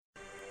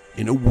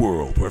In a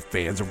world where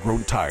fans have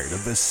grown tired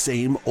of the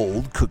same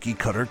old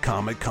cookie-cutter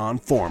Comic-Con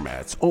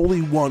formats,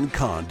 only one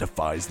con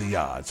defies the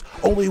odds.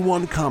 Only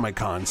one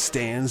Comic-Con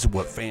stands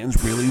what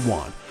fans really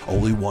want.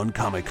 Only one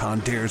Comic-Con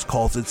dares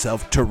calls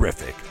itself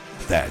terrific.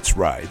 That's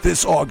right,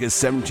 this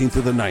August 17th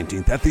through the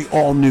 19th at the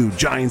all-new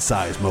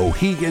giant-size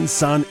Mohegan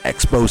Sun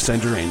Expo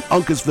Center in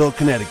Uncasville,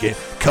 Connecticut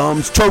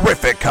comes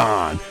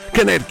Terrific-Con.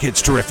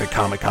 Connecticut's Terrific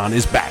Comic-Con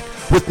is back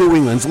with New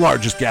England's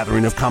largest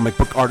gathering of comic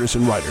book artists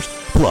and writers.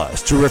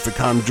 Plus,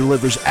 Terrific-Con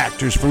delivers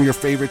actors from your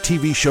favorite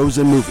TV shows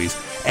and movies.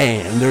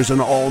 And there's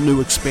an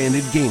all-new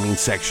expanded gaming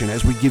section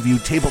as we give you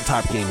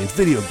tabletop gaming,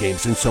 video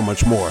games, and so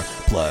much more.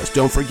 Plus,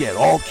 don't forget,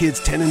 all kids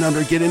 10 and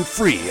under get in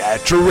free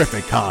at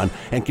Terrific-Con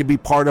and can be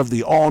part of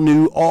the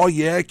all-new All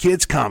Yeah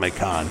Kids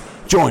Comic-Con.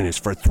 Join us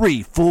for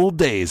 3 full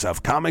days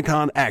of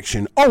Comic-Con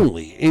action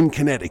only in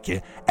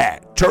Connecticut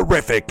at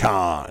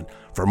Terrific-Con.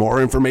 For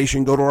more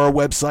information, go to our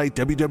website,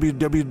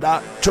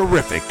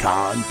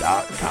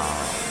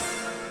 www.terrificcon.com.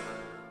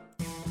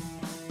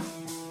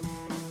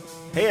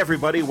 Hey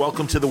everybody,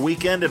 welcome to the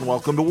weekend and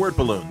welcome to Word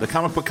Balloon, the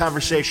comic book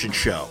conversation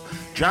show.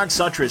 John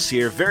Suttress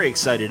here, very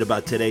excited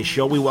about today's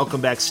show. We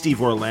welcome back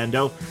Steve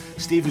Orlando.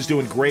 Steve is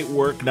doing great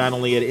work not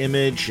only at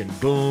Image and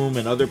Boom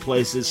and other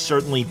places,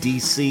 certainly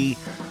DC,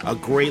 a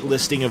great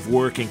listing of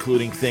work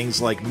including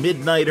things like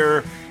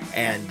Midnighter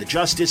and the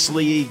Justice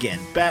League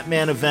and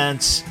Batman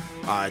events.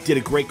 Did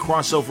a great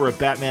crossover of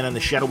Batman and the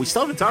Shadow. We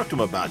still haven't talked to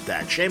him about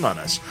that, shame on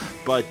us.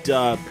 But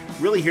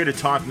really here to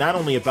talk not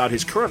only about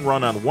his current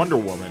run on Wonder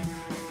Woman,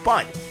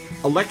 but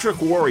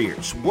Electric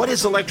Warriors. What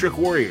is Electric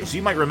Warriors?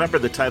 You might remember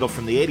the title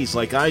from the 80s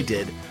like I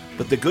did,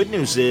 but the good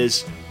news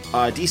is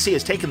DC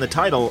has taken the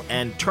title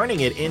and turning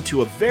it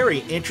into a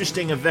very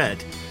interesting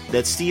event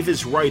that Steve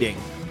is writing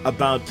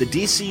about the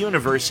DC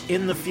Universe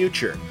in the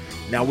future.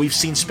 Now, we've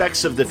seen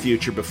specks of the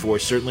future before.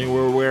 Certainly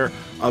we're aware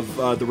of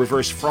the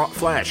Reverse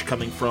Flash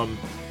coming from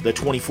the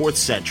 24th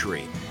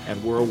century,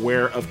 and we're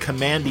aware of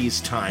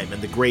Kamandi's time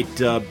and the Great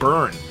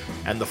Burn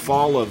and the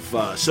fall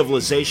of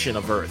civilization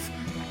of Earth.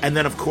 And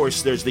then, of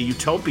course, there's the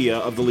utopia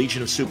of the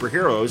Legion of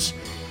Superheroes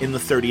in the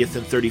 30th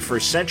and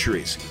 31st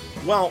centuries.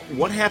 Well,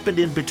 what happened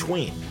in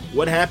between?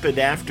 What happened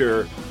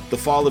after the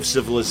fall of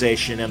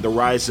civilization and the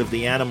rise of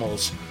the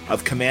animals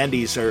of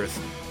Kamandi's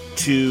Earth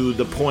to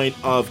the point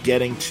of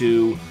getting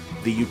to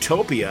the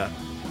utopia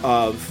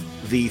of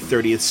the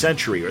 30th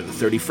century or the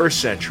 31st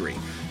century?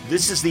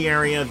 This is the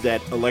area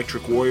that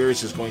Electric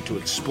Warriors is going to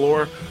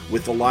explore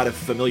with a lot of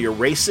familiar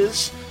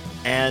races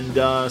and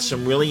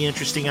some really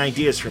interesting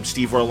ideas from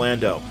Steve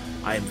Orlando.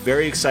 I am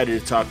very excited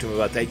to talk to him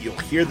about that. You'll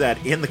hear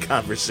that in the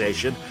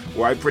conversation,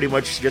 where I pretty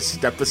much just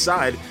step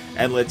aside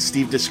and let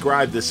Steve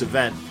describe this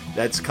event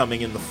that's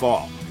coming in the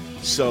fall.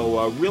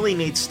 So really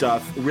neat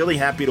stuff. Really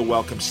happy to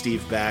welcome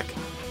Steve back.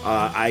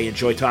 I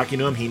enjoy talking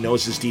to him. He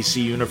knows his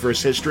DC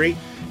Universe history,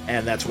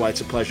 and that's why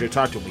it's a pleasure to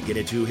talk to him. We get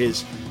into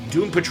his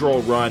Doom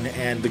Patrol run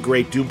and the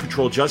great Doom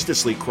Patrol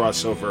Justice League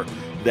crossover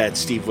that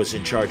Steve was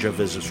in charge of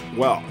as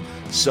well.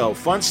 So,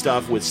 fun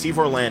stuff with Steve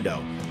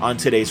Orlando on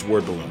today's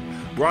Word Balloon.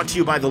 Brought to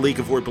you by the League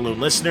of Word Balloon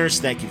listeners.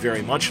 Thank you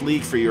very much,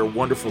 League, for your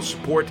wonderful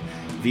support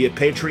via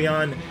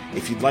Patreon.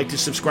 If you'd like to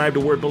subscribe to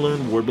Word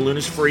Balloon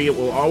is free. It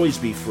will always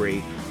be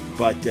free.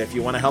 But if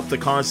you want to help the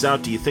cause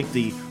out, do you think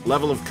the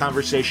level of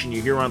conversation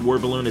you hear on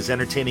Word Balloon is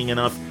entertaining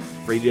enough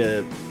for you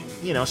to,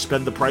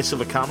 spend the price of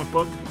a comic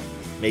book?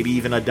 Maybe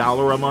even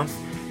 $1 a month?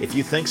 If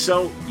you think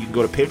so, you can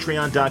go to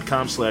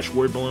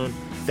patreon.com/wordballoon.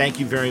 Thank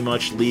you very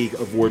much, League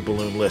of Word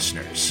Balloon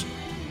listeners.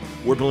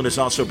 Word Balloon is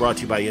also brought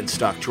to you by In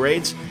Stock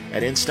Trades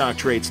at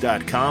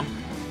InStockTrades.com.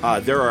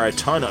 There are a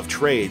ton of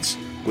trades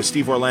with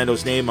Steve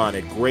Orlando's name on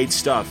it. Great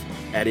stuff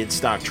at In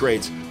Stock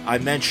Trades. I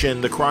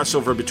mentioned the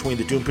crossover between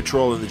the Doom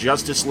Patrol and the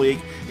Justice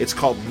League. It's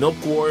called Milk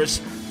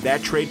Wars.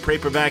 That trade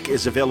paperback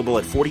is available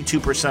at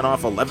 42%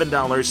 off,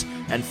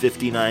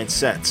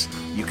 $11.59.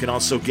 You can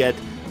also get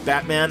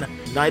Batman,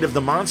 Night of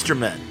the Monster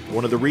Men,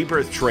 one of the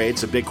Rebirth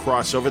trades, a big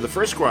crossover, the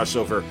first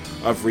crossover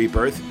of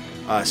Rebirth.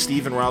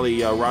 Steve and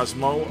Raleigh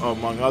Rosmo,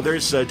 among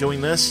others,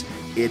 doing this.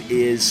 It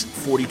is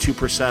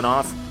 42%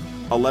 off,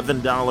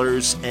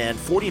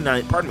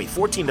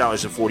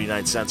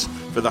 $14.49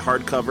 for the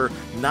hardcover,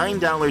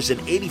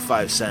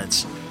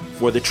 $9.85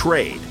 for the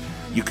trade.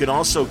 You can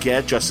also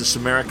get Justice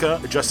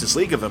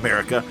League of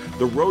America,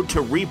 The Road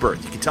to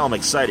Rebirth. You can tell I'm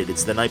excited.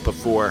 It's the night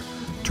before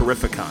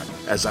Terrificon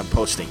as I'm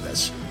posting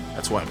this.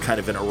 That's why I'm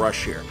kind of in a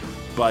rush here.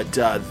 But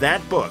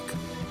that book,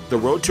 The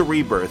Road to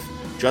Rebirth,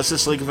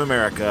 Justice League of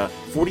America,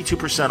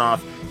 42%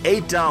 off,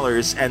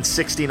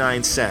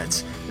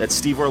 $8.69. That's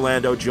Steve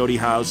Orlando, Jody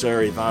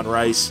Hauser, Yvonne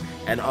Rice,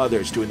 and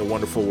others doing the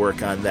wonderful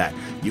work on that.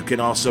 You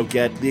can also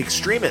get The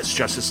Extremists,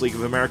 Justice League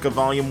of America,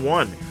 Volume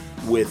 1,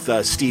 with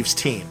Steve's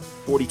team,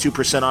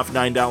 42% off,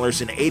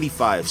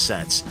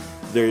 $9.85.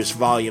 There's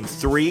Volume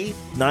 3,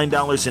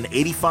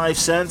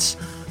 $9.85.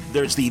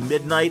 There's the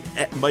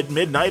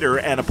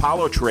Midnighter and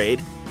Apollo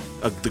trade,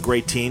 the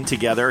great team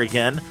together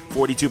again,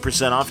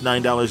 42% off,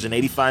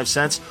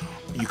 $9.85.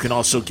 You can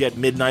also get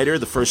Midnighter,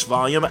 the first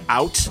volume,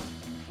 Out,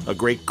 a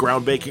great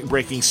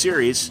groundbreaking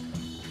series,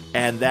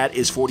 and that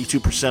is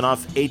 42%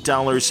 off,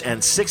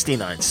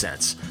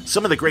 $8.69.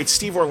 Some of the great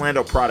Steve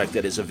Orlando product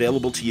that is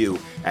available to you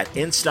at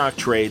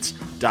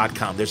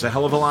InStockTrades.com. There's a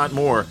hell of a lot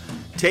more.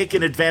 Take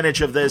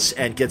advantage of this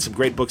and get some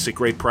great books at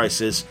great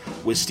prices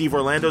with Steve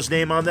Orlando's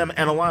name on them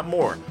and a lot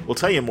more. We'll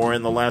tell you more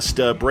in the last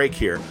break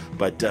here,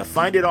 but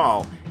find it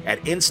all at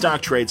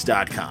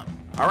InStockTrades.com.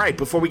 All right,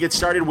 before we get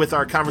started with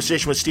our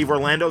conversation with Steve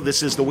Orlando,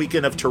 this is the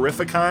weekend of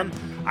Terrificon.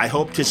 I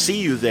hope to see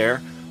you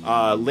there.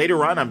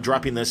 Later on, I'm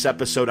dropping this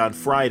episode on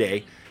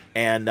Friday,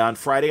 and on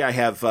Friday I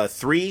have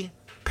 3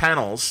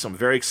 panels. I'm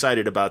very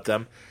excited about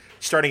them.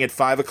 Starting at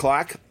 5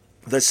 o'clock,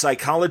 The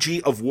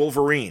Psychology of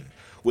Wolverine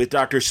with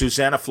Dr.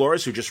 Susanna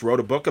Flores, who just wrote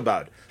a book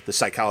about the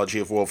psychology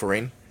of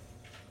Wolverine,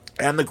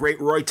 and the great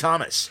Roy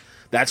Thomas.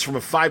 That's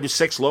from 5 to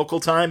 6 local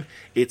time.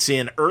 It's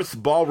in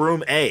Earth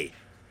Ballroom A.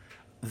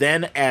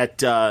 Then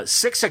at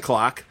 6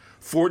 o'clock,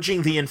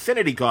 Forging the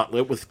Infinity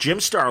Gauntlet with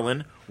Jim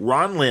Starlin,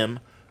 Ron Lim,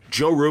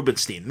 Joe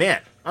Rubenstein. Man,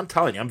 I'm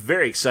telling you, I'm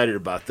very excited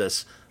about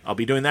this. I'll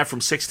be doing that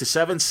from 6 to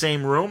 7,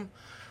 same room.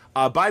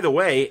 By the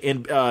way,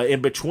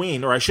 in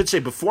between, or I should say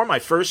before my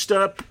first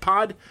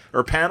pod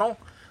or panel,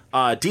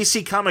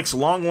 DC Comics'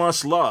 Long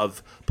Lost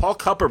Love, Paul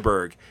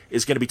Kupperberg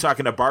is going to be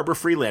talking to Barbara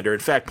Freelander. In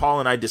fact, Paul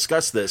and I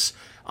discussed this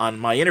on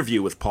my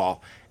interview with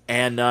Paul.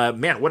 And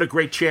man, what a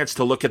great chance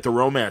to look at the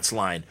romance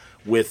line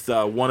with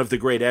one of the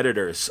great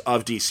editors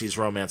of DC's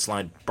romance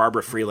line,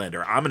 Barbara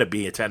Freelander. I'm going to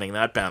be attending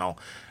that panel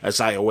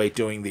as I await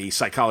doing the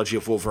Psychology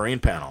of Wolverine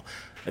panel.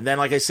 And then,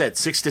 like I said,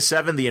 6 to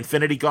 7, the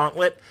Infinity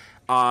Gauntlet.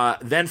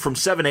 Then from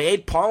 7 to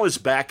 8, Paul is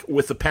back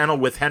with the panel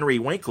with Henry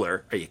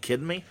Winkler. Are you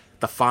kidding me?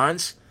 The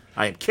Fonz?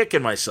 I am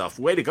kicking myself.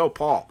 Way to go,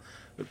 Paul.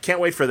 Can't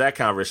wait for that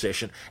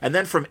conversation. And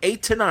then from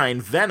 8 to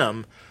 9,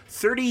 Venom,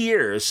 30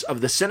 Years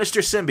of the Sinister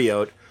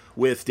Symbiote,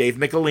 with Dave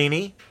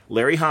Michelini,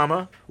 Larry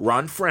Hama,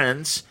 Ron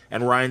Friends,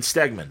 and Ryan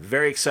Stegman.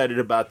 Very excited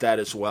about that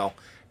as well.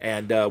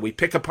 And we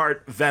pick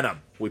apart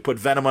Venom. We put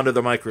Venom under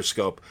the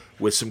microscope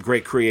with some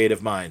great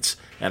creative minds,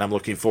 and I'm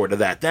looking forward to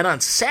that. Then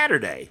on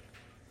Saturday,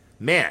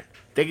 man,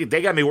 they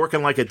got me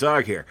working like a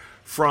dog here.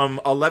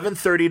 From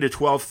 11:30 to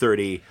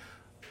 12:30,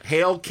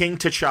 Hail King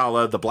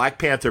T'Challa, the Black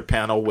Panther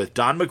panel with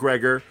Don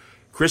McGregor,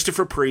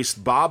 Christopher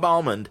Priest, Bob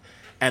Almond,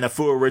 and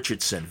Afua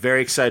Richardson.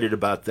 Very excited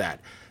about that.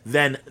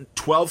 Then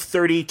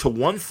 12:30 to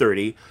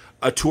 1:30,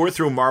 a tour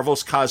through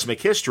Marvel's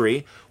Cosmic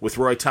History with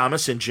Roy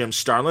Thomas and Jim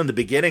Starlin, the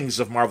beginnings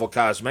of Marvel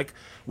Cosmic,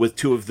 with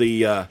 2 of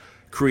the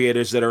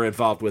creators that are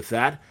involved with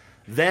that.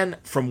 Then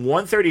from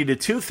 1:30 to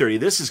 2:30,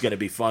 this is going to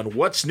be fun.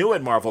 What's New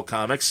at Marvel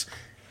Comics?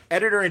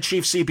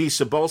 Editor-in-Chief C.B.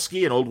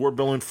 Cebulski, an old Word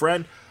Balloon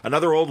friend,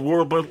 another old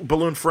Word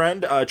Balloon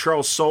friend,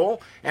 Charles Soule,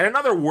 and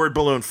another Word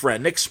Balloon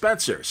friend, Nick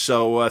Spencer.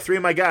 So 3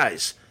 of my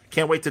guys.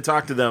 Can't wait to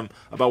talk to them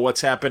about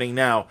what's happening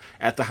now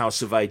at the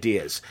House of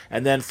Ideas.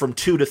 And then from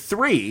 2 to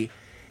 3,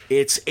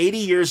 it's 80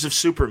 Years of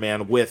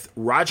Superman with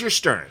Roger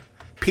Stern,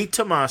 Pete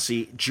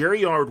Tomasi,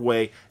 Jerry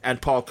Ordway,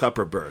 and Paul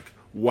Kupperberg.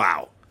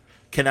 Wow.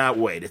 Cannot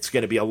wait. It's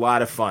going to be a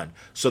lot of fun.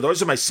 So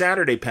those are my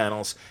Saturday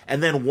panels.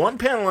 And then one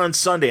panel on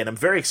Sunday, and I'm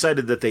very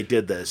excited that they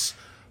did this.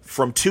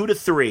 From 2 to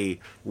 3,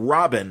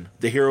 Robin,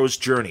 the Hero's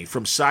Journey.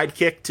 From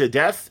Sidekick to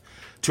Death,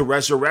 to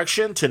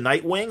Resurrection, to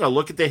Nightwing, a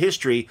look at the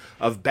history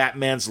of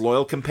Batman's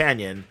loyal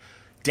companion,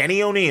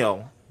 Denny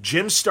O'Neil,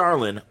 Jim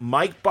Starlin,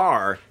 Mike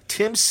Barr,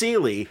 Tim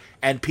Seeley,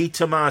 and Pete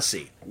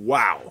Tomasi.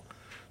 Wow.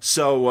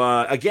 So,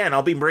 again,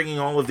 I'll be bringing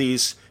all of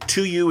these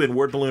to you in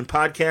Word Balloon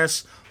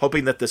podcasts,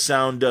 hoping that the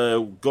sound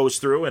goes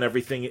through and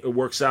everything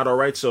works out all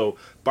right. So,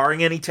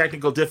 barring any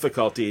technical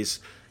difficulties,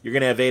 you're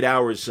going to have 8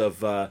 hours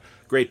of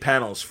great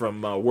panels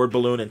from Word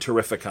Balloon and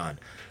Terrificon.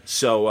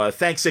 So,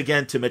 thanks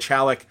again to Mitch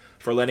Halleck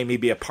for letting me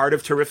be a part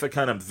of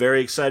Terrificon. I'm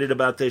very excited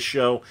about this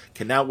show.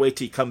 Cannot wait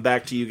to come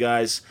back to you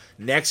guys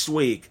next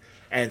week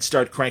and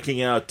start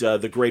cranking out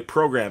the great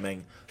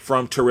programming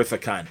from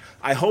Terrificon.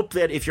 I hope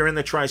that if you're in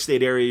the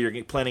tri-state area,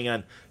 you're planning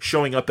on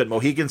showing up at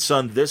Mohegan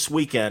Sun this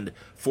weekend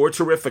for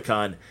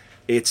Terrificon.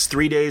 It's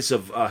 3 days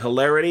of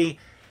hilarity,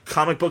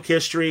 comic book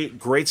history,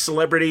 great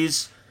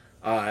celebrities.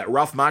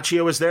 Ralph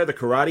Macchio is there, the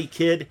Karate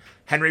Kid,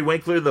 Henry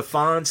Winkler, the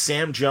Fonz,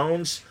 Sam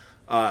Jones,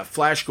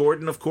 Flash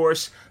Gordon, of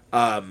course,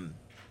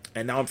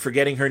 and now I'm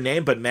forgetting her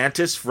name, but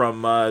Mantis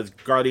from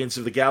Guardians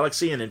of the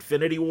Galaxy and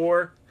Infinity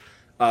War.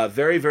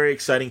 Very, very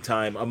exciting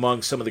time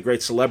among some of the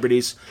great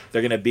celebrities.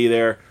 They're going to be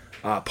there.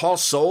 Paul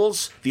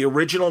Soles, the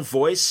original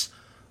voice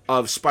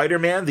of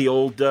Spider-Man, the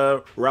old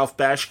Ralph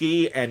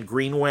Bashki and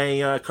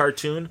Greenway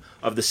cartoon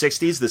of the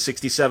 60s, the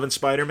 67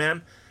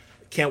 Spider-Man.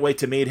 Can't wait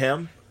to meet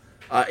him.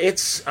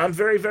 I'm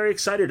very, very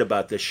excited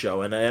about this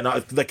show. And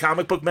the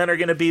comic book men are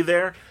going to be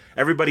there.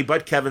 Everybody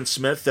but Kevin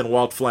Smith and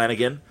Walt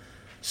Flanagan.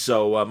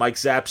 So Mike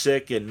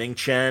Zapsik and Ning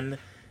Chen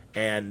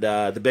and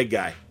the big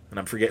guy.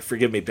 And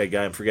forgive me, big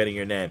guy, I'm forgetting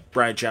your name.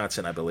 Brian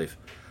Johnson, I believe.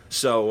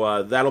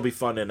 So that'll be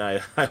fun, and I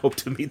hope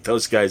to meet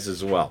those guys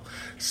as well.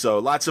 So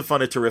lots of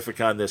fun at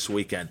Terrificon this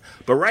weekend.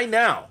 But right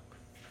now,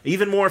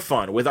 even more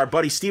fun with our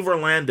buddy Steve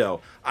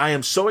Orlando. I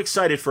am so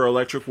excited for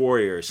Electric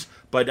Warriors.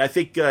 But I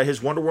think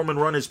his Wonder Woman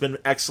run has been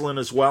excellent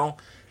as well.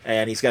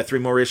 And he's got 3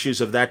 more issues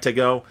of that to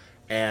go.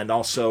 and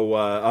also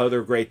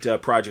other great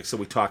projects that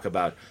we talk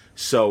about.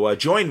 So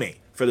join me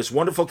for this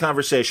wonderful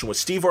conversation with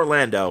Steve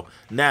Orlando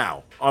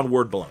now on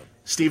Word Balloon.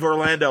 Steve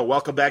Orlando,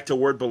 welcome back to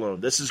Word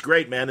Balloon. This is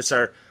great, man. It's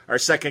our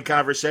second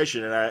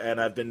conversation, and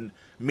I've been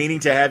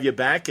meaning to have you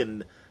back,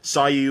 and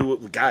saw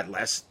you,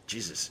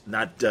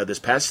 not this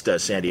past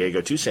San Diego,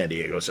 2 San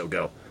Diegos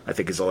ago, I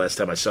think is the last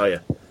time I saw you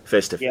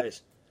face to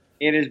face.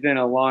 It has been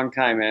a long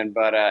time, man,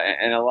 but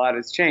and a lot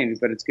has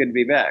changed, but it's good to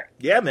be back.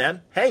 Yeah,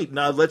 man. Hey,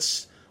 now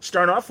let's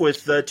start off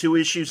with 2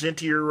 issues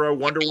into your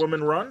Wonder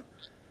Woman run,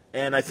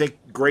 and I think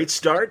great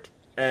start,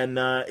 and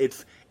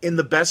it's in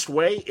the best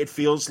way. It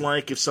feels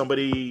like if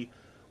somebody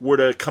were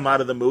to come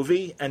out of the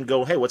movie and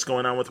go, hey, what's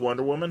going on with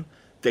Wonder Woman,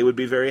 they would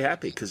be very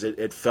happy, because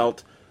it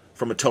felt,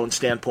 from a tone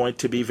standpoint,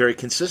 to be very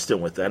consistent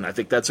with that, and I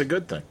think that's a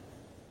good thing.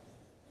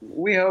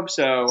 We hope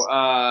so.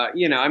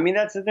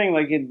 That's the thing.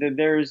 Like, you're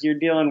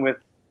dealing with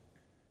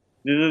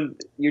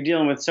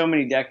so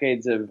many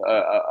decades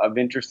of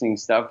interesting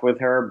stuff with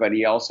her, but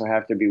you also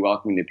have to be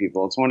welcoming to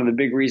people. It's one of the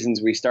big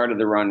reasons we started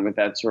the run with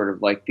that sort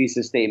of like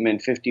thesis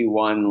statement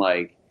 51.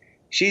 Like,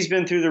 she's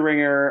been through the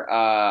ringer,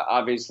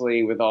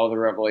 obviously, with all the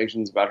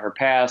revelations about her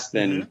past,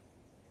 and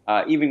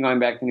even going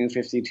back to New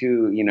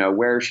 52.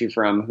 Where is she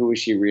from? Who is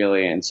she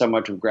really? And so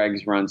much of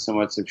Greg's run, so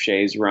much of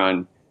Shay's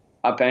run,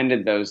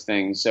 upended those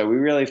things. So we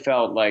really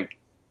felt like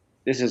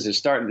this is a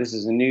start. This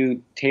is a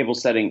new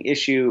table-setting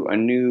issue, a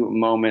new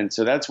moment.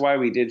 So that's why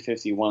we did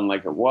 51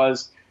 like it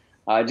was.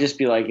 Just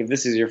be like, if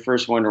this is your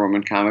first Wonder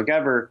Woman comic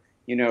ever,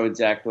 you know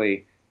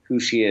exactly who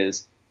she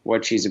is,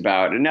 what she's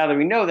about. And now that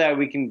we know that,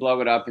 we can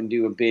blow it up and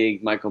do a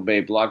big Michael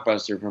Bay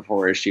blockbuster for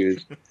 4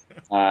 issues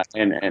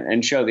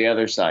and show the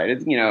other side.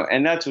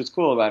 And that's what's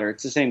cool about her.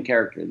 It's the same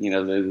character.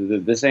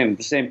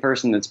 The same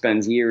person that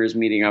spends years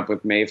meeting up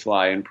with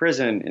Mayfly in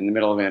prison in the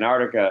middle of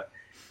Antarctica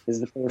is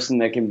the person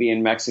that can be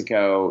in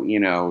Mexico,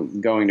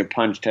 going to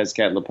punch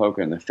Tezcatlipoca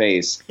in the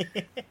face.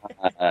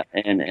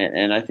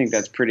 And I think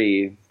that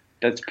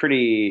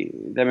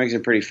makes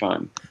it pretty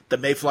fun. The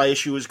Mayfly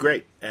issue was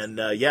great. And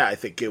I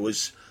think it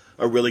was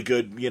a really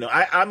good,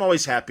 I'm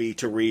always happy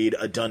to read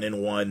a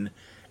done-in-one.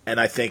 And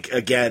I think,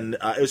 again,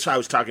 I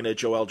was talking to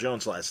Joelle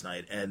Jones last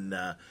night, and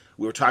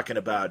we were talking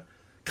about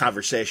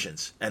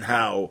conversations and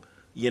how,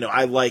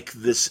 I like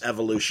this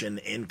evolution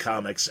in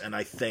comics, and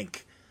I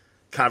think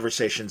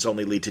conversations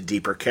only lead to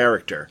deeper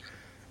character.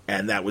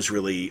 And that was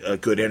really a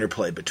good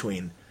interplay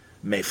between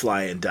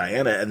Mayfly and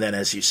Diana. And then,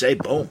 as you say,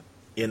 boom,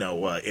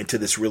 into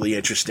this really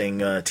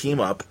interesting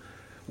team-up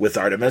with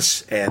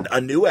Artemis and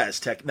a new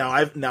Aztec. Now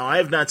I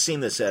have not seen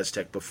this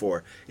Aztec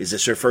before. Is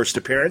this her first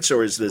appearance,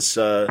 or is this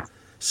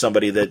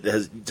somebody that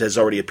has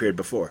already appeared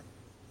before?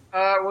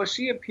 Well,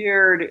 she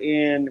appeared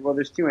in. Well,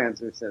 there's 2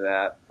 answers to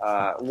that.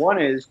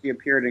 One is she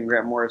appeared in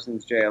Grant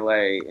Morrison's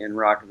JLA in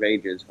Rock of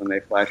Ages when they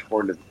flash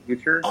forward to the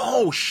future.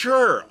 Oh,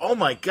 sure. Oh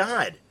my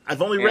God,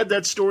 I've only read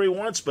that story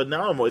once, but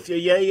now I'm with you.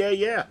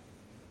 Yeah.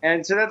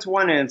 And so that's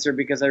one answer,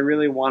 because I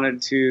really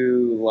wanted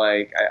to,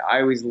 I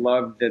always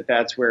loved that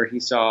that's where he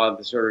saw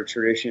the sort of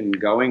tradition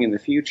going in the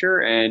future.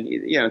 And,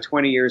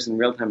 20 years in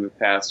real time have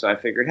passed. So I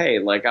figured, hey,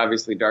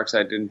 obviously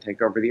Darkseid didn't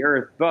take over the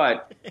Earth,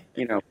 but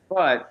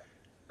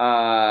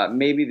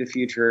maybe the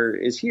future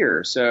is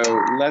here. So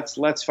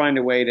let's find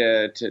a way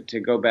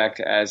to go back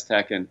to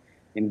Aztec and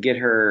get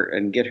her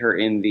in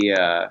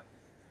the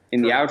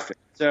outfit.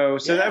 So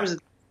that was,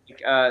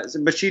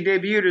 but she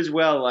debuted as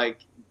well,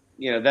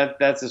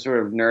 that's a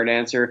sort of nerd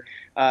answer.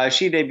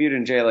 She debuted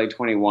in JLA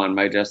 21,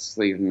 my Justice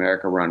League of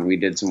America run. We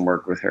did some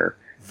work with her.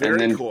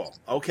 Very cool.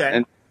 Okay.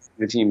 And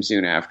the team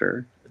soon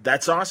after.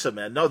 That's awesome,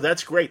 man. No,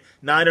 that's great.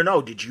 Now, I don't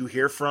know. Did you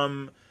hear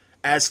from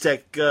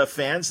Aztec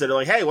fans that are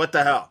like, hey, what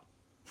the hell?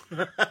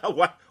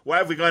 why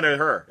have we gone to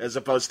her as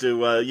opposed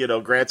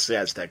to, Grant's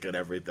Aztec and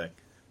everything?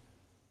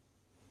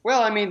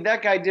 Well,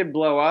 that guy did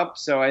blow up,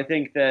 so I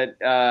think that...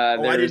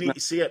 I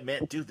didn't see it,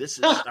 man. Dude, this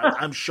is...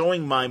 I'm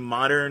showing my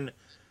modern...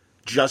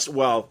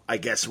 I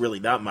guess really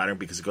not modern,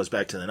 because it goes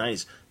back to the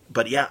 90s.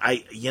 But yeah,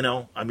 I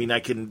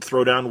can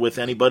throw down with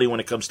anybody when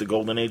it comes to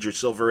Golden Age or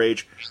Silver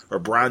Age or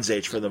Bronze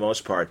Age for the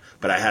most part.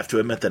 But I have to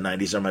admit the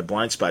 90s are my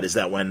blind spot. Is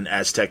that when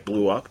Aztec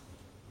blew up?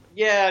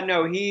 Yeah,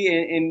 no, he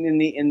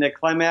in the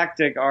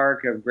climactic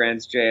arc of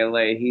Grant's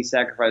JLA, he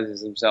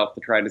sacrifices himself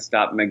to try to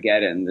stop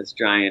Mageddon, this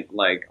giant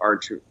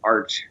arch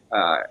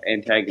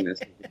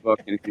antagonist of the book,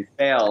 and he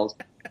fails.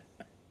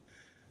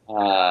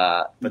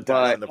 But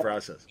dies in the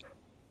process.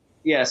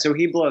 Yeah, so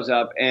he blows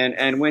up, and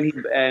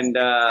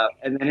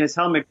then his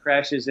helmet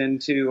crashes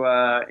into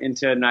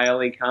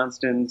Nayeli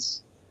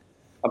Constance's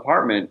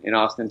apartment in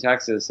Austin,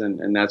 Texas,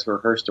 and that's where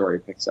her story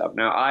picks up.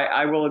 Now,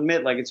 I will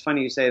admit, it's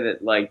funny you say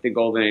that, the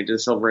Golden Age, the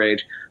Silver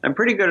Age. I'm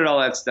pretty good at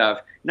all that stuff,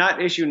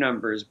 not issue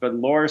numbers, but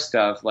lore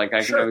stuff. I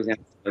can always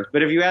answer those.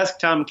 But if you ask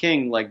Tom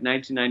King,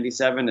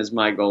 1997 is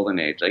my Golden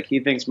Age.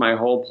 He thinks my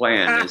whole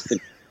plan is to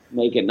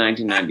make it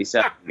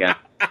 1997 again.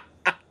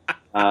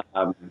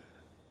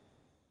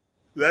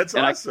 That's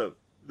awesome.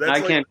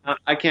 I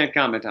can't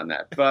comment on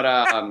that, but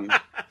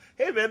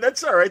hey man,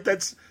 that's all right.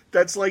 That's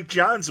like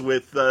John's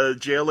with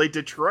JLA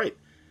Detroit,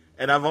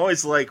 and I'm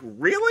always like,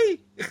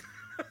 really?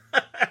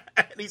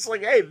 he's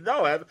like, hey,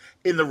 no,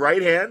 in the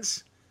right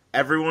hands,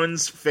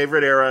 everyone's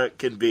favorite era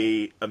can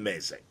be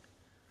amazing.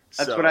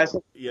 That's what I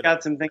said.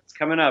 Got some things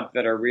coming up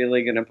that are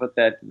really going to put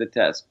that to the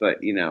test. But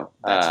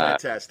that's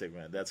fantastic,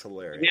 man. That's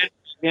hilarious. At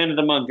the end of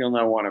the month, you'll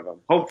know one of them.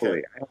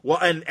 Hopefully. Okay. Well,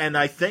 and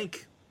I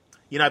think,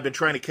 I've been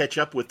trying to catch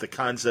up with the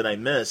cons that I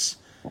miss,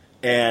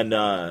 and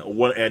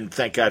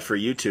thank God for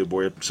YouTube,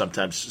 where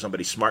sometimes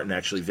somebody smart and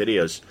actually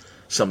videos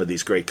some of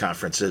these great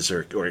conferences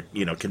or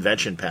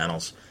convention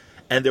panels.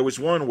 And there was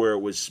one where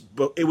it was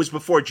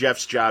before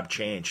Jeff's job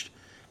changed,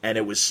 and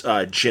it was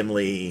Jim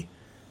Lee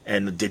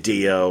and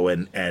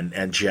Didio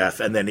and Jeff,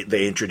 and then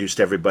they introduced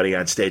everybody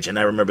on stage. And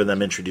I remember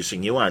them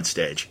introducing you on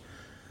stage.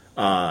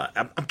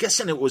 I'm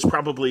guessing it was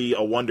probably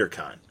a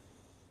WonderCon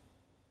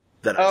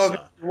that I saw.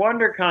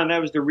 WonderCon, that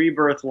was the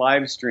Rebirth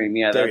live stream.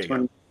 Yeah, that's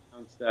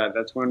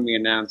when we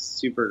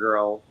announced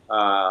Supergirl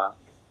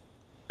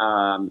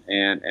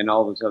and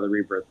all those other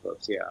Rebirth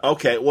books. Yeah.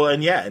 Okay. Well,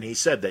 and he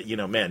said that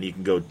man, you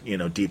can go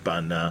deep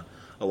on a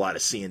lot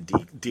of C and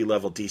D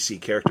level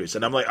DC characters,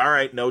 and I'm like, all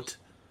right, note.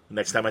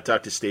 Next time I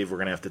talk to Steve, we're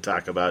going to have to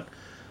talk about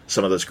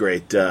some of those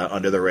great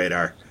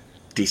under-the-radar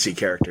DC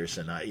characters.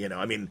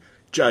 And,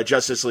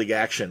 Justice League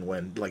Action,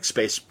 when,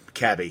 Space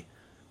Cabbie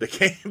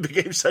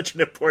became such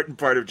an important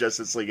part of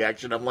Justice League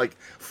Action. I'm like,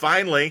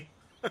 finally.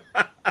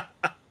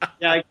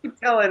 Yeah, I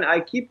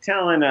keep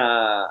telling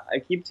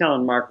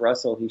Mark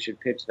Russell he should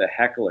pitch the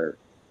Heckler,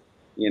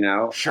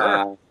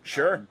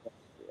 Sure.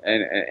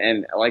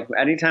 And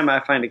anytime I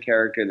find a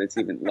character that's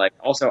even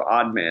also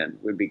Odd Man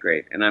would be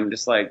great, and I'm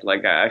just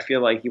I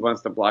feel like he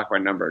wants to block my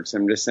number, so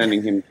I'm just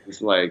sending him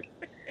these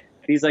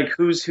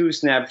who's who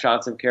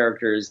snapshots of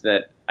characters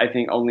that I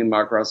think only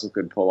Mark Russell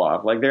could pull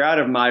off. They're out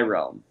of my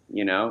realm,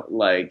 and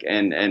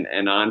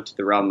onto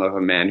the realm of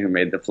a man who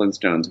made the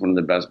Flintstones one of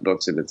the best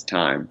books of its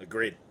time.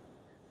 Agreed.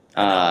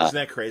 Isn't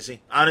that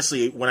crazy?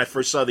 Honestly, when I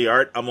first saw the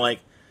art, I'm like,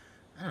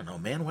 I don't know,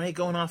 man, why are you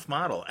going off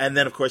model? And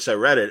then of course I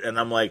read it, and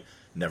I'm like,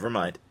 never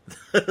mind.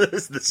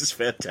 This is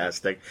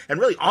fantastic. And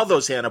really, all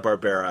those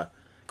Hanna-Barbera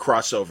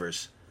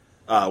crossovers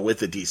with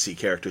the DC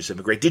characters have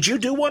been great. Did you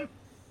do one?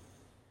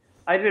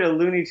 I did a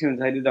Looney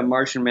Tunes. I did a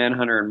Martian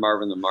Manhunter and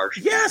Marvin the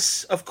Martian.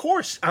 Yes, of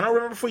course. I don't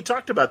remember if we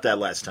talked about that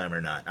last time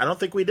or not. I don't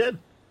think we did.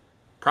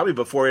 Probably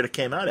before it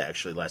came out,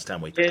 actually, last time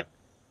we talked.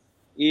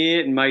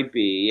 It might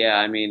be,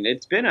 yeah.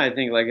 It's been, I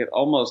think,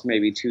 almost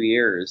maybe 2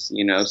 years,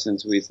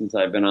 since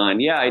I've been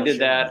on. Yeah, I did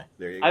that.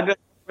 There you go.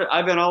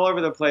 I've been all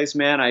over the place,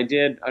 man. I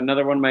did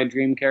another one of my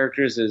dream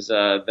characters is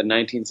the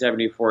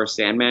 1974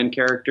 Sandman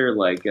character,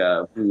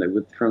 from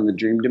the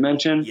Dream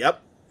Dimension.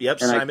 Yep.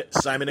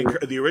 Simon and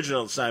the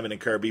original Simon and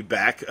Kirby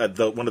back,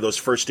 one of those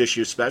first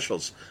issue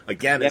specials.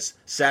 Again, It's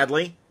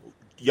sadly,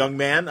 young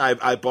man.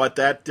 I bought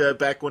that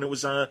back when it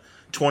was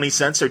 20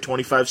 cents or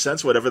 25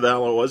 cents, whatever the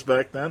hell it was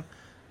back then.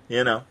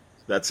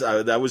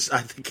 That was I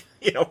think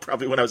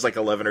probably when I was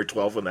 11 or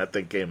 12 when that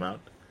thing came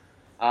out.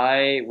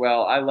 I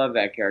love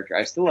that character.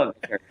 I still love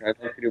the character.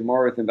 I'd like to do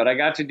more with him, but I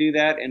got to do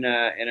that in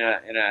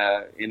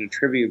a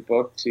tribute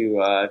book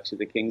to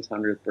the King's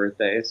 100th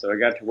birthday. So I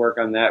got to work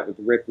on that with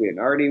Rick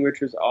Leonardi, which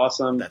was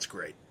awesome. That's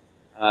great.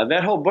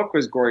 That whole book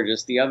was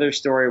gorgeous. The other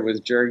story was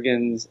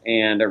Jurgens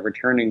and a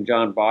returning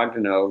John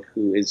Bogdanove,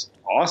 who is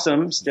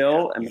awesome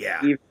still and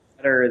even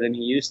better than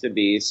he used to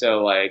be.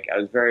 So I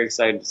was very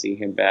excited to see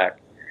him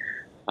back.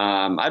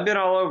 I've been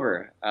all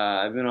over,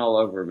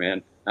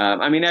 man.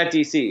 At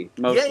DC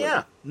mostly.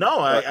 Yeah.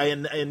 No,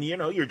 and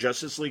your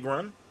Justice League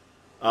run.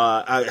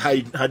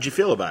 How'd you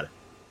feel about it?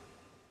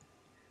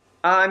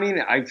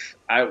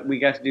 We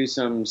got to do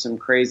some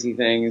crazy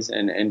things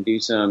and do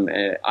some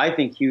I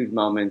think huge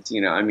moments.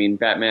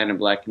 Batman and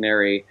Black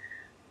Canary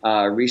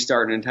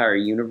restart an entire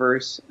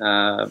universe,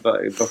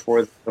 but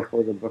before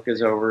the book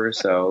is over.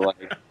 So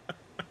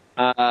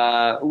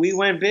we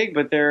went big,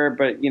 but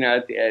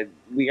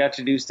we got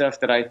to do stuff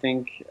that I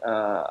think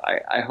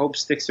I hope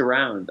sticks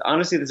around.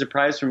 Honestly, the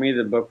surprise for me of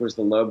the book was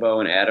the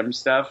Lobo and Adam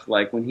stuff.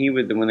 When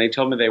they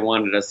told me they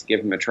wanted us to give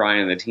him a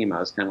try on the team, I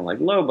was kind of like,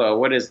 Lobo,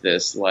 what is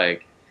this?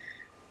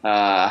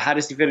 How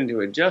does he fit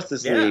into a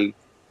Justice League?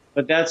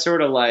 But that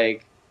sort of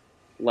like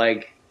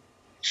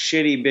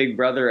shitty Big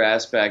Brother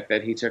aspect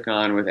that he took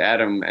on with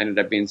Adam ended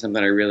up being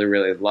something I really,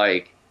 really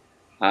like.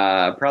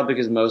 Probably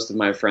because most of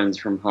my friends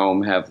from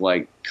home have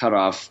cut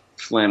off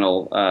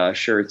flannel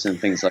shirts and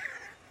things like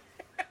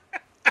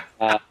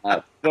that.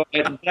 But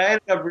I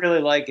ended up really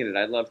liking it.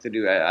 I'd love to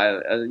do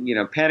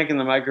Panic in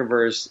the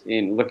Microverse,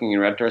 in looking in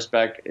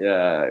retrospect,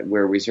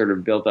 where we sort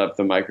of built up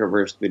the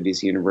Microverse, the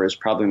DC Universe,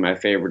 probably my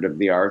favorite of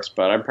the arcs,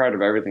 but I'm proud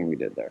of everything we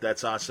did there.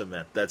 That's awesome,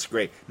 man. That's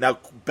great. Now,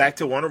 back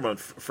to Wonder Woman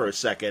for a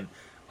second.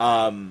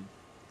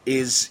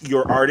 Is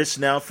your artist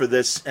now for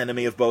this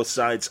Enemy of Both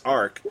Sides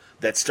arc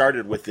that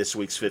started with this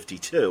week's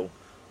 52,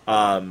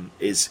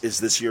 is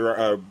this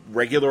your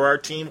regular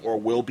art team, or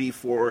will be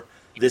for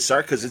this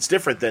arc? Because it's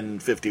different than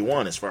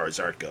 51 as far as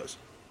art goes.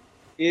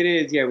 It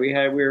is, yeah. We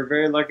were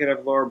very lucky to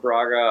have Laura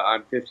Braga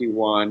on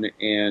 51,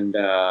 and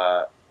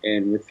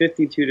with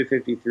 52 to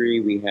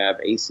 53, we have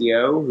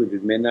ACO, who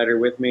did Midnighter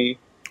with me.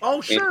 Oh,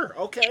 sure,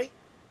 okay.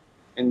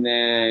 And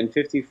then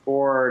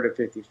 54 to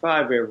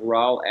 55, we have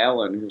Raul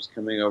Allen, who's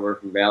coming over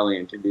from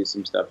Valiant to do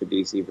some stuff at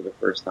DC for the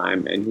first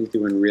time, and he's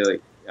doing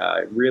really,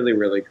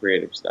 really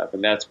creative stuff.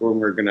 And that's when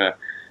we're gonna.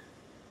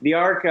 The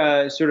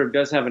arc sort of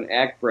does have an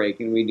act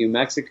break, and we do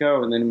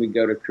Mexico, and then we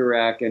go to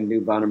Kurak and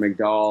do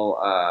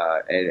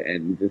Bonamigdal,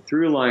 and the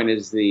through line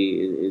is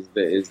the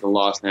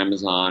Lost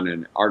Amazon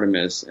and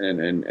Artemis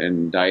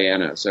and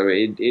Diana. So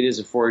it is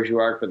a 4-issue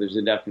arc, but there's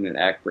a definite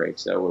act break.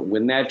 So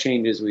when that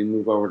changes, we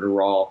move over to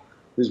Raul,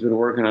 who's been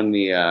working on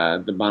the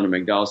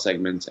Bonamigdal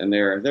segments, and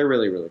they're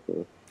really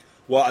cool.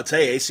 Well, I'll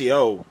tell you,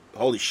 ACO,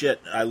 holy shit,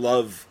 I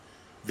love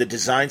the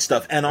design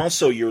stuff, and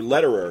also your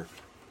letterer,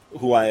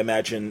 who I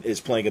imagine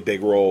is playing a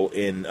big role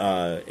in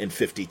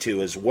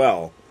 52 as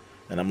well.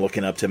 And I'm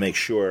looking up to make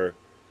sure.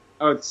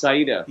 Oh, it's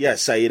Saida. Yeah,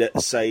 Saida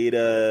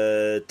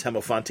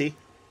Temofanti.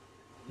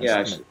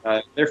 Yeah,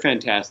 they're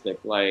fantastic.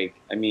 Like,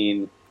 I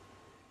mean,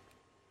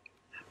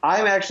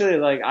 I'm actually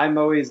I'm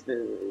always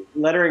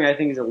lettering. I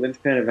think is a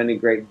linchpin of any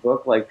great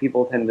book. Like,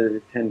 people tend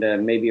to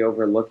maybe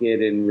overlook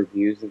it in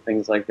reviews and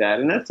things like that,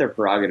 and that's their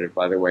prerogative,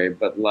 by the way.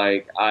 But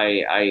like,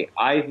 I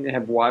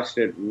have watched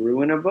it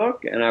ruin a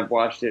book, and I've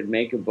watched it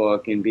make a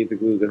book and be the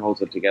glue that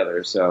holds it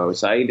together. So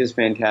Said is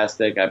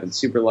fantastic. I've been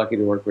super lucky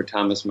to work with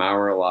Thomas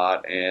Maurer a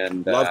lot,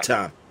 and love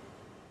Tom.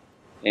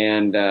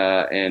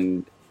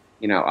 And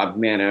you know,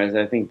 man, as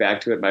I think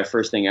back to it, my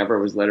first thing ever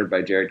was lettered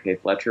by Jared K.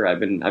 Fletcher. I've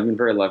been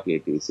very lucky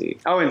at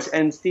DC. Oh,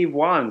 and Steve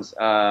Wands,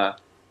 and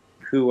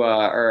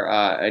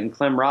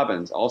Clem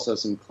Robbins, also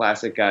some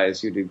classic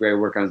guys who did great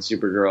work on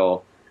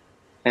Supergirl,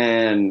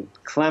 and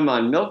Clem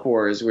on Milk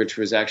Wars, which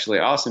was actually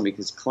awesome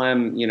because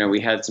Clem, you know,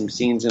 we had some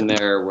scenes in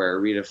there where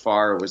Rita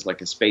Farr was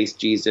like a space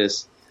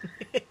Jesus,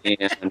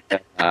 and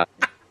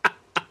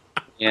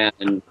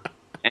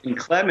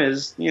Clem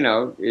is, you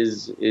know,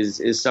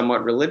 is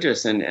somewhat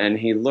religious, and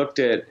he looked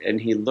at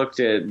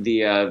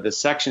the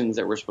sections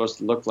that were supposed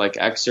to look like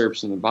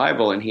excerpts in the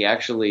Bible, and he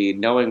actually,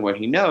 knowing what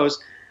he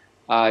knows,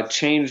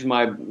 changed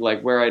my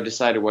where I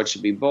decided what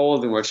should be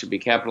bold and what should be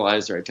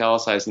capitalized or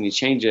italicized, and he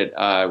changed it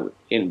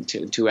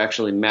to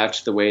actually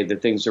match the way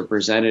that things are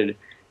presented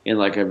in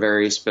like a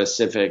very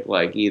specific,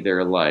 like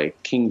either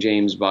like King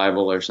James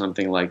Bible or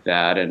something like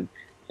that, and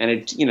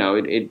it, you know,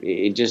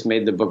 it just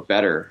made the book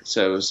better,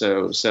 so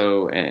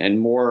and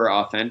more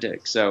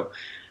authentic. So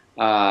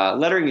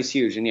lettering is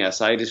huge, and yes,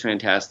 Said is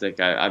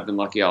fantastic. I've been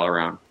lucky all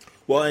around.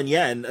 Well, and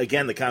yeah, and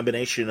again, the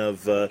combination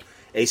of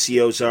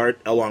ACO's art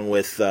along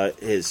with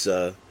his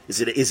is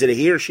it a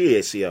he or she,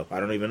 ACO? I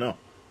don't even know.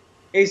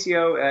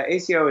 ACO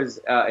is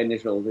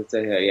initials. It's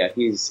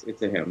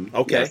a him.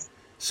 Okay, yes.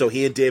 So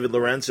he and David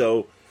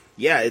Lorenzo,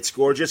 yeah, it's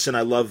gorgeous, and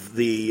I love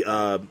the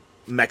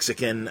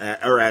Mexican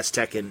or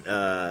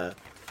Aztecan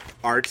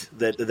art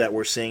that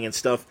we're seeing and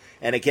stuff.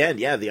 And again,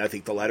 yeah, I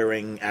think the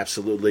lettering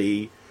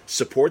absolutely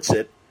supports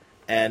it,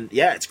 and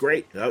yeah, it's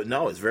great.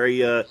 No, it's very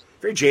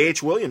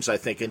J.H. Williams, I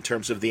think, in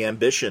terms of the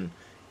ambition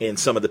in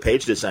some of the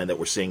page design that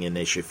we're seeing in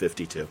issue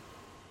 52.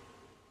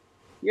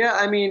 Yeah,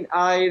 I mean,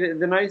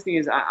 the nice thing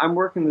is I'm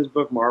working this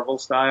book Marvel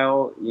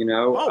style, you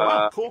know. Oh,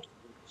 wow, cool.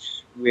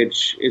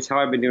 Which is how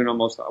I've been doing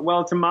almost.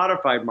 Well, it's a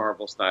modified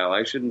Marvel style.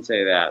 I shouldn't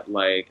say that.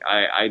 Like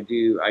I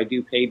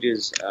do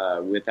pages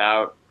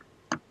without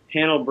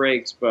panel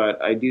breaks,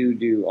 but I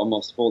do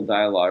almost full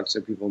dialogue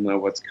so people know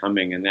what's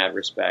coming in that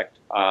respect.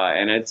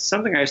 And it's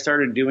something I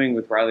started doing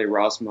with Riley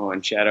Rossmo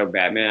and Shadow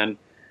Batman.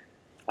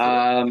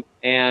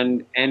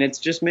 And it's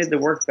just made the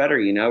work better,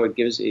 you know. It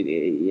gives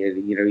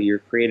you know, your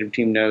creative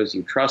team knows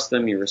you trust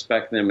them, you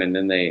respect them, and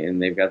then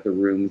they've got the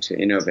room to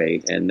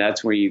innovate, and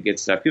that's where you get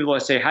stuff. People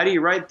say, "How do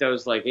you write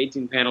those like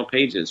 18 panel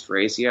pages for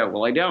ACO?"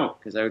 Well, I don't,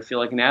 because I would feel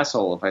like an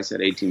asshole if I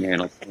said 18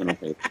 panel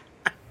pages.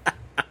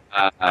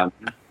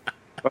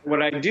 But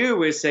what I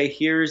do is say,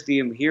 here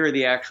are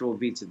the actual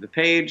beats of the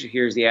page,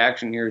 here's the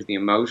action, here's the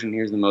emotion,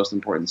 here's the most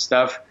important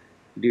stuff.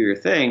 Do your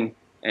thing.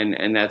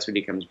 And that's what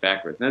he comes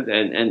back with.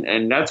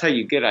 And that's how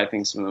you get, I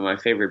think, some of my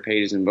favorite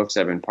pages in books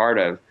I've been part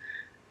of.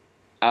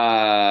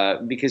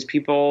 Because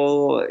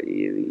people,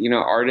 you know,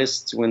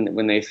 artists,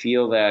 when they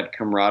feel that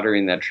camaraderie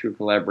and that true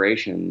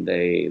collaboration,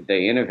 they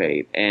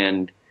innovate.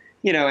 And,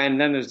 you know, and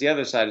then there's the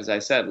other side, as I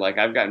said, like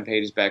I've gotten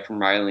pages back from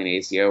Riley and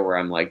ACO where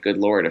I'm like, good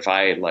Lord, if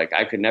I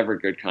could never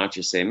good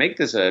conscience say, make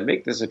this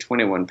a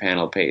 21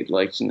 panel page.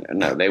 Like,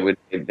 no,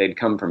 they'd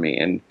come for me.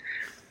 And,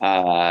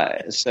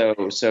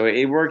 so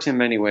it works in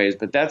many ways,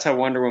 but that's how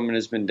Wonder Woman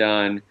has been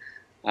done.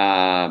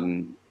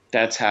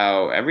 That's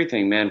how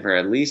everything, man, for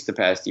at least the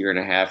past year and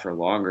a half or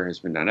longer has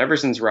been done. Ever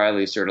since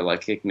Riley sort of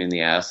like kicked me in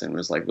the ass and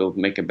was like, we'll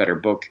make a better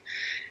book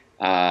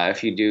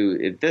if you do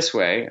it this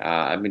way.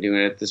 I've been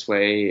doing it this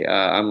way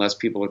unless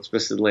people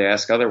explicitly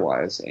ask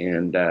otherwise,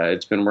 and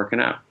it's been working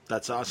out.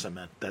 That's awesome,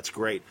 man. That's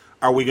great.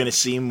 Are we going to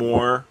see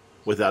more,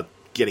 without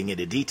getting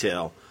into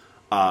detail,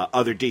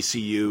 other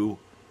DCU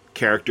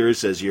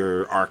characters as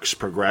your arcs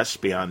progress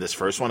beyond this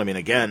first one? I mean,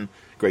 again,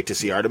 great to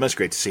see Artemis,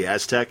 great to see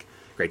Aztec,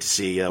 great to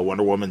see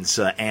Wonder Woman's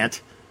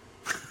aunt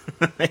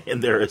in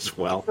there as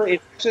well.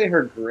 It's actually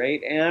her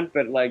great aunt,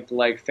 but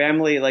like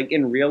family, like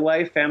in real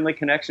life, family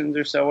connections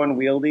are so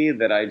unwieldy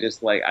that I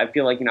just like, I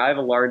feel like, I have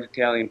a large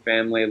Italian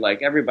family,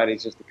 like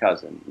everybody's just a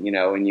cousin,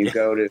 and you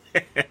go to,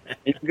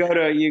 you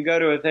go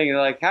to a thing and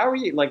they're like, how are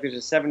you? Like there's a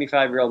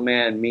 75-year-old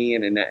man, me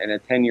and a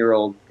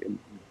 10-year-old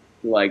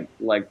like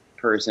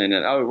person,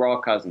 and we're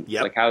all cousins.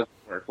 Yep. Like how's it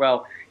work?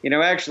 Well,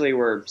 actually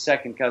we're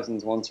second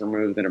cousins once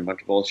removed and a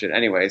bunch of bullshit.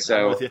 Anyway,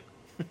 so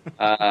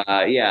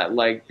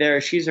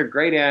she's a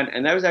great aunt,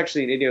 and that was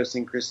actually an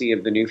idiosyncrasy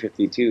of the New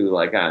 52.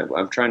 Like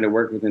I'm trying to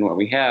work within what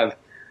we have.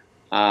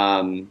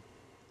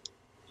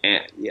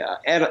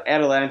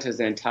 Atalanta's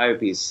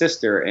Antiope's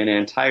sister, and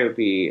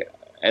Antiope,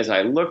 as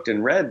I looked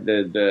and read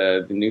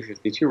the New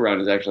 52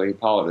 run, is actually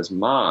Hippolyta's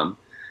mom.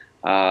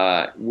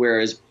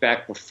 Whereas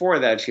back before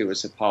that, she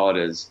was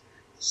Hippolyta's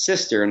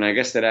sister, and I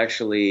guess that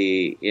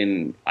actually,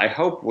 I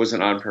hope was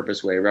an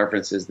on-purpose way,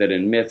 references that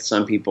in myth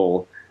some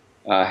people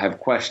have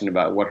questioned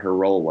about what her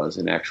role was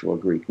in actual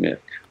Greek myth.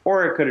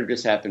 Or it could have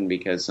just happened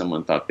because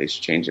someone thought they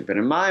should change it. But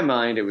in my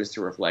mind, it was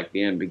to reflect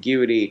the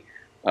ambiguity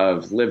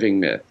of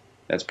living myth.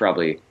 That's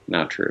probably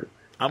not true.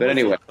 But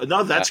anyway.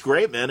 No, that's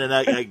great, man.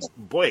 And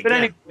boy, but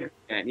anyway,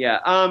 yeah.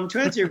 To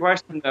answer your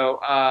question, though,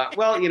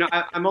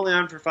 I'm only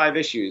on for 5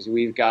 issues.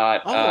 We've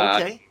got.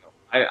 Okay.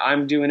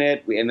 I'm doing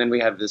it, and then we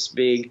have this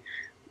big.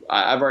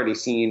 I've already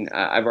seen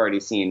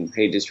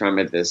pages from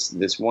it.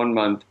 This 1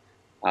 month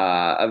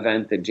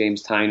event that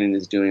James Tynion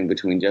is doing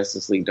between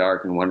Justice League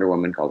Dark and Wonder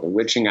Woman called The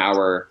Witching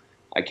Hour.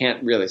 I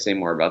can't really say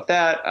more about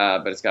that,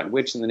 but it's got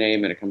witch in the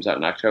name, and it comes out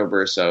in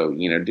October. So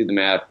do the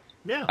math.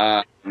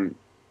 Yeah.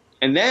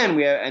 And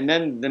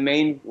then the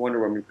main Wonder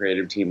Woman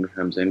creative team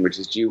comes in, which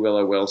is G.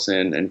 Willow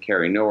Wilson and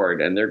Carrie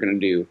Nord, and they're going to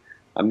do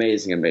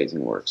amazing,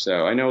 amazing work.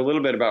 So I know a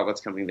little bit about what's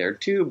coming there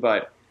too,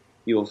 but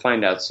you will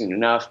find out soon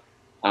enough.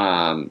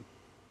 I'm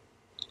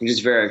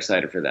just very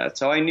excited for that.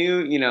 So I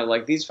knew,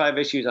 like these 5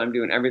 issues, I'm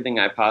doing everything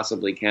I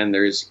possibly can.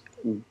 There's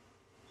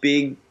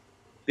big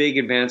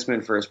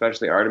advancement for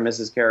especially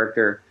Artemis's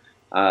character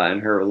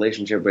and her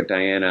relationship with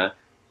Diana.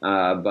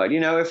 But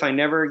if I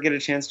never get a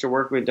chance to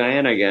work with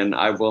Diana again,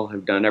 I will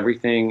have done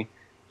everything.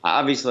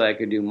 Obviously, I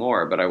could do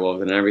more, but I will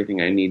have done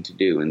everything I need to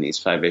do in these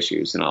 5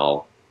 issues, and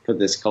I'll put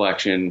this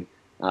collection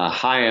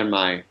high on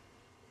my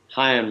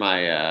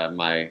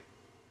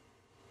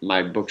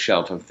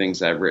bookshelf of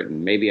things I've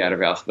written, maybe out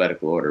of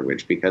alphabetical order,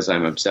 which, because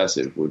I'm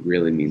obsessive, would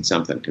really mean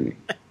something to me.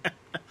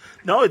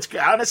 No, it's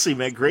honestly,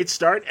 man, great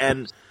start.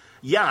 And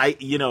yeah,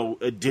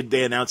 did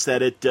they announce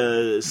that at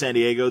San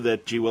Diego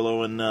that G.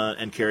 Willow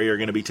and Carrie are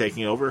going to be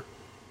taking over?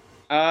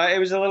 It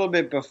was a little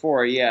bit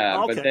before,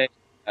 yeah. Okay.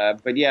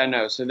 But yeah,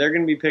 no. So they're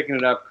going to be picking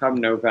it up come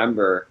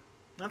November.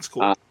 That's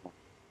cool.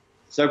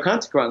 So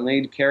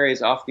consequently, Carrie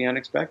is off the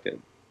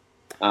unexpected.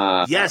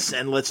 Yes,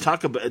 and let's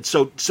talk about.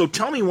 So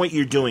tell me what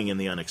you're doing in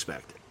the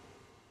unexpected.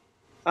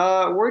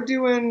 We're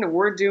doing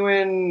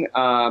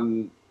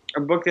a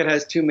book that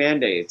has 2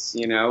 mandates.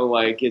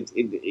 Like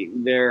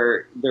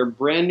they're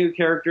brand new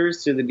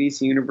characters to the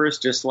DC universe,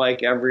 just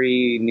like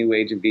every New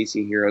Age of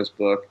DC Heroes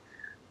book.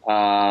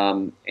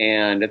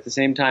 And at the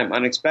same time,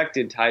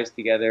 unexpected ties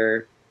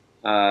together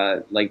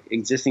like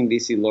existing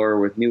DC lore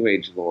with New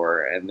Age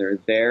lore, and they're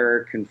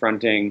there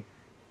confronting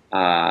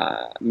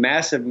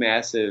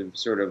massive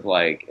sort of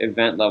like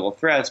event level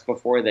threats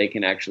before they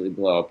can actually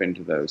blow up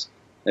into those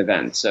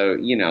events. So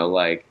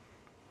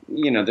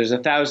there's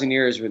 1,000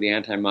 years where the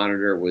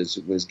Anti-Monitor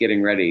was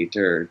getting ready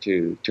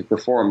to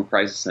perform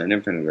Crisis on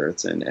Infinite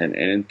Earths, and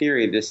in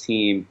theory, this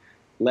team,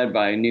 led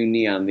by New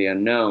Neon the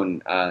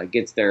Unknown,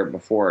 gets there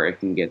before it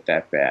can get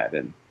that bad.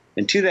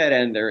 And to that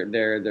end,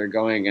 they're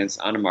going against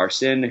Anamar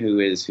Sin,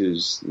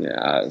 who's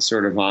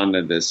sort of on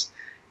this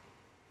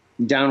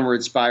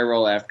downward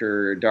spiral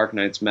after Dark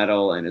Knight's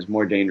Metal and is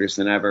more dangerous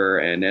than ever.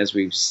 And as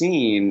we've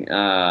seen,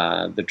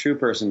 the true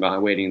person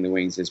behind waiting in the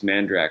wings is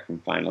Mandrak from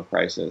Final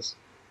Crisis.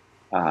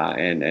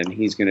 And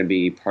he's going to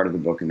be part of the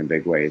book in a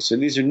big way. So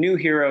these are new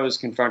heroes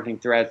confronting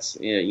threats,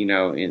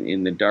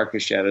 in the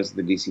darkest shadows of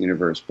the DC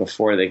universe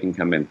before they can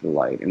come into the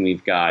light. And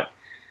we've got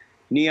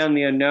Neon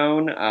the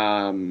Unknown,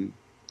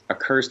 a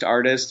cursed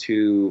artist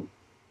who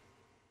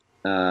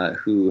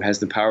has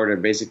the power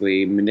to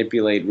basically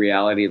manipulate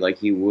reality like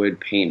he would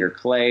paint or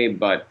clay.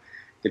 But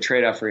the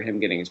trade-off for him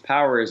getting his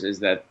powers is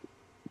that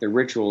the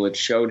ritual that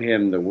showed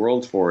him the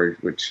World Forge,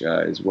 which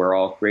is where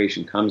all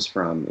creation comes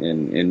from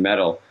in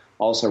metal,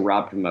 also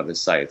robbed him of his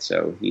sight.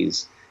 So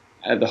he's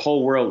the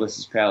whole world is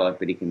his palette,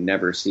 but he can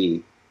never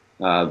see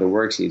the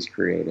works he's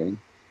creating.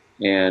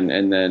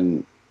 And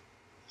then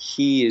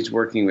he is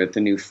working with the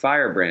new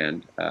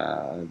Firebrand,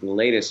 the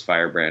latest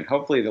Firebrand,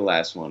 hopefully the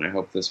last one. I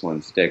hope this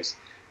one sticks.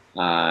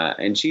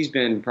 And she's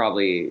been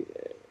probably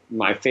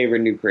my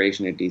favorite new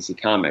creation at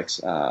DC Comics.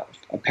 A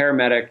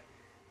paramedic.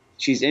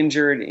 She's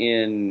injured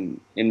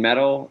in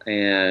metal,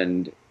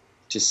 and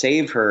to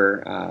save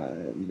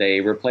her,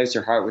 they replace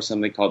her heart with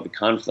something called the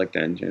conflict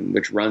engine,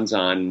 which runs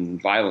on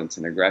violence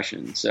and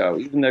aggression. So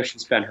even though she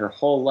spent her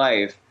whole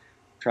life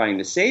trying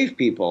to save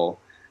people,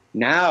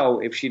 Now,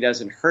 if she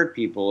doesn't hurt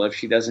people, if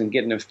she doesn't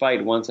get in a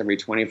fight once every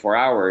 24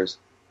 hours,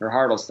 her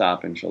heart will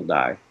stop and she'll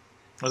die.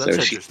 Well, that's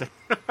interesting.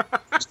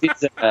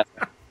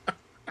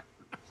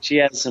 She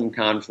has some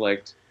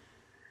conflict.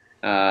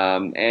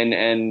 And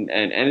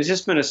it's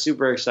just been a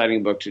super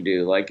exciting book to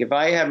do. Like, if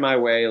I had my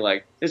way,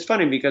 like, it's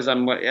funny because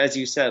I'm, as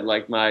you said,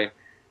 like, my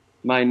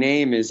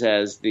name is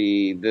as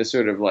the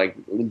sort of like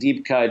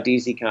deep cut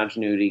DC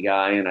continuity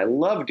guy, and I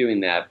love doing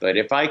that. But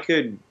if I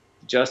could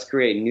just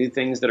create new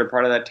things that are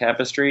part of that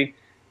tapestry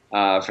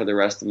for the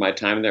rest of my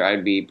time there,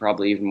 I'd be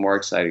probably even more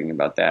exciting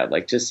about that.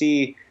 Like, to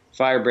see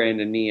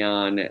Firebrand and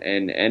Neon,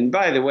 and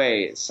by the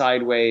way,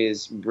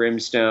 Sideways,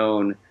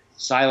 Brimstone,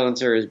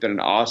 Silencer has been an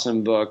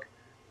awesome book.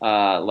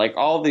 Like,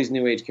 all these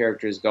New Age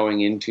characters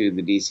going into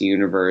the DC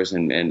universe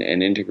and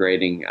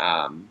integrating,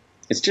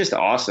 it's just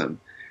awesome,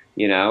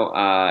 you know.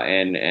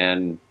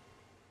 And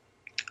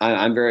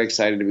I'm very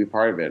excited to be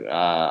part of it.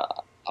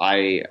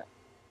 I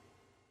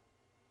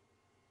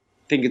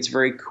think it's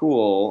very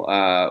cool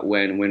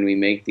when we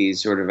make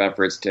these sort of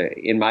efforts to,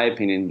 in my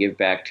opinion, give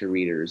back to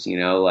readers. You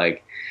know,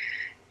 like,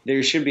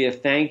 there should be a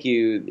thank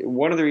you.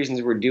 One of the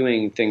reasons we're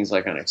doing things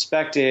like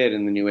Unexpected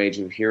and the New Age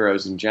of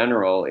Heroes in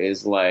general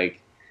is,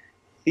 like,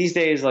 these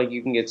days, like,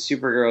 you can get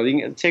Supergirl,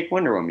 you can take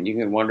Wonder Woman, you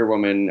can get Wonder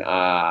Woman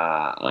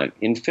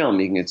in film,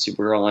 you can get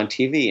Supergirl on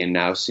TV, and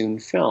now soon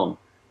film.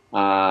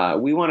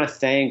 We want to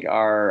thank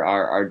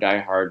our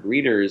diehard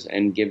readers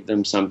and give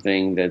them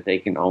something that they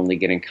can only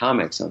get in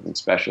comics, something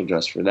special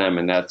just for them,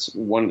 and that's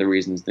one of the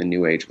reasons the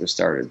New Age was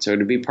started. So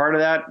to be part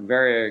of that,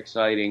 very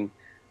exciting.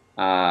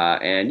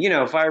 And, you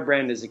know,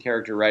 Firebrand is a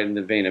character right in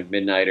the vein of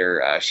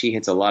Midnighter. She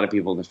hits a lot of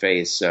people in the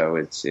face, so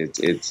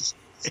it's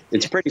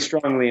pretty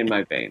strongly in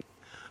my vein.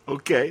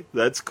 Okay,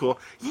 that's cool.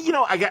 You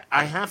know,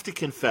 I have to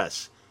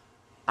confess,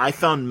 I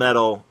found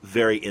Metal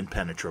very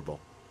impenetrable.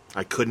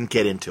 I couldn't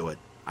get into it.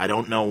 I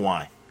don't know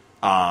why.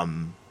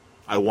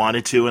 I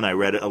wanted to, and I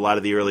read a lot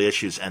of the early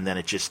issues, and then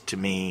it just, to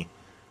me,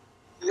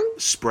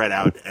 spread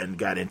out and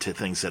got into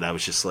things that I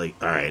was just like,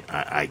 all right,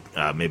 I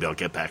maybe I'll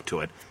get back to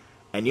it.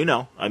 And, you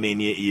know, I mean,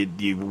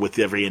 you with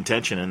every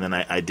intention, and then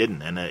I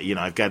didn't. And you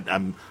know,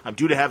 I'm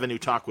due to have a new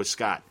talk with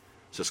Scott.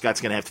 So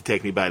Scott's going to have to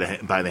take me by the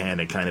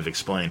hand and kind of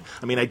explain.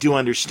 I mean, I do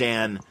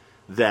understand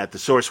that the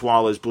source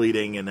wall is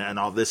bleeding and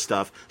all this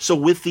stuff. So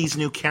with these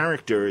new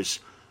characters,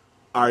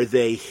 are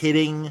they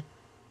hitting?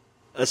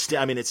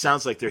 I mean, it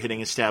sounds like they're hitting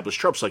established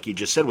tropes, like you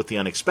just said, with the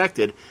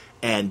Unexpected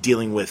and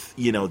dealing with,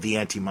 you know, the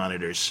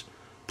Anti-Monitor's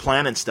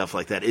plan and stuff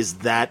like that. Is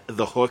that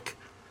the hook?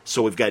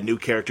 So we've got new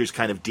characters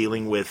kind of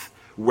dealing with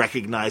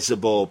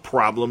recognizable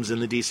problems in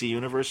the DC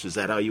universe. Is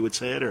that how you would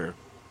say it, or?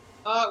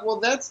 Well,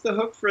 that's the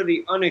hook for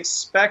the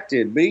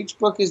Unexpected, but each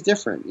book is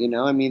different. You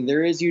know, I mean,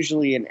 there is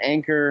usually an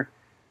anchor,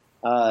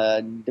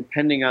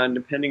 depending on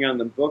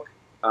the book,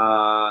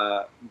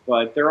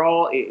 but they're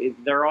all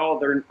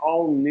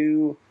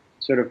new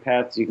sort of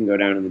paths you can go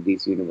down in the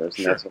DC universe,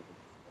 and that's what.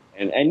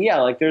 And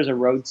yeah, like, there's a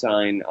road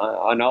sign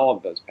on all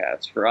of those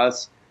paths. For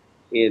us,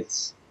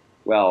 it's,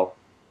 well,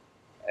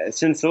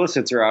 since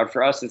solicits are out,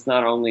 for us, it's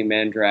not only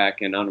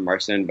Mandrak and Anna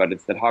Marcin, but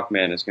it's that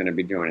Hawkman is going to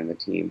be joining the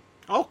team.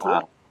 Oh,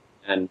 cool.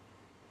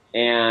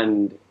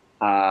 And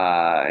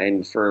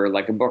for,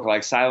 like, a book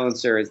like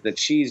Silencer, is that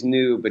she's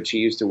new, but she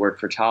used to work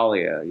for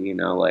Talia, you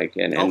know, like,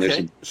 and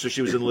okay. So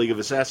she was in the League of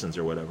Assassins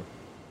or whatever.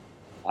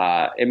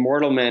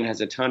 Immortal Man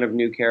has a ton of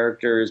new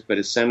characters, but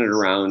is centered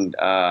around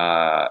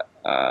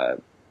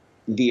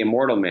the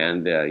Immortal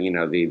Man,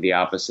 the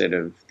opposite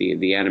of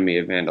the enemy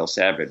of Vandal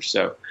Savage.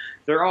 So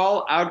they're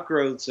all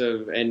outgrowths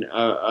of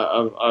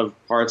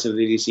parts of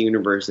the DC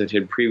universe that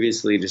had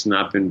previously just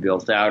not been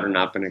built out or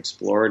not been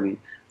explored, and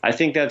I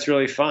think that's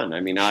really fun. I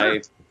mean, sure.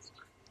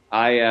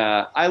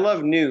 I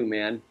love new,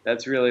 man.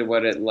 That's really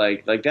what it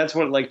like that's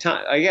what, like,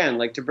 Tom, again,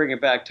 like, to bring it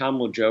back, Tom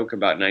will joke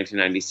about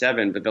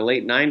 1997, but the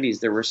late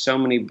 90s, there were so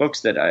many books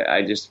that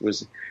I just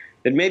was,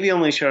 that maybe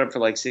only showed up for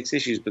like 6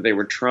 issues, but they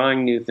were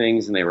trying new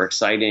things and they were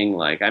exciting.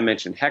 Like, I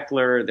mentioned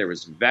Heckler, there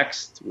was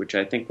Vexed, which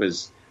I think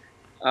was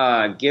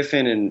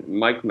Giffen and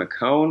Mike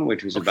McCone,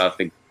 which was about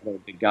the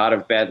god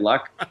of bad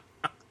luck.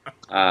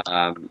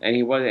 And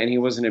he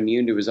wasn't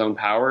immune to his own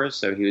powers,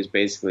 so he was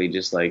basically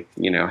just, like,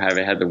 you know,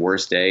 had the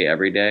worst day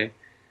every day.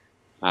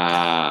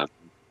 You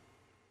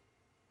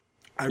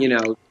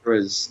know,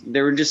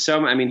 there were just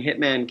so. I mean,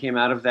 Hitman came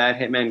out of that.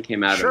 Hitman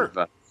came out sure.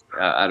 of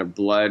out of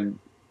Blood.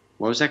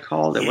 What was that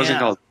called? It wasn't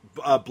called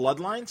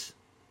Bloodlines.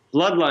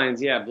 Bloodlines,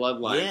 yeah,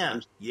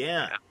 Bloodlines.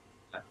 Yeah.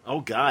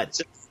 Oh God.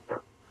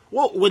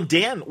 Well, when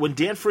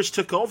Dan first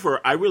took over,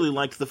 I really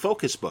liked the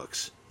focus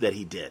books that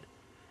he did.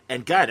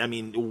 And God, I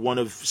mean, one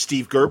of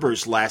Steve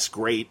Gerber's last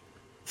great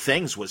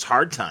things was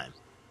Hard Time.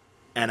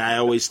 And I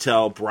always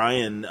tell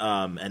Brian,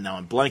 and now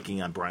I'm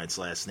blanking on Brian's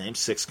last name,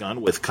 Six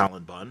Gun with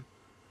Colin Bunn.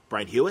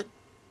 Brian Hewitt?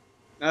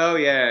 Oh,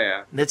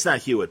 yeah. It's not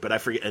Hewitt, but I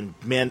forget. And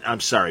man,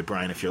 I'm sorry,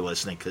 Brian, if you're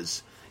listening,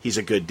 because he's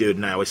a good dude,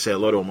 and I always say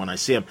hello to him when I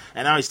see him.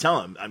 And I always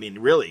tell him, I mean,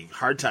 really,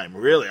 Hard Time,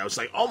 really. I was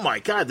like, oh my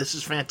God, this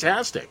is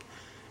fantastic.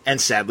 And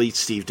sadly,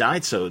 Steve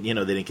died, so, you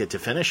know, they didn't get to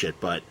finish it.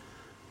 But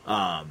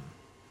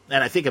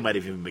And I think it might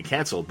have even been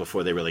canceled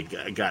before they really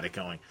got it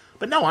going.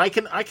 But no, I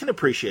can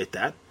appreciate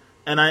that,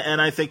 and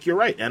I think you're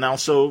right. And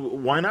also,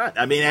 why not?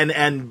 I mean,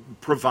 and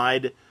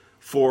provide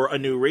for a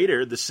new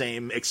reader the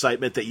same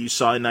excitement that you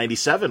saw in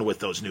 '97 with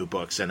those new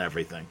books and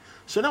everything.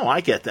 So no,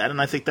 I get that,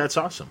 and I think that's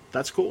awesome.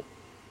 That's cool.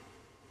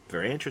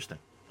 Very interesting.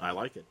 I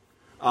like it.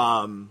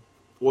 Well,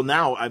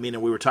 now, I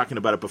mean, we were talking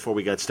about it before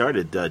we got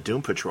started.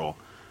 Doom Patrol.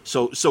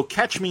 So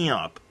catch me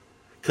up,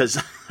 because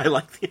I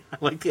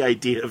like the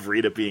idea of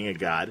Rita being a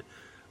god.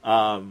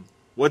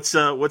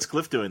 What's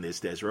Cliff doing these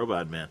days,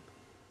 Robot Man?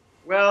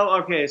 Well,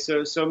 okay,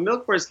 so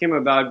Milk Wars came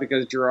about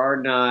because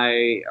Gerard and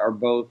I are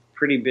both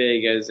pretty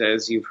big,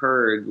 as you've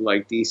heard,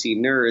 like DC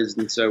nerds,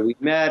 and so we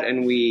met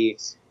and we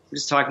were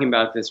just talking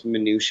about this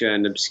minutia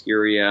and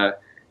obscuria,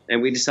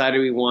 and we decided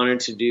we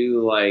wanted to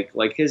do like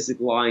his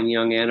line,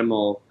 Young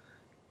Animal,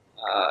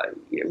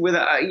 with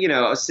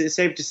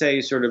safe to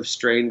say, sort of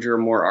stranger,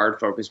 more art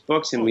focused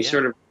books, and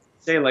sort of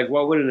say like,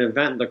 what would an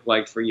event look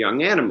like for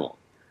Young Animal?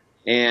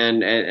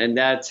 And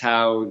that's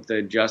how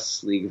the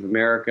Justice League of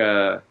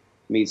America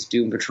meets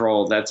Doom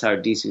Patrol. That's how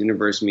DC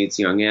Universe meets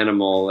Young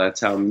Animal. That's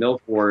how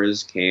Milk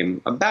Wars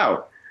came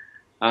about.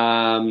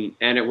 And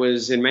it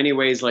was in many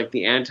ways like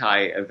the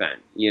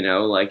anti-event,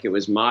 like it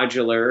was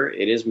modular.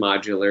 It is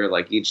modular.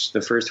 Like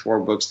the first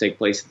 4 books take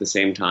place at the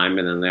same time,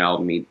 and then they all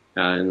meet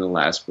in the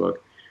last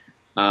book.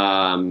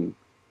 And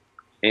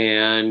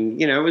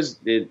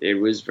it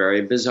was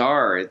very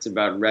bizarre. It's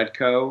about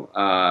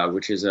Redco,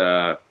 which is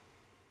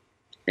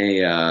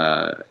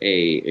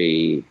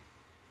an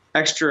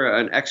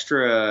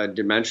extra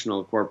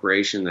dimensional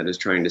corporation that is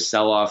trying to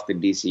sell off the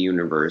DC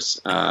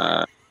universe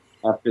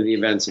after the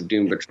events of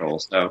Doom Patrol.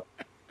 So,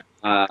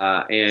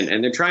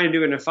 and they're trying to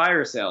do it in a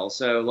fire sale.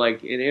 So,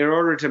 like, in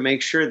order to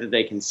make sure that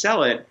they can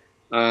sell it,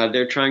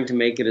 they're trying to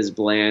make it as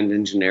bland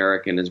and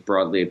generic and as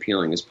broadly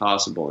appealing as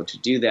possible. And to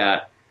do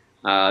that,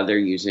 they're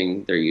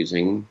using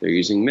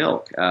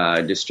milk,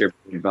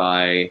 distributed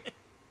by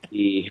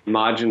the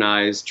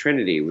homogenized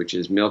Trinity, which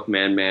is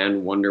Milkman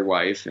Man, Wonder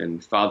Wife,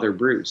 and Father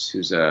Bruce,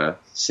 who's a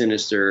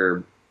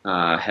sinister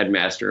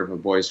headmaster of a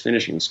boys'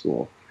 finishing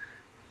school.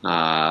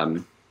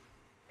 And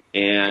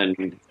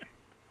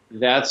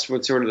that's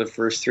what sort of the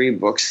first 3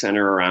 books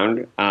center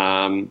around.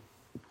 And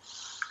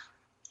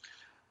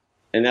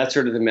that's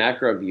sort of the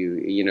macro view.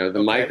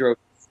 The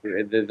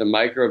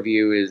micro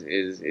view is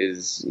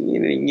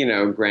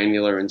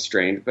granular and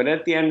strange, but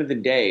at the end of the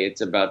day,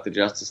 it's about the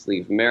Justice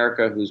League of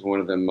America, who's one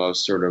of the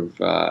most sort of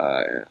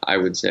I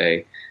would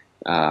say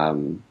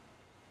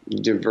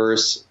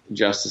diverse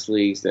Justice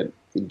Leagues that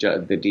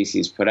the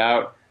DC's put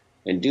out,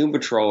 and Doom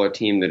Patrol, a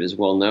team that is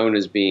well known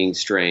as being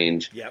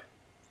strange. Yep.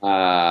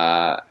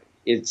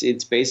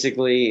 It's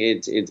basically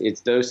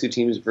it's those 2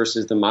 teams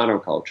versus the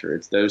monoculture.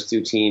 It's those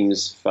 2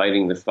 teams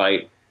fighting the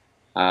fight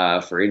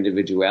for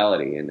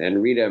individuality,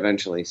 and Rita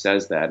eventually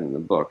says that in the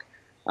book.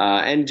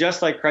 And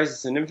just like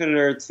Crisis on Infinite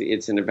Earths,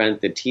 it's an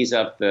event that tees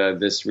up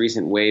this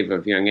recent wave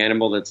of Young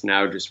Animal that's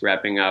now just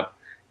wrapping up.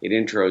 It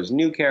intros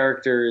new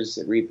characters,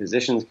 it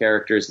repositions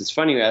characters. It's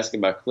funny you ask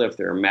about Cliff.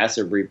 There are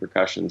massive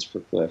repercussions for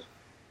Cliff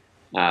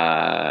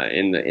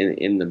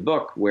in the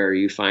book, where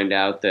you find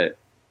out that,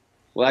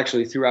 well,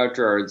 actually, throughout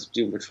Gerard's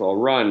Doom Patrol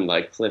run,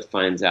 like, Cliff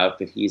finds out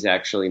that he's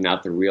actually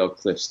not the real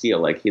Cliff Steele.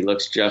 Like, he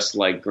looks just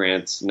like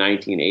Grant's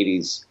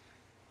 1980s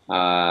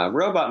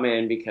Robot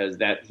Man, because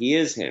that he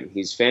is him.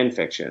 He's fan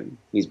fiction.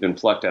 He's been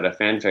plucked out of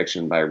fan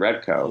fiction by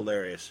Redco.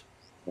 Hilarious.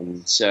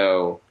 And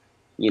so,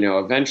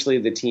 eventually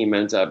the team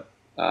ends up.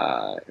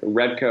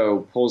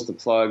 Redco pulls the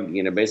plug.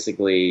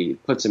 Basically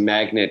puts a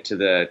magnet to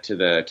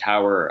the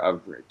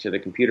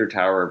computer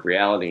tower of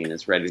reality, and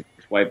is ready to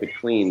wipe it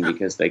clean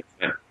because they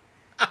can't.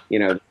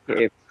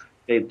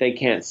 If they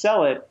can't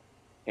sell it,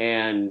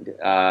 and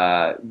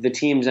the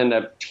teams end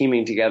up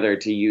teaming together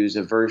to use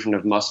a version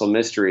of Muscle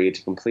Mystery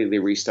to completely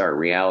restart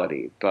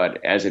reality,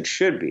 but as it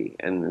should be.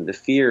 And the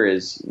fear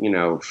is,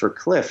 for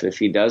Cliff, if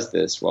he does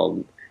this,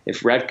 well,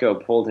 if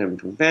Redco pulled him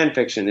from fan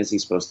fiction, is he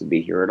supposed to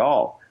be here at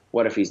all?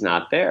 What if he's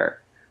not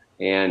there?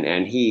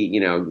 And he,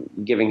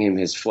 giving him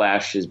his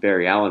Flash, his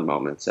Barry Allen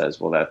moment,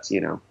 says, well, that's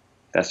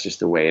just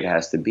the way it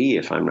has to be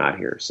if I'm not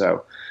here.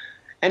 So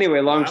anyway,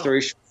 long story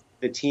short,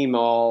 the team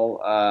all,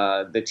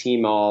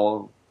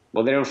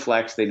 well, they don't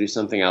flex. They do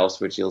something else,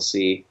 which you'll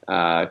see,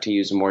 to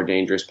use a more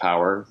dangerous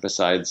power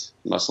besides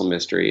Muscle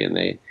Mystery, and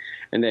they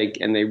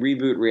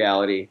reboot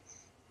reality.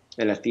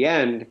 And at the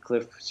end,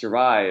 Cliff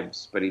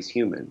survives, but he's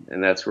human,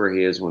 and that's where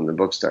he is when the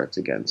book starts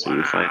again. So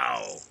you find,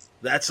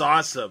 that's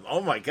awesome!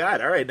 Oh my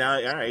God! All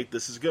right,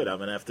 this is good. I'm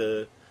gonna have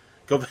to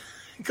go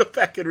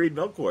back and read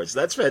Milk Wars.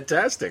 That's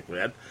fantastic,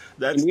 man.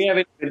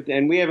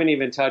 And we haven't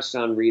even touched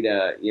on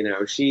Rita.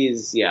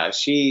 She's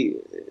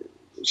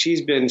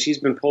been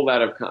pulled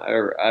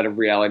out of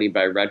reality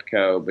by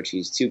Redco, but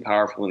she's too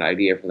powerful an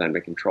idea for them to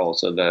control.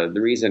 So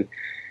the reason,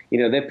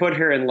 they put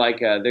her in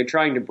they're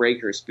trying to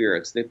break her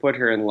spirits. They put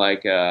her in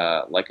like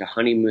a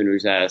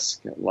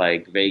Honeymooners-esque,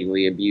 like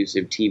vaguely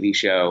abusive TV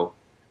show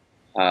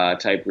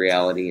type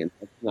reality, and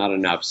that's not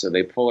enough. So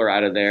they pull her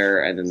out of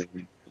there, and then they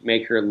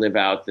make her live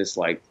out this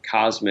like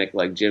cosmic,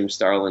 like Jim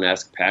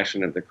Starlin-esque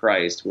Passion of the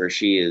Christ, where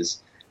she is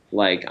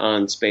like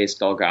on space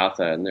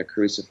Golgotha and they're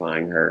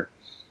crucifying her.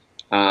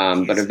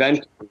 But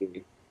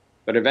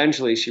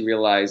eventually she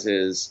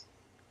realizes,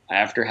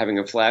 after having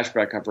a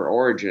flashback of her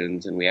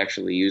origins, and we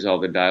actually use all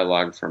the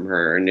dialogue from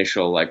her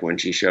initial, like when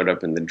she showed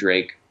up in the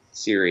Drake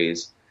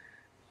series,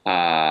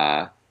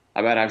 about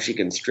how she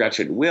can stretch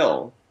at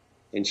will.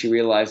 And she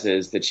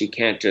realizes that she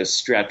can't just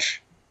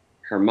stretch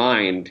her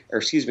mind, or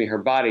excuse me, her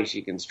body,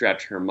 she can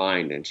stretch her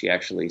mind, and she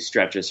actually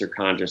stretches her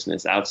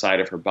consciousness outside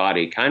of her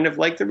body, kind of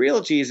like the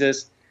real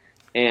Jesus,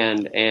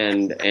 and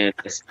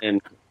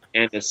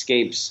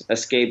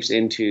escapes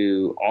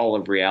into all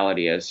of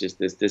reality as just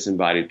this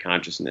disembodied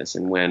consciousness.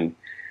 And when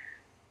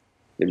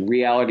the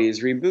reality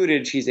is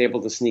rebooted, she's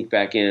able to sneak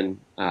back in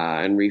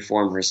and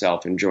reform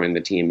herself and join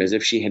the team as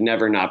if she had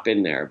never not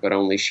been there, but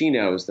only she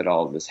knows that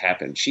all of this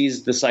happened.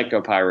 She's the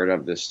psycho-pirate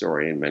of this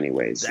story in many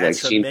ways.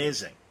 That's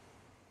amazing.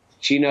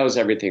 She knows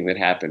everything that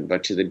happened,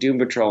 but to the Doom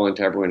Patrol and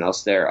to everyone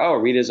else there, oh,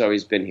 Rita's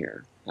always been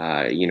here, for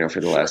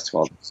the last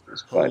 12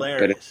 years.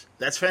 Hilarious.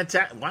 That's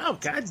fantastic. Wow,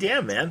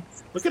 goddamn, man.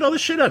 Look at all the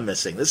shit I'm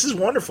missing. This is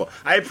wonderful.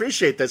 I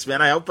appreciate this,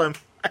 man. I hope I'm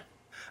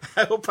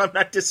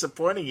not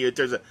disappointing you in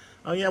terms of,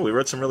 oh, yeah, we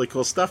wrote some really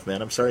cool stuff,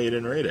 man. I'm sorry you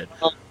didn't read it.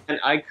 And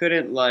I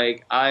couldn't,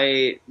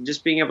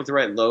 just being able to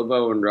write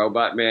Lobo and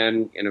Robot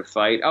Man in a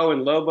fight. Oh,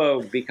 and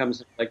Lobo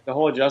becomes, the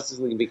whole Justice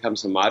League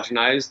becomes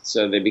homogenized,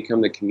 so they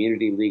become the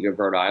Community League of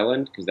Rhode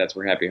Island, because that's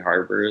where Happy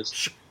Harbor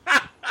is.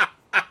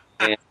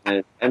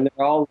 and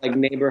they're all,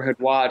 Neighborhood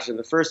Watch, and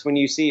the first one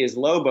you see is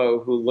Lobo,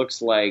 who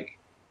looks like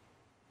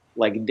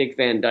Dick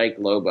Van Dyke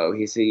Lobo.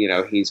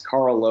 He's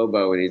Carl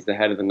Lobo, and he's the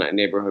head of the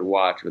Neighborhood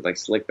Watch with,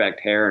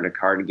 slick-backed hair and a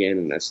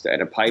cardigan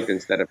and a pipe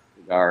instead of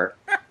a cigar.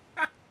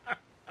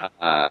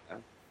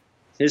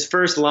 His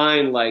first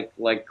line,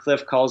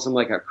 Cliff calls him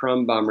a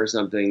crumb bum or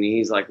something. And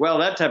he's like, well,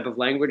 that type of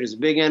language is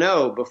big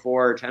N-O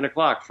before 10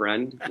 o'clock,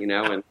 friend,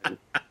 and is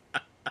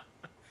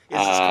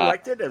this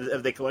collected?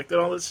 Have they collected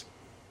all this?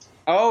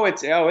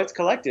 It's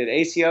collected.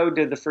 ACO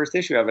did the first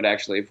issue of it,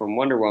 actually, from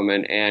Wonder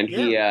Woman, and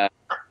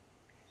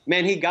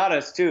he got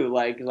us too.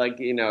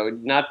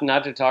 Not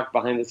to talk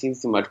behind the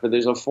scenes too much, but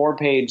there's a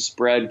 4-page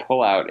spread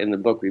pullout in the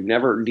book.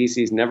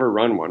 DC's never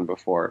run one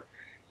before.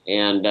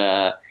 And,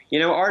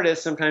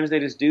 artists, sometimes they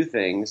just do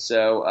things.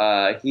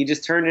 So he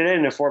just turned it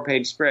in a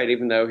 4-page spread,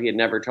 even though he had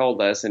never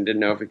told us and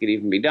didn't know if it could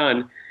even be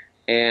done.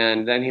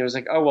 And then he was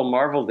like, oh, well,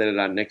 Marvel did it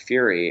on Nick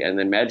Fury. And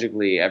then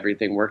magically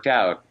everything worked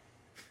out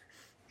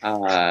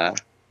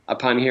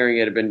upon hearing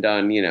it had been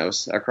done,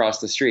 across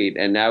the street.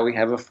 And now we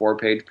have a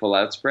 4-page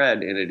pull-out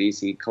spread in a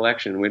DC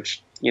collection,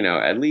 which,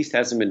 at least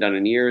hasn't been done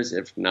in years,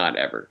 if not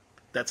ever.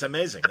 That's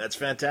amazing. That's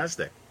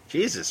fantastic.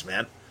 Jesus,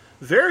 man.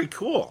 Very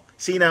cool.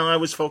 See, now I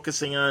was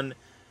focusing on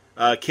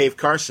Cave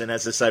Carson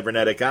as a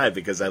cybernetic eye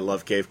because I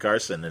love Cave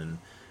Carson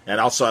and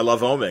also I love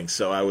homing.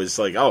 So I was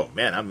like, oh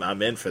man,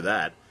 I'm in for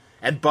that.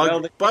 And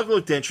Bug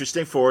looked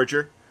interesting.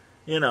 Forager,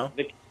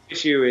 The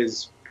issue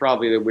is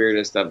probably the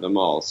weirdest of them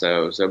all.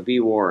 So be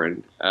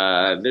warned.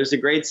 There's a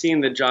great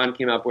scene that John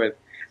came up with,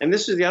 and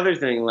this was the other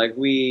thing.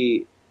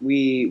 We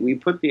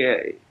put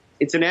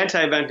it's an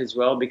anti-event as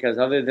well because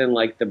other than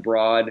the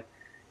broad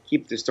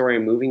keep the story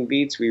moving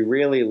beats, we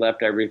really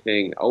left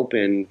everything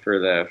open for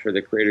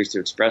the creators to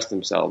express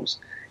themselves.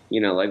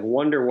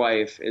 Wonder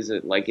Wife is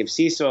if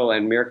Cecil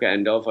and Mirka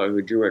Andolfo,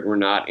 who drew it, were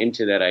not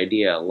into that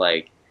idea,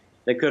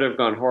 they could have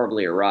gone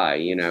horribly awry.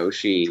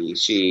 She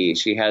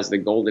has the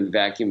golden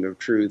vacuum of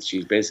truth.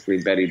 She's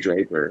basically Betty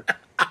Draper.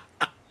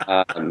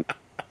 But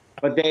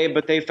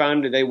they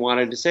found they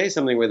wanted to say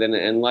something with it,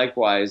 and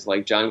likewise,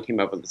 John came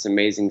up with this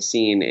amazing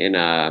scene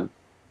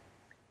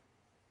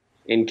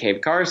in Cave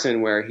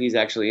Carson, where he's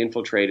actually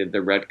infiltrated the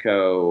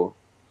Redco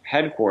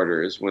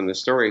headquarters when the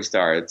story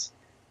starts,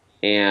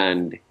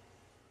 and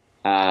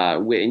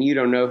you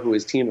don't know who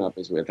his team up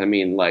is with. I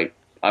mean,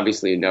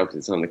 obviously you know because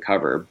it's on the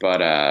cover,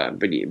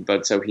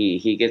 but so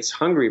he gets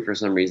hungry for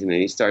some reason,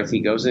 and he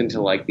goes into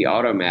the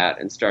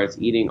automat and starts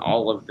eating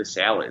all of the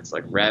salads,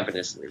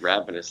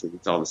 ravenously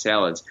eats all the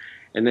salads,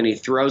 and then he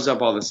throws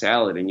up all the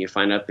salad, and you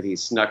find out that he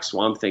snuck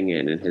Swamp Thing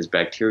in his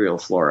bacterial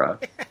flora.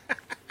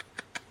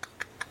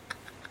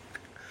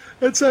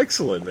 That's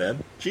excellent,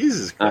 man.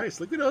 Jesus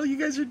Christ. Look at all you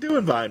guys are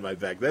doing behind my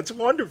back. That's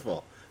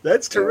wonderful.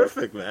 That's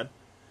terrific, man.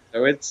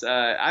 So it's,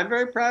 I'm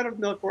very proud of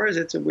Milk Wars.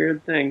 It's a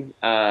weird thing.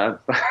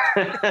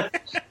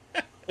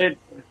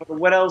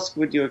 What else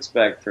would you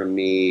expect from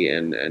me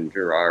and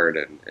Gerard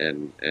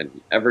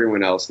and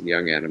everyone else in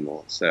Young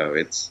Animal? So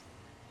it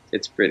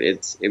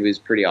was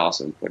pretty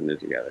awesome putting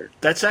it together.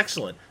 That's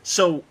excellent.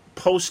 So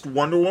post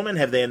Wonder Woman,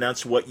 have they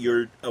announced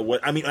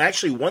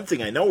actually one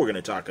thing I know we're going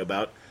to talk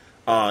about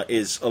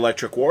is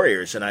Electric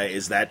Warriors, and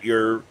is that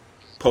your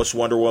post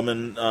Wonder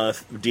Woman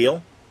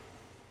deal?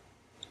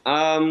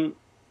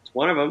 It's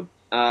one of them.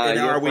 And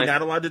are we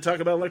not allowed to talk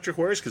about Electric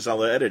Warriors? Because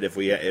I'll edit if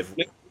we.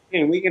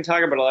 we can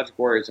talk about Electric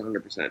Warriors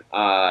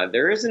 100%.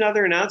 There is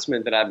another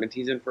announcement that I've been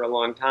teasing for a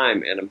long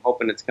time, and I'm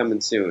hoping it's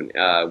coming soon.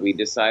 We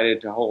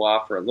decided to hold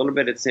off for a little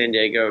bit at San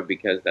Diego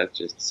because that's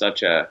just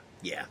such a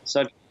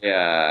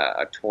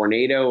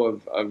tornado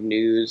of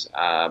news.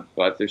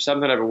 But there's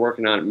something I've been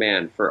working on,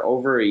 man, for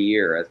over a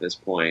year at this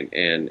point,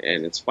 and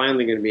it's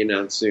finally going to be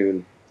announced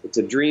soon. It's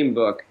a dream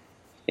book.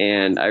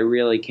 And I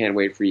really can't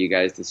wait for you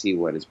guys to see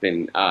what it's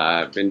been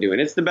doing.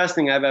 It's the best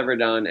thing I've ever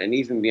done, and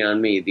even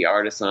beyond me, the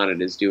artist on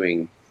it is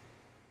doing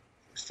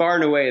far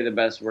and away the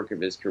best work of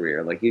his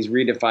career. Like, he's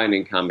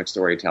redefining comic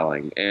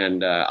storytelling.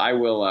 And I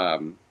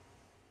will,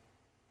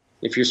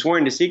 if you're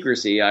sworn to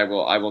secrecy, I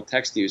will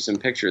text you some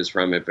pictures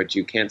from it, but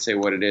you can't say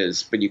what it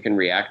is, but you can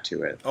react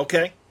to it.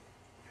 Okay.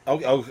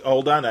 Oh,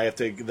 hold on. I have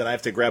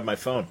to grab my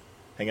phone.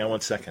 Hang on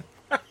one second.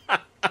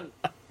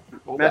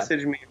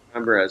 Message me a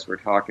number as we're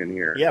talking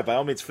here. Yeah, by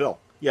all means, Phil.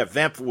 Yeah,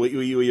 vamp. Will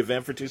you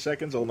vamp for 2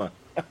 seconds? Hold on.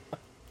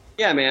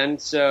 Yeah, man.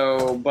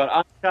 So, but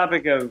on the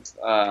topic of,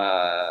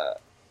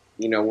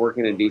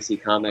 working at DC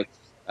Comics,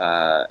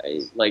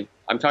 like,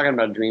 I'm talking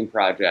about a dream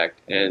project,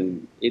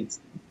 and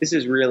this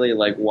is really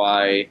like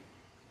why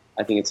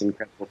I think it's an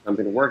incredible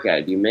company to work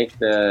at. You make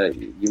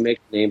the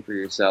name for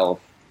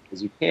yourself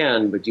as you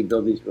can, but you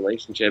build these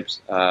relationships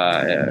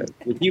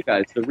with you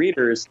guys, the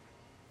readers.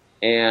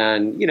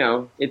 And,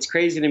 it's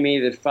crazy to me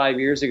that 5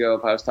 years ago,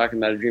 if I was talking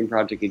about a dream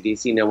project at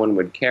DC, no one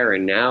would care.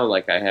 And now,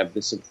 like, I have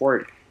the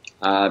support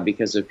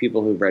because of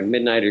people who've read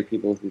Midnight or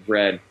people who've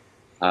read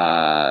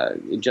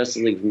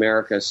Justice League of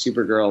America,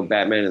 Supergirl,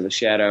 Batman in the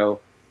Shadow.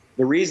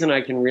 The reason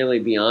I can really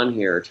be on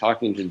here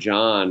talking to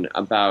John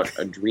about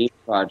a dream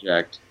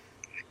project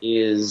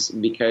is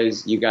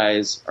because you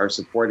guys are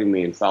supporting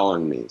me and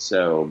following me.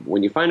 So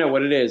when you find out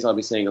what it is, I'll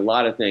be saying a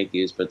lot of thank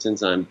yous. But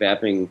since I'm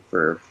bapping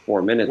for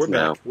 4 minutes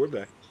now. We're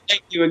back.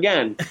 Thank you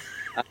again,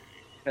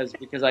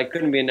 because I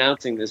couldn't be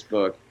announcing this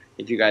book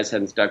if you guys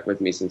hadn't stuck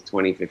with me since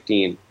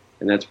 2015,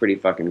 and that's pretty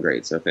fucking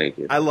great, so thank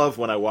you. I love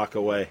when I walk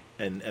away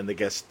and the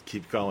guests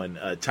keep going.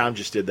 Tom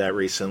just did that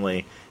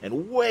recently,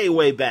 and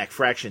way back,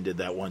 Fraction did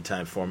that one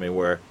time for me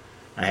where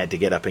I had to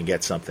get up and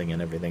get something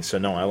and everything. So,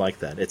 no, I like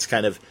that. It's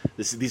kind of,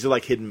 these are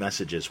like hidden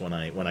messages when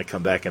I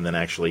come back and then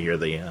actually hear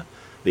the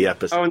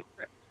episode. Oh,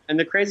 and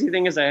the crazy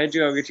thing is, I had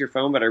you go get your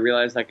phone, but I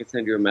realized I could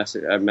send you a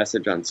message on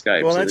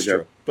Skype. Well, that's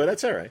true, but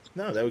that's all right.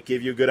 No, that would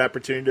give you a good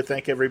opportunity to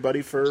thank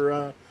everybody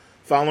for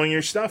following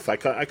your stuff. I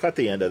caught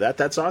the end of that.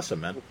 That's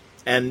awesome, man.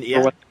 And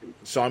yeah,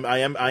 so I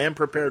am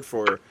prepared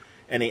for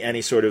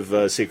any sort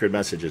of secret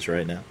messages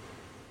right now.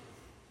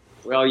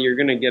 Well, you're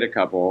going to get a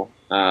couple.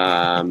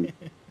 That's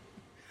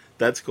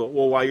cool.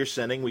 Well, while you're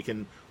sending, we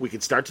can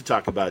start to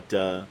talk about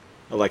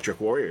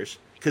Electric Warriors.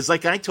 Because,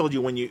 like I told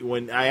you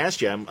when I asked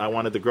you, I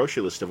wanted the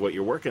grocery list of what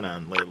you're working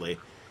on lately,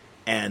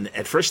 and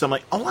at first I'm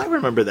like, oh, I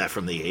remember that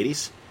from the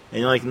 '80s,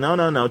 and you're like,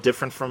 no,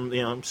 different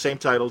from same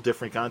title,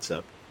 different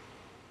concept.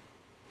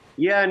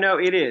 Yeah, no,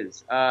 it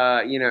is.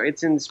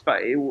 It's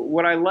inspired.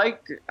 What I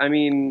liked, I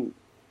mean,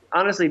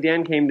 honestly,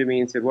 Dan came to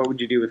me and said, "What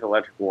would you do with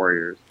Electric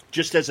Warriors?"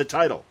 Just as a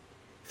title,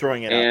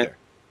 throwing it out there.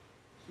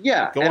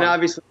 Yeah,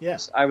 obviously,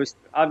 yes, I was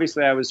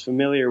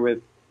familiar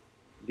with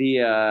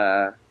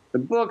the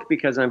book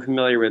because I'm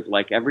familiar with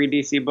like every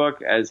DC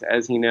book,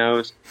 as he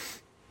knows.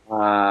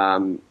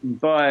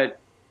 But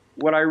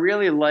what I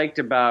really liked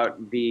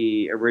about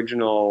the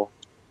original,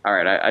 all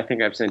right, I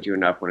think I've sent you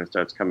enough when it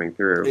starts coming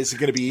through. Is it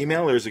going to be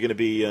email or is it going to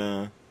be? It's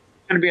going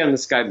to be on the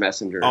Skype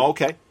Messenger. Oh,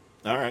 okay,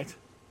 all right.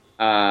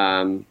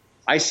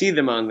 I see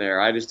them on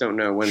there. I just don't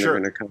know when they're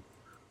going to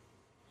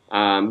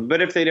come.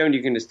 But if they don't,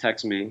 you can just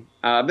text me.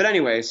 But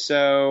anyway,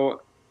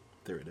 so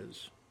there it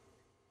is.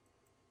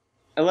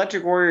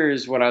 Electric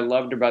Warriors, what I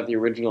loved about the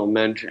original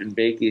Mensch and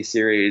Bakey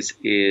series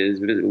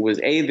was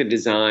A, the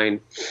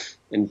design,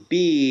 and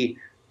B,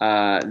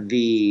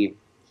 the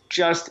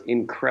just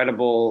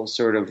incredible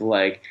sort of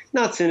like,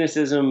 not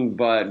cynicism,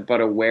 but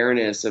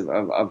awareness of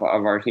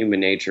our human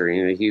nature.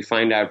 You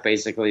find out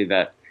basically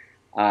that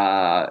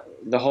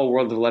the whole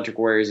world of Electric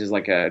Warriors is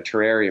like a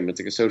terrarium. It's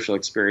like a social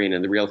experiment,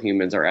 and the real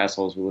humans are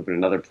assholes who live in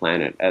another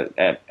planet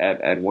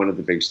at one of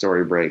the big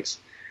story breaks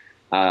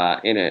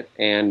in it.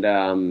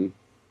 And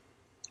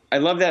I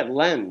love that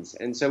lens,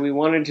 and so we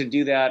wanted to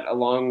do that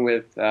along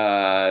with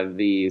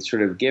the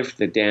sort of gift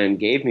that Dan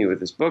gave me with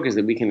this book, is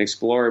that we can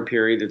explore a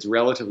period that's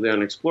relatively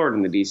unexplored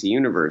in the DC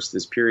universe,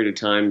 this period of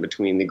time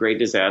between the Great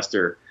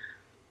Disaster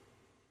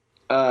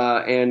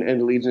and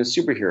the Legion of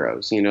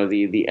Superheroes.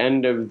 The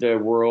end of the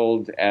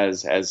world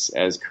as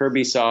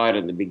Kirby saw it,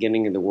 and the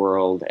beginning of the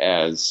world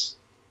as,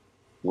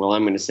 well,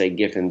 I'm going to say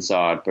Giffen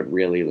saw it, but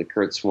really like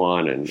Kurt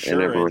Swan and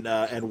everyone.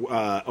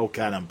 Oh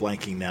God, I'm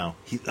blanking now.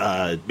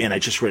 I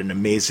just read an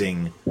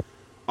amazing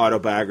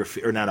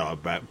autobiography, or not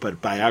autobiography,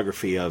 but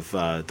biography of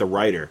the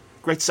writer,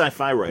 great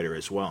sci-fi writer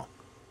as well.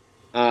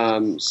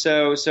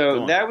 So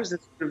that was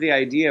sort of the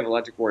idea of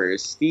Electric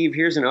Warriors. Steve,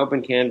 here's an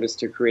open canvas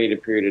to create a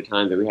period of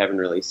time that we haven't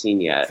really seen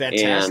yet.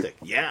 Fantastic,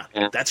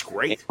 that's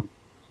great.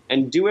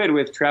 And do it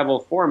with Travel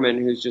Foreman,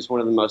 who's just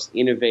one of the most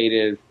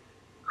innovative,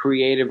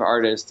 creative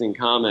artists in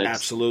comics.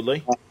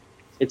 Absolutely.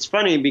 it's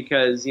funny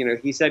because,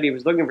 he said he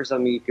was looking for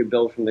something he could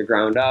build from the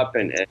ground up,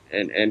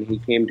 and he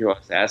came to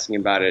us asking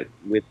about it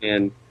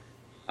within,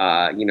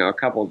 a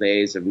couple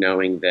days of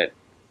knowing that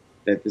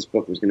this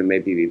book was going to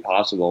maybe be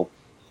possible.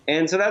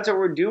 And so that's what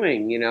we're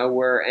doing,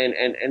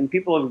 and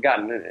people have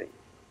gotten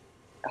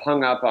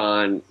hung up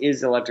on,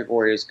 is Electric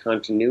Warriors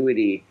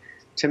continuity?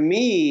 To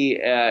me,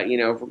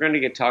 if we're going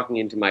to get talking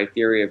into my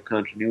theory of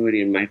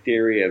continuity and my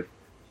theory of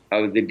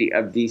the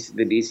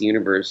DC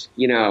universe,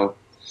 to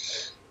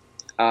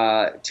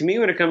me,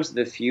 when it comes to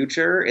the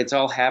future, it's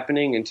all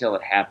happening until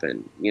it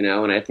happened,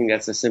 and I think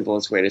that's the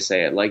simplest way to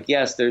say it. Like,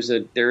 yes, there is a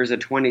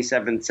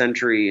 27th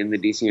century in the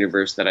DC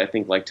universe that I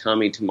think, like,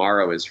 Tommy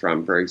Tomorrow is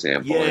from, for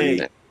example. Yay.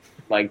 And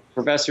like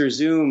Professor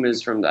Zoom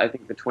is from, I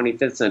think, the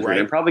 25th century, right.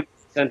 And probably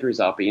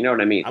centuries off, but you know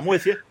what I mean. I'm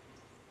with you.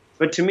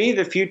 But to me,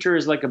 the future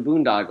is like a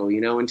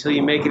boondoggle, until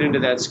you make it into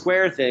that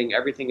square thing,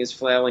 everything is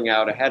flailing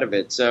out ahead of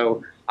it.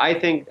 So I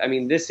think,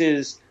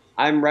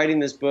 I'm writing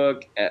this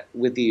book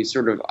with the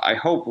sort of, I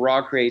hope,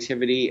 raw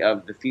creativity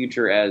of the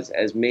future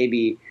as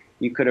maybe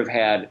you could have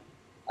had,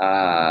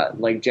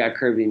 like Jack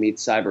Kirby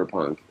meets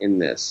Cyberpunk in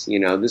this.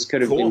 This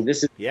could have been,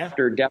 this is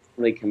after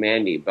definitely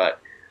Kamandi,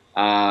 but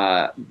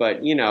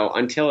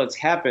until it's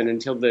happened,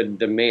 until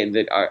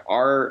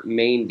our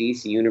main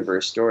DC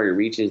universe story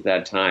reaches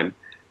that time,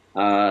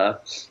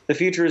 the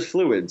future is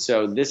fluid.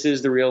 So this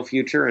is the real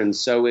future, and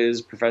so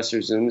is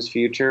Professor Zoom's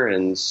future,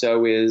 and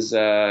so is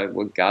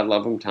God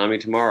love him, Tommy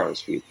Tomorrow's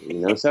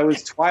future. So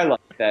is Twilight,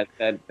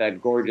 that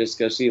gorgeous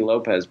Garcia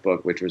Lopez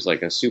book, which was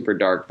like a super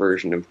dark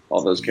version of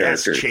all those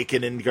characters. Yes,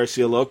 Chaykin and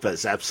Garcia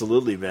Lopez,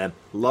 absolutely, man,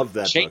 love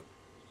that book.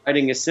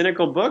 Writing a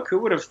cynical book, who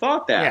would have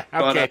thought that?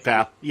 Yeah, okay,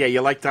 pal. Yeah,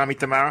 you like Tommy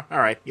Tomorrow? All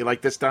right, you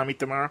like this Tommy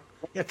Tomorrow?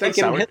 Yeah, thanks,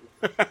 Howard.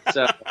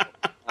 So,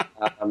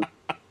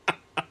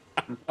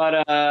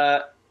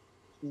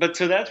 But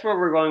so that's where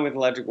we're going with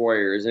Electric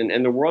Warriors,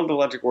 and the world of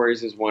Electric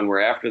Warriors is one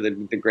where after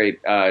the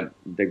great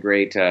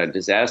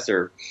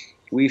disaster,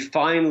 we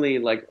finally,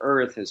 like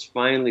Earth has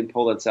finally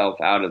pulled itself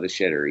out of the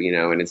shitter,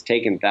 and it's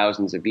taken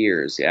thousands of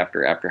years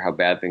after how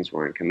bad things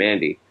were in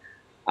Kamandi.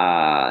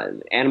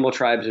 Animal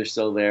tribes are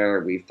still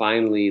there. We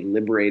finally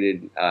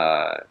liberated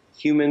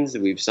humans.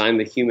 We've signed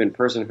the human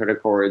personhood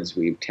accords.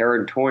 We've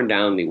torn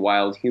down the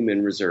wild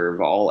human reserve,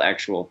 all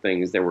actual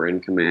things that were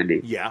in Kamandi.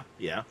 Yeah,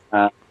 yeah.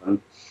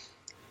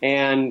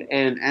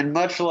 And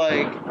much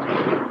like,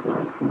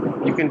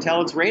 you can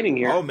tell it's raining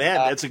here. Oh, man,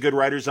 that's a good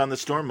Riders on the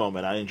Storm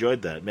moment. I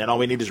enjoyed that. Man, all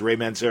we need is Ray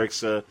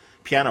Manzarek's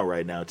piano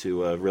right now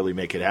to really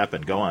make it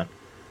happen. Go on.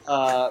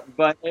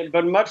 But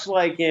much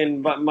like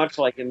in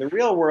the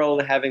real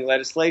world, having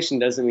legislation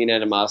doesn't mean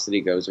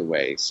animosity goes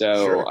away.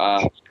 So,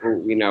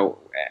 sure.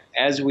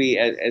 As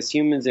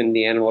humans and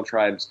the animal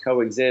tribes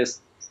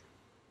coexist,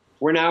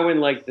 we're now in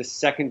like the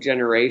second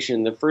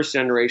generation, the first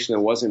generation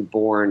that wasn't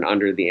born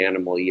under the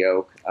animal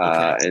yoke,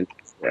 okay.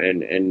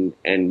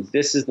 and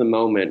this is the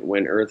moment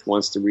when Earth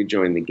wants to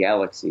rejoin the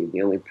galaxy.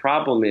 The only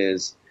problem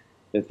is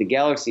that the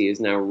galaxy is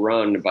now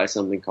run by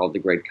something called the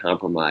Great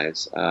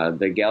Compromise.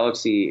 The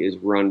galaxy is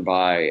run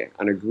by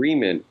an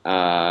agreement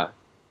that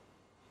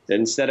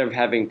instead of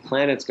having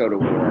planets go to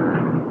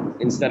war,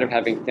 instead of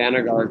having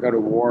Thanagar go to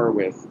war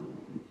with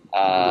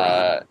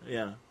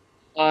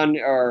Sun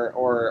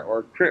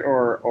or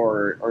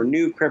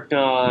New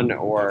Krypton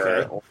or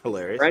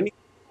anything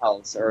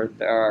else, or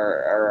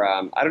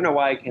I don't know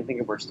why I can't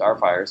think of where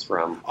Starfire's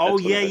from. Oh,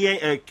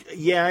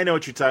 yeah, I know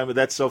what you're talking about.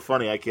 That's so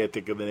funny. I can't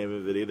think of the name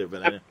of it either,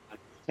 but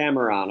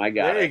Tamaran, I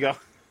got it. There you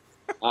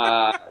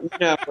go.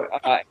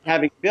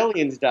 Having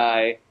billions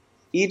die,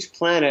 each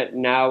planet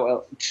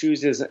now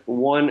chooses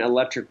one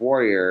electric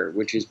warrior,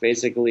 which is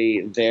basically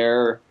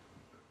their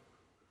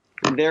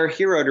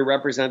hero to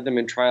represent them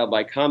in trial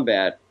by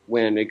combat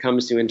when it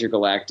comes to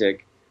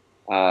intergalactic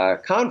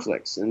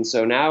conflicts. And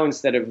so now,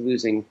 instead of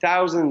losing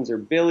thousands or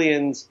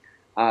billions,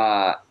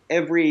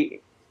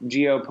 every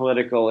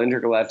geopolitical,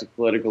 intergalactic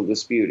political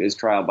dispute is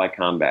trial by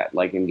combat,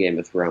 like in Game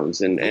of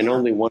Thrones, and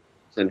only one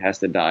person has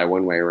to die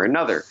one way or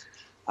another.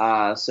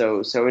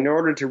 So in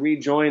order to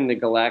rejoin the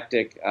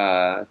galactic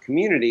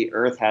community,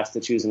 Earth has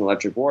to choose an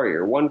electric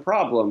warrior. One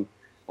problem: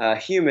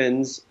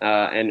 humans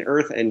and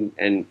Earth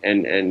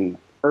and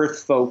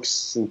Earth folks,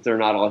 since they're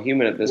not all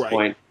human at this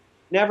point,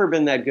 never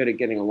been that good at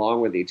getting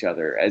along with each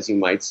other, as you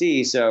might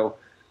see. So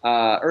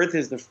Earth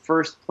is the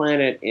first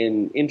planet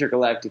in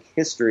intergalactic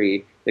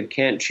history that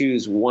can't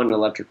choose one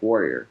electric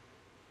warrior.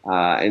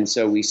 And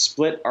so we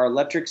split our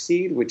electric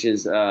seed, which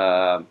is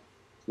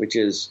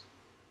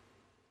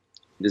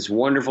this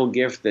wonderful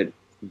gift that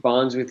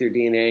bonds with your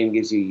DNA and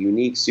gives you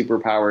unique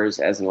superpowers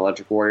as an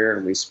electric warrior.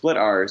 And we split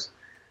ours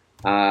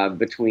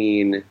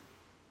between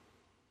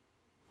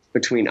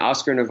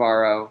Oscar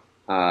Navarro,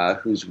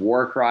 who's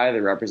Warcry,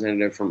 the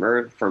representative from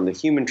Earth, from the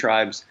human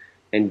tribes,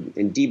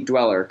 and Deep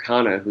Dweller,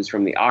 Kana, who's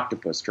from the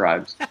octopus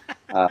tribes.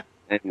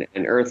 And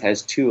Earth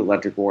has two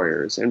electric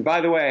warriors. And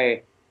by the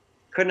way,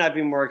 could not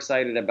be more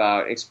excited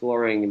about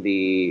exploring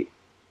the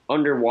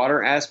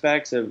underwater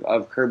aspects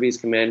of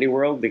Kirby's Kamandi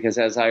world, because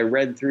as I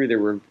read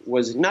through,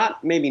 was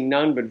not maybe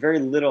none, but very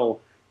little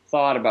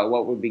thought about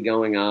what would be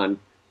going on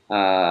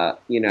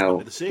You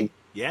know, to see.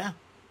 Yeah.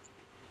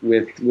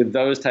 With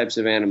those types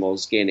of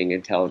animals gaining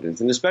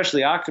intelligence, and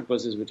especially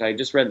octopuses, which I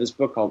just read this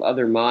book called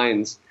Other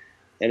Minds,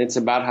 and it's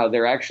about how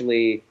they're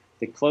actually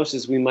the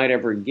closest we might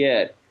ever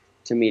get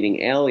to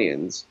meeting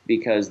aliens,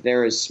 because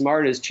they're as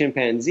smart as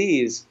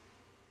chimpanzees,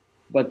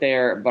 but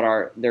their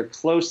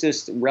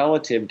closest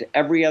relative to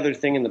every other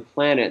thing in the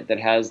planet that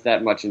has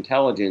that much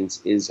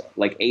intelligence is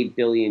like 8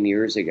 billion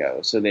years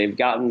ago. So they've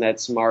gotten that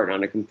smart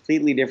on a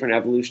completely different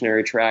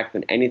evolutionary track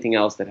than anything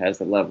else that has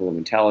the level of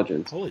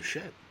intelligence. Holy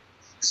shit.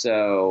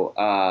 So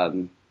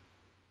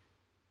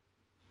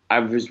I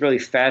was really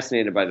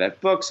fascinated by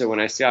that book. So when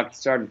I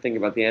started thinking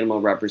about the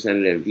animal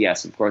representative,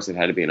 yes, of course, it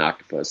had to be an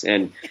octopus.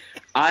 And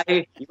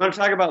you want to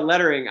talk about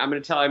lettering? I'm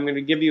going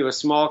to give you a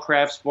small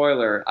craft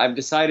spoiler. I've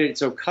decided.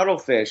 So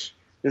cuttlefish.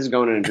 This is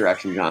going in a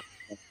direction, John.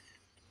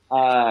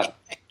 But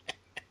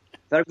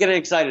I'm getting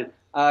excited.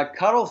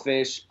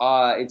 Cuttlefish.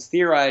 It's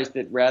theorized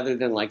that rather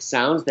than like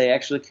sounds, they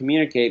actually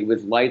communicate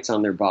with lights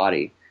on their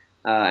body,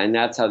 and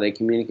that's how they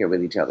communicate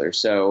with each other.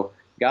 So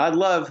God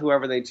love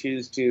whoever they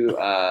choose to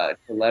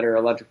letter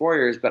electric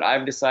warriors, but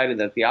I've decided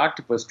that the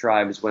octopus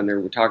tribes, when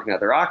they're talking to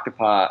other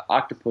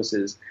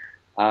octopuses,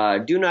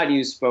 do not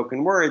use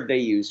spoken word, they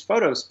use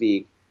photo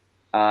speak,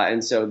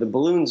 and so the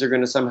balloons are going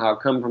to somehow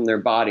come from their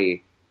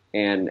body,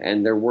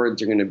 and their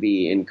words are going to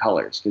be in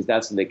colors, because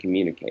that's how they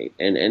communicate.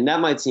 And that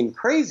might seem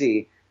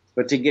crazy,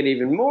 but to get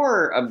even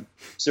more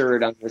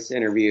absurd on this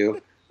interview,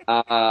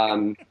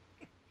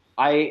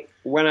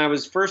 when I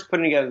was first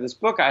putting together this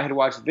book, I had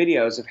watched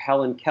videos of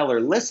Helen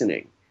Keller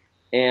listening,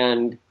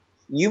 and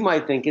you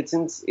might think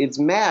it's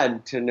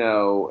mad to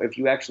know, if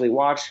you actually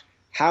watch,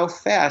 how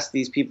fast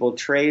these people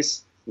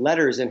trace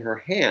letters in her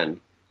hand,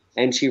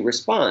 and she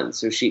responds.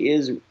 So she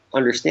is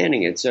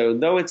understanding it. So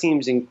though it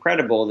seems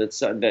incredible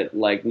that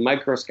like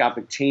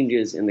microscopic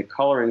changes in the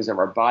colorings of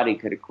our body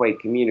could equate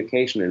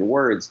communication in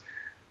words,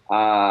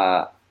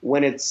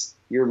 when it's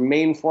your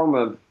main form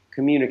of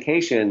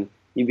communication,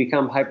 you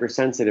become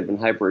hypersensitive and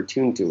hyper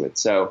attuned to it.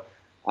 So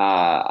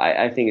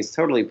I think it's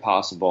totally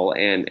possible,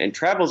 and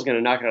Travel's going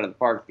to knock it out of the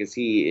park, because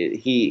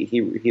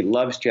he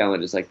loves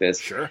challenges like this.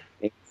 Sure.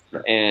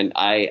 And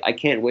I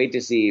can't wait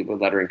to see what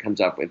lettering comes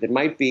up with. It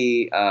might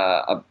be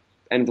a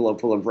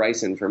envelope full of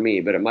ricin for me,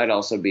 but it might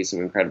also be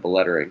some incredible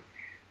lettering,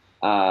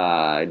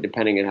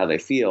 depending on how they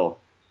feel.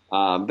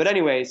 But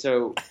anyway,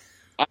 so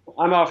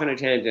I'm off on a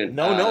tangent.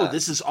 No,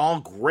 this is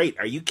all great.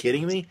 Are you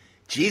kidding me?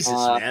 Jesus,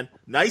 man.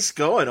 Nice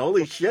going.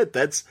 Holy shit.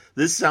 This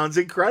sounds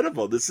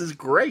incredible. This is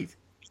great.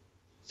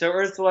 So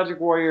Earth's Electric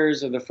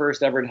Warriors are the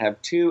first ever to have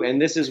two,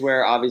 and this is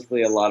where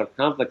obviously a lot of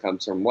conflict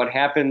comes from. What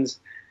happens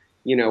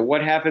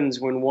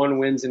when one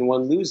wins and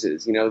one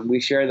loses? We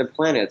share the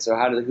planet, so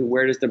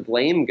where does the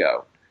blame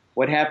go?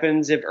 What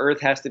happens if Earth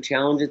has to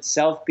challenge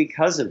itself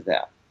because of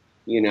that?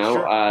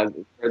 Sure.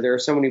 There are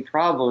so many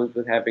problems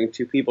with having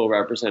two people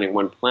representing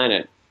one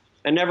planet,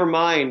 and never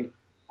mind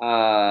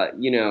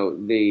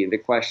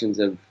the questions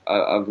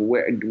of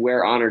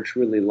where honor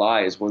truly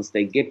lies once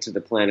they get to the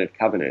planet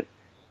Covenant,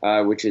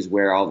 which is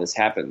where all this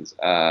happens.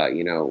 Are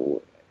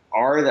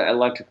the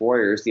Electric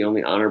Warriors the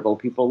only honorable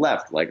people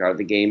left? Like, are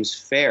the games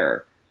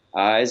fair?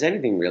 Is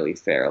anything really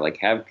fair? Like,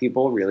 have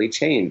people really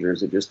changed, or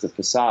is it just a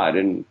facade?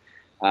 And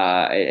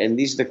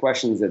these are the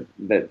questions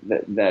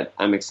that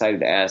I'm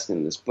excited to ask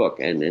in this book.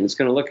 And it's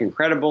going to look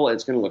incredible.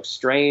 It's going to look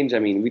strange. I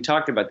mean, we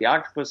talked about the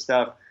octopus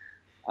stuff.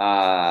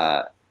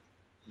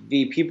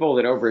 The people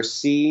that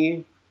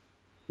oversee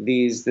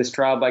this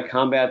trial by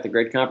combat, the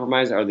Great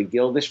Compromise, are the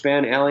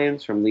Gildishban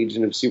aliens from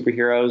Legion of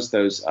Superheroes,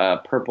 those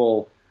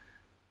purple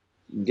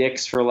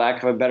dicks, for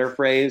lack of a better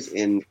phrase,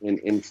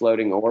 in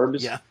floating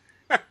orbs. Yeah.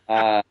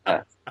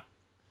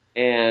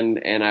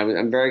 And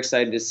I'm very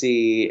excited to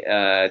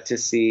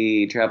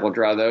see Travel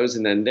draw those.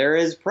 And then there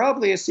is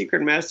probably a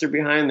secret master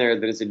behind there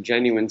that is a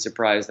genuine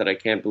surprise that I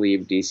can't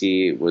believe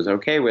DC was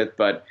okay with,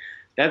 but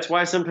that's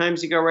why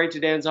sometimes you go right to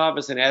Dan's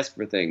office and ask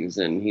for things,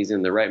 and he's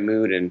in the right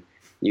mood, and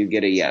you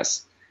get a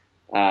yes.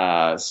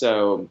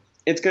 So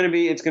it's gonna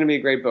be a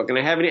great book, and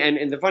I haven't.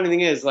 And the funny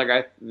thing is,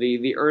 like,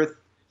 the Earth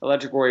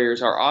Electric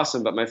Warriors are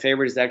awesome, but my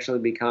favorite has actually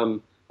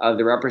become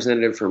the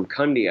representative from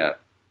Kundia.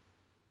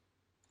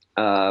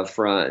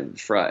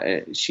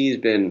 She's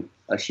been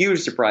a huge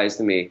surprise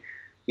to me.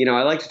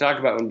 I like to talk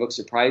about when books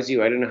surprise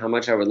you. I didn't know how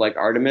much I would like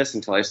Artemis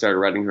until I started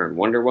writing her in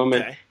Wonder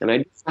Woman. Okay. And I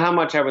didn't know how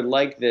much I would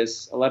like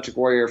this Electric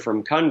Warrior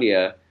from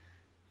Kundia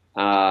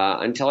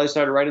until I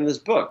started writing this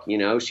book. I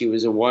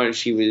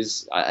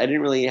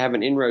didn't really have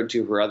an inroad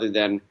to her other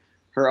than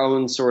her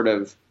own sort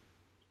of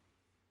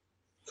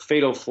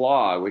fatal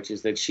flaw, which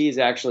is that she's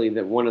actually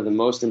one of the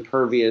most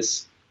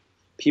impervious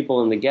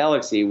people in the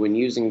galaxy when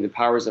using the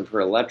powers of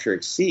her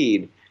electric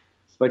seed,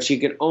 but she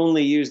could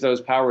only use those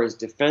powers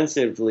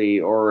defensively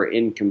or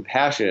in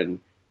compassion,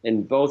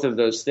 and both of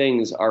those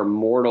things are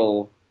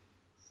mortal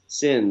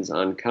sins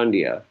on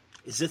Kundia.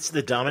 Is this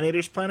the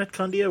Dominator's planet,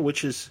 Kundia,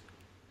 which is...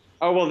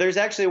 Oh, well, there's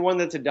actually one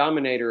that's a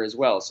Dominator as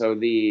well. So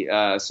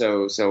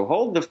so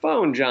hold the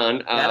phone,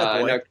 John.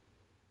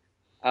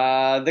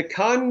 The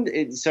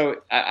Kund. So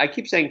I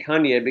keep saying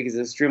Kandia because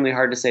it's extremely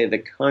hard to say the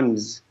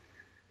Kunds.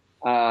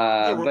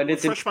 But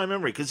it's refresh my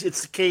memory because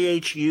it's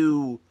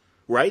KHU,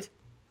 right?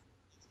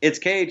 It's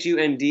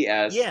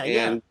KHUNDS. Yeah,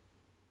 and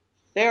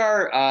they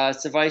are,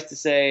 suffice to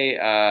say,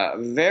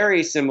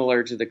 very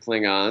similar to the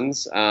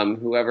Klingons.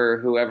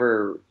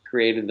 Whoever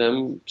created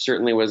them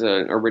certainly was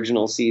an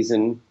original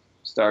season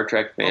Star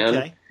Trek fan.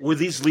 Okay. Were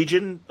these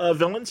Legion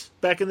villains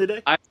back in the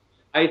day?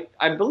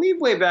 I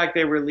believe way back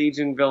they were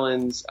Legion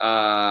villains.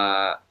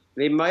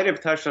 They might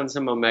have touched on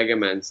some Omega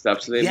Men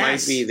stuff, so they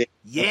might be.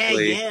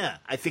 Yeah.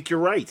 I think you're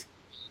right.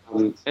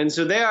 And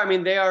so they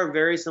are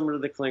very similar to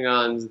the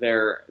Klingons.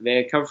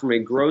 They come from a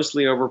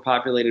grossly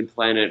overpopulated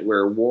planet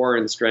where war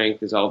and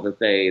strength is all that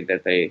they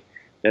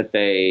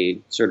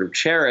sort of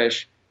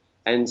cherish.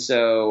 And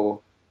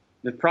so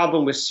the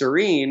problem with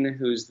Serene,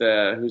 who's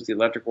the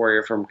Electric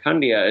Warrior from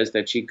Kundia, is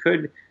that she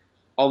could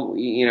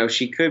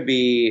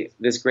be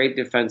this great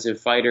defensive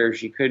fighter.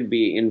 She could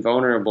be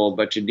invulnerable,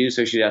 but to do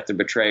so, she'd have to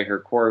betray her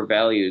core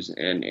values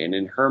and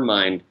in her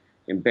mind,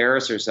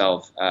 embarrass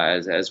herself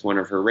as one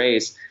of her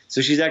race.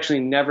 So she's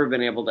actually never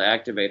been able to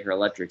activate her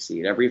electric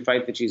seed. Every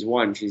fight that she's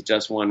won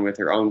with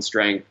her own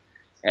strength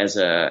as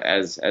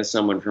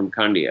someone from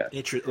Kundia.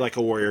 Like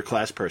a warrior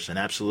class person,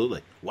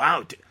 absolutely.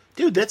 Wow,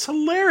 dude, that's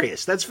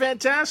hilarious. That's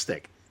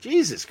fantastic.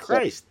 Jesus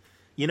Christ.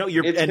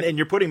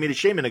 You're putting me to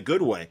shame in a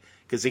good way.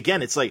 Because,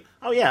 again, it's like,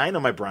 oh, yeah, I know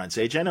my Bronze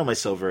Age. I know my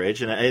Silver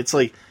Age. And it's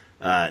like,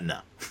 no.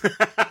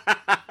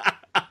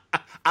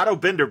 Otto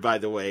Binder, by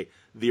the way,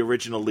 the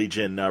original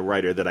Legion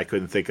writer that I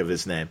couldn't think of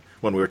his name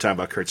when we were talking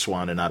about Kurt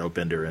Swan and Otto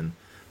Binder and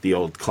the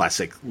old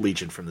classic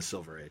Legion from the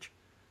Silver Age.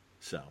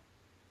 So,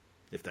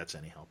 if that's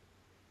any help.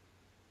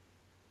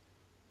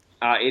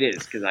 It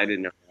is, because I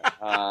didn't know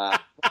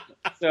that.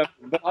 But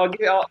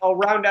I'll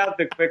round out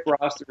the quick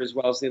roster as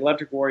well. So the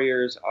Electric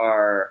Warriors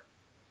are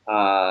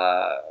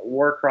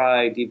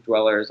Warcry, Deep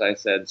Dwellers, I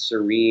said,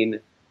 Serene.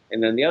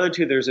 And then the other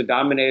two, there's a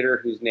Dominator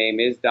whose name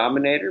is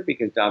Dominator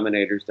because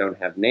Dominators don't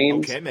have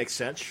names. Okay, makes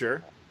sense,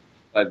 sure.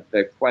 But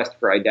the quest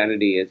for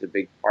identity is a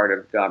big part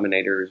of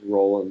Dominator's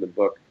role in the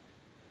book.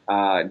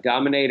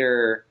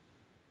 Dominator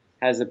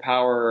has the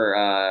power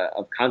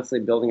of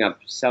constantly building up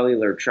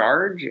cellular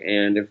charge,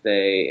 and if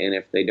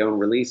they don't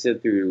release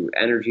it through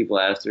energy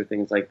blast or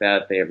things like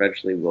that, they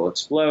eventually will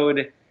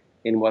explode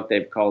in what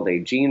they've called a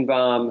gene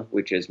bomb,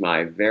 which is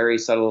my very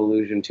subtle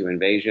allusion to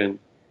invasion.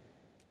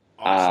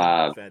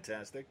 Awesome.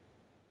 Fantastic.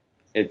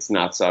 It's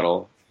not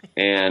subtle,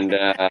 and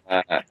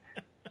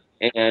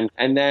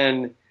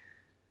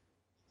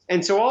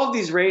so all of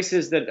these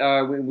races that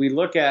we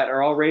look at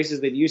are all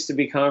races that used to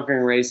be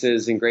conquering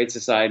races in great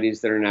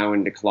societies that are now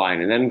in decline,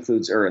 and that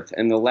includes Earth.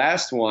 And the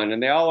last one,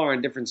 and they all are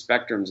on different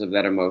spectrums of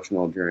that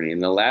emotional journey,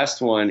 and the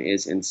last one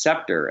is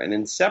Inceptor. And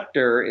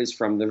Inceptor is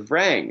from the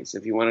Vrangs.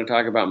 If you want to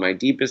talk about my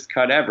deepest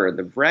cut ever,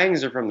 the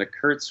Vrangs are from the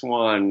Kurt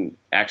Swan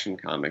Action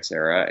Comics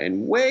era,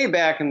 and way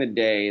back in the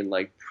day,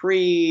 like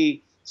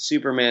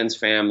pre-Superman's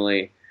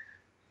family,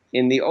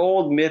 in the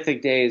old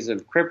mythic days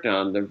of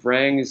Krypton, the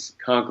Vrangs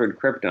conquered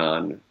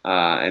Krypton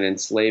and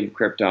enslaved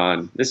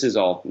Krypton. This is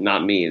all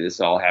not me. This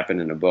all happened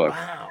in a book.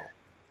 Wow.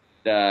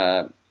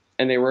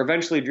 And they were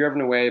eventually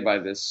driven away by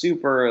this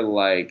super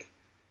like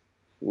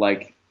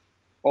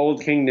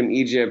Old Kingdom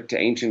Egypt to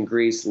ancient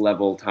Greece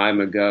level time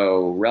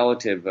ago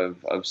relative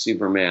of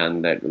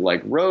Superman that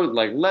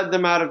led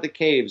them out of the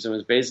caves and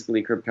was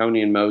basically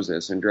Kryptonian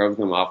Moses and drove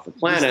them off the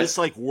planet. Is this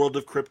like World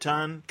of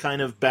Krypton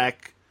kind of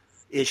back?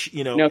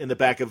 No. In the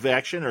back of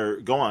action, or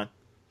go on.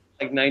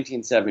 Like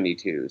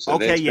 1972. So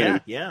okay, yeah.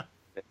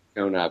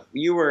 Shown up.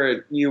 You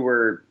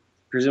were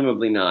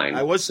presumably 9.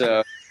 I was.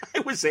 So, I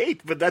was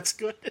 8, but that's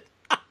good.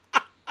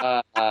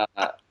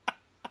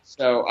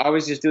 So I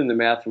was just doing the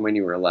math from when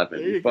you were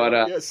 11.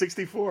 But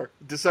 64,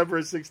 December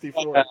of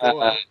 64. Go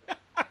on.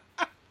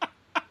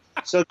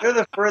 So they're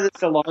the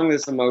furthest along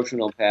this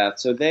emotional path.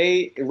 So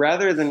they,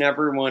 rather than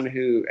everyone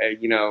who,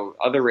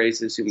 other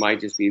races who might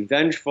just be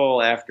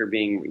vengeful after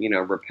being,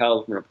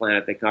 repelled from a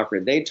planet they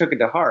conquered, they took it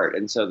to heart.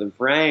 And so the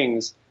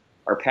Vrangs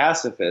are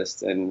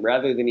pacifists, and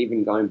rather than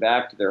even going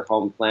back to their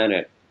home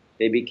planet,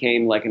 they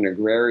became like an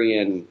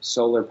agrarian,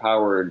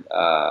 solar-powered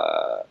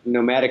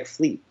nomadic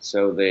fleet.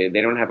 So they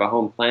don't have a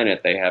home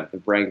planet; they have the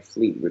Vrang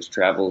fleet, which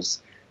travels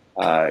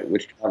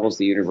the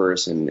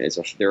universe, and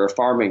they're a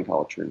farming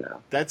culture now.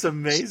 That's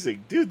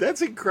amazing, dude.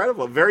 That's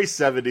incredible. Very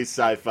 70s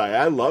sci-fi.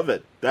 I love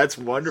it. That's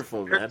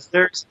wonderful, man.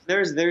 There's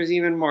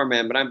even more,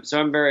 man. But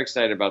I'm very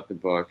excited about the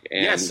book.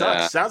 And,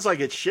 sounds like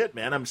it's shit,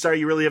 man. I'm sorry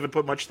you really haven't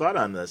put much thought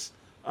on this.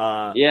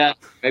 Yeah,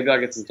 maybe I'll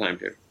get some time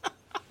to.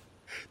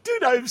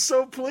 Dude, I'm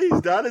so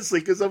pleased, honestly,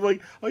 because I'm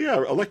like, oh yeah,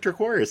 Electric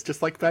Warriors,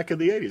 just like back in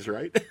the 80s,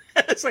 right?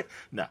 It's like,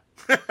 no,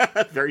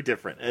 very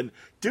different. And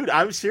dude,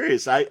 I'm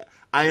serious. I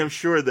am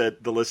sure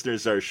that the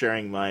listeners are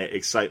sharing my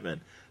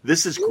excitement.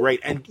 This is great.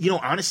 And,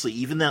 honestly,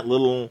 even that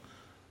little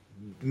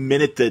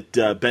minute that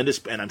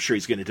Bendis, and I'm sure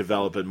he's going to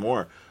develop it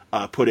more,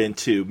 put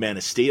into Man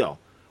of Steel,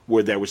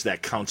 where there was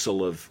that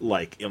council of,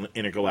 like,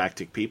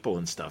 intergalactic people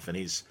and stuff. And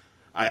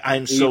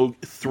I'm so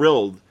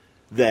thrilled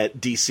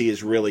that DC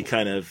is really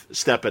kind of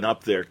stepping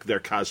up their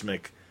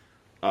cosmic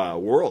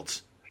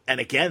worlds. And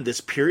again,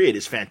 this period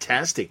is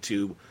fantastic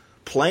to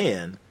play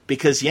in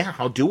because,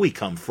 how do we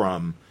come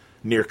from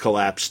near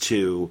collapse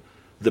to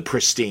the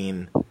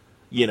pristine,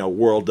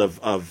 world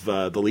of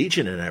the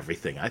Legion and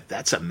everything?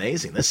 That's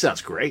amazing. This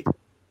sounds great.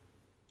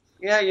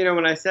 Yeah,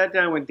 when I sat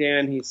down with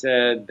Dan, he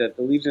said that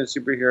the Legion of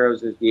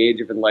Superheroes is the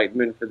age of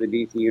enlightenment for the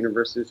DC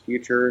Universe's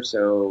future,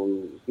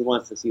 so he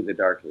wants to see the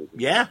Dark Ages.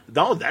 Yeah,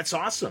 no, that's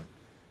awesome.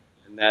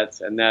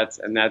 And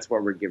that's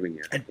what we're giving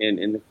you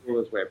in the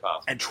coolest way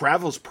possible. And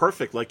Travel's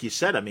perfect, like you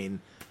said. I mean,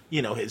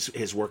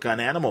 his work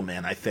on Animal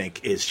Man, I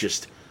think, is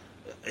just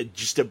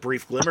a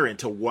brief glimmer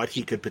into what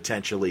he could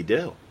potentially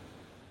do.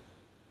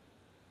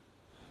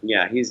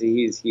 Yeah,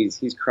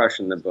 he's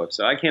crushing the book.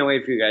 So I can't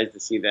wait for you guys to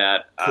see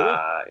that. Cool.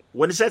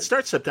 When does that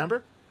start?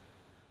 September?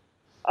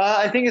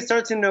 I think it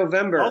starts in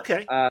November.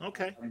 Okay.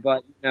 Okay.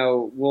 But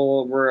I'm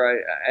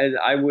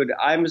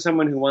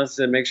someone who wants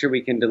to make sure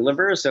we can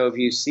deliver. So if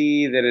you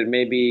see that it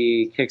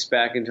maybe kicks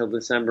back until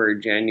December or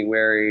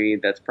January,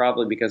 that's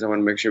probably because I want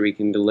to make sure we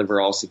can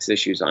deliver all 6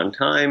 issues on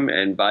time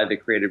and by the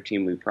creative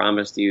team we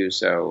promised you.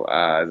 So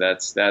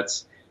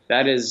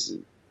that is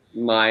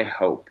my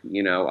hope.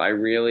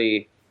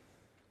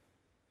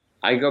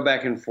 I go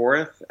back and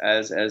forth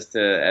as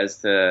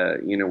to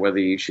whether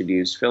you should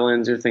use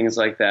fill-ins or things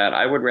like that.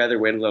 I would rather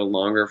wait a little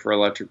longer for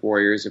Electric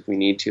Warriors if we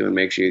need to, and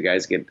make sure you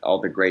guys get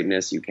all the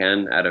greatness you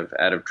can out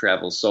of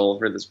Travel's soul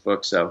for this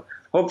book. So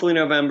hopefully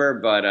November,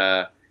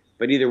 but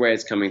either way,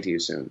 it's coming to you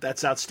soon.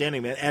 That's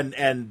outstanding, man.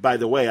 And by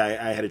the way,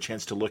 I had a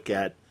chance to look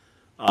at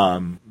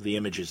the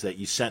images that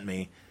you sent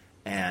me,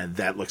 and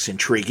that looks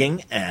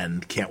intriguing,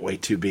 and can't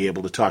wait to be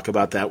able to talk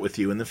about that with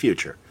you in the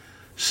future.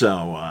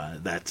 So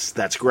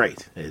that's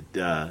great.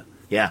 I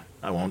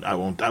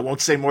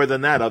won't say more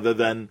than that, other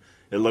than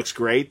it looks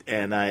great,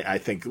 and I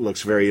think it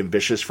looks very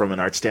ambitious from an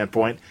art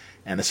standpoint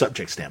and a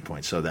subject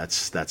standpoint. So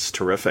that's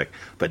terrific.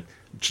 But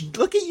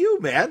look at you,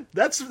 man.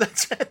 That's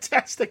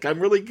fantastic. I'm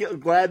really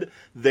glad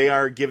they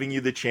are giving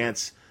you the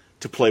chance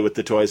to play with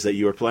the toys that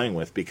you are playing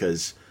with,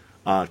 because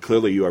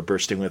clearly you are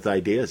bursting with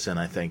ideas, and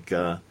I think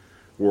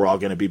we're all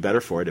going to be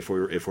better for it if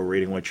we're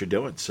reading what you're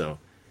doing. So,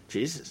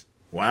 Jesus.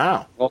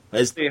 Wow. Well,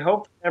 I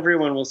hope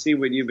everyone will see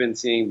what you've been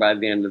seeing by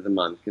the end of the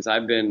month, because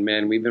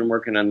we've been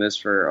working on this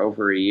for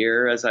over a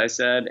year, as I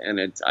said, and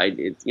it's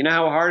you know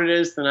how hard it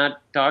is to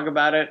not talk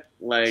about it?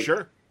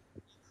 Sure.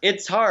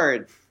 It's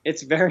hard.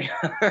 It's very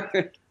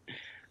hard.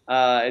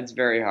 It's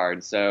very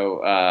hard.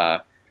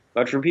 So,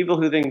 but for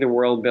people who think the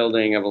world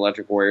building of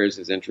Electric Warriors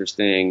is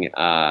interesting,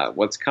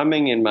 what's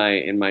coming in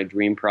my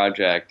dream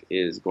project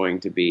is going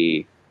to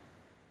be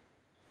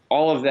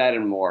all of that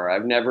and more.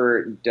 I've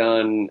never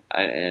done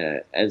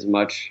as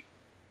much.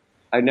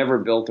 I've never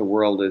built a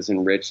world as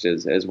enriched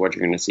as what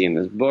you're going to see in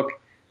this book.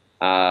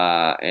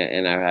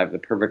 And I have the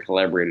perfect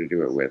collaborator to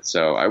do it with.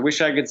 So I wish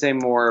I could say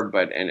more,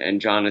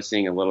 and John is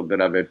seeing a little bit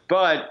of it,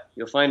 but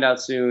you'll find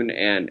out soon.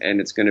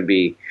 And it's going to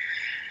be,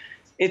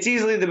 it's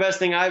easily the best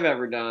thing I've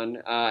ever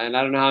done. And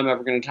I don't know how I'm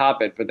ever going to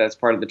top it, but that's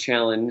part of the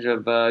challenge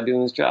of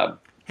doing this job.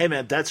 Hey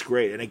man, that's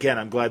great. And again,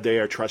 I'm glad they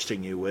are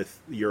trusting you with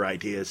your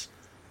ideas.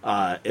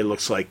 It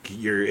looks like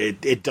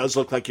it does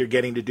look like you're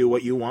getting to do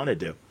what you want to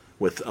do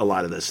with a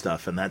lot of this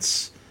stuff, and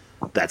that's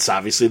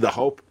obviously the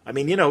hope. I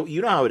mean, you know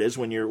how it is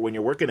when you're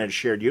working at a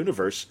shared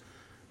universe.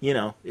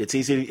 It's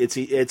easy.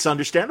 It's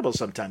understandable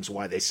sometimes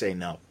why they say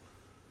no.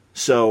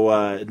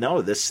 So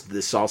no,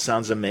 this all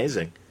sounds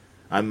amazing.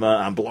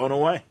 I'm blown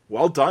away.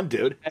 Well done,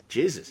 dude.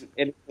 Jesus.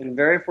 It's been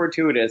very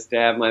fortuitous to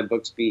have my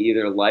books be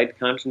either light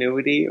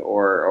continuity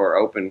or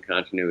open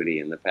continuity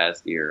in the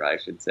past year. I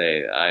should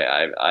say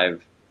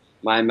I've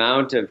my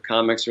amount of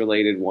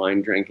comics-related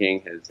wine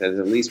drinking has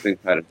at least been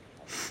cut.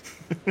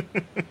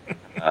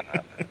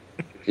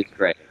 Which is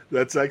great.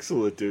 That's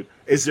excellent, dude.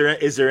 Is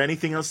there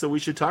anything else that we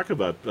should talk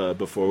about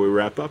before we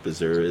wrap up? Is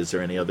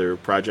there any other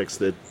projects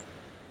that?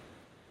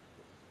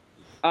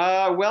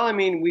 Well, I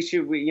mean, we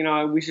should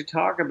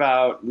talk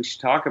about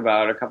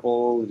a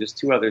couple, just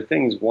 2 other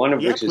things. One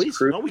of which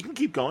is No, we can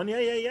keep going.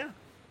 Yeah.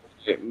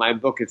 My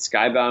book, it's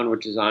Skybound,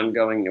 which is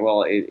ongoing.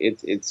 Well,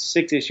 it's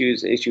 6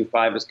 issues. Issue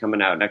 5 is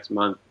coming out next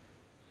month.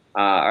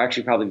 Or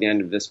actually probably the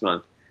end of this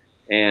month,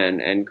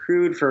 and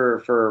Crude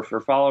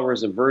for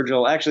followers of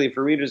Virgil, actually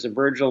for readers of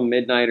Virgil,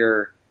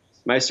 Midnighter,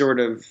 my sort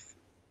of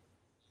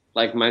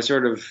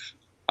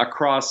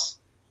across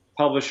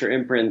publisher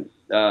imprint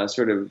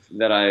sort of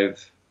that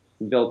I've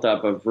built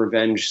up of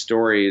revenge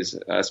stories,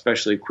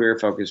 especially queer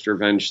focused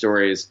revenge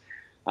stories.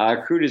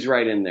 Crude is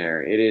right in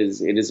there. It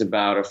is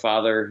about a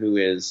father who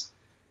is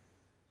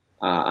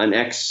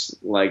an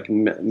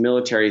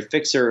military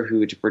fixer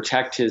who, to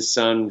protect his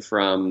son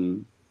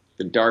from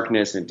the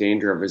darkness and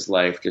danger of his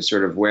life, just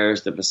sort of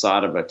wears the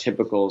facade of a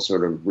typical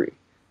sort of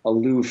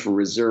aloof,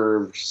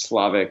 reserved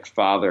Slavic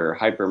father,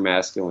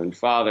 hyper-masculine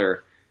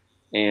father.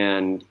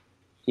 And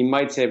he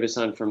might save his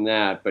son from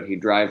that, but he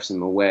drives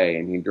him away,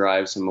 and he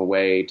drives him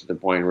away to the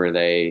point where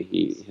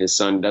his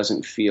son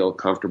doesn't feel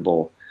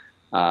comfortable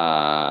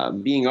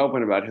being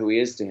open about who he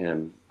is to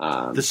him.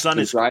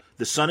 The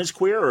The son is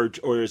queer,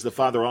 or is the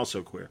father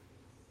also queer?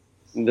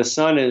 The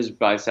son is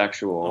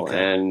bisexual, Okay.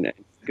 and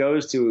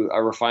goes to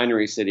a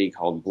refinery city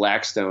called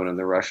Blackstone in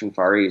the Russian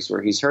Far East,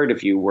 where he's heard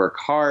if you work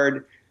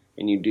hard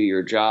and you do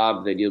your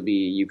job, that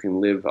you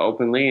can live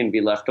openly and be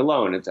left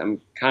alone. It's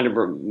kind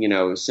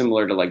of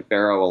similar to like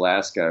Barrow,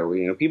 Alaska,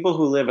 where people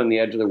who live on the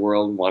edge of the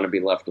world want to be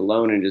left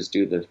alone and just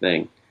do their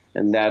thing,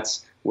 and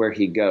that's where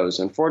he goes.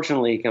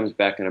 Unfortunately, he comes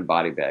back in a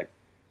body bag,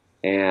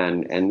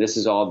 and this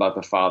is all about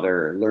the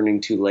father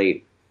learning too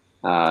late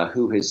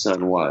who his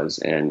son was,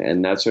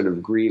 and that's sort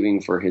of grieving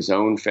for his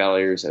own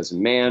failures as a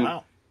man,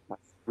 Wow.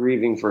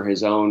 grieving for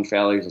his own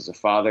failures as a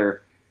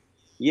father.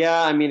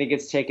 Yeah, I mean, it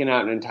gets taken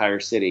out an entire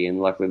city,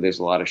 and luckily there's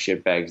a lot of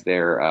shitbags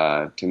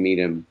there to meet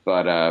him.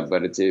 But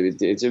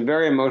it's a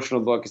very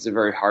emotional book. It's a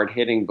very hard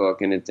hitting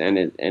book, and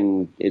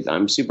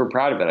I'm super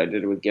proud of it. I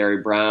did it with Gary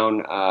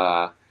Brown,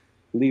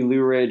 Lee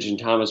Luridge, and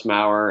Thomas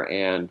Maurer,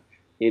 and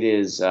it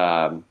is.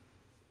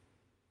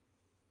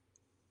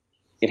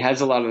 It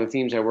has a lot of the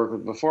themes I worked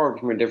with before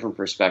from a different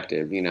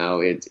perspective.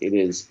 It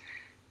is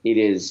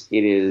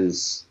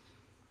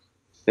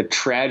the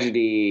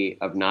tragedy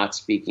of not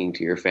speaking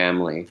to your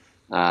family,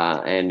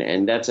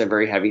 and that's a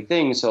very heavy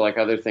thing. So, like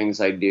other things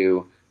I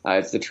do,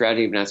 it's the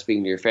tragedy of not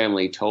speaking to your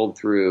family told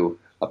through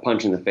a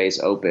punch in the face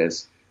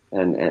opus,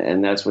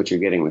 and that's what you're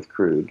getting with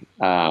Crude.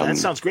 That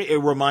sounds great. It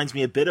reminds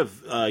me a bit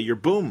of your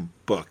Boom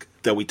book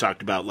that we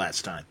talked about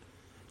last time,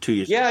 2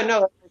 years ago. Yeah,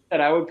 no.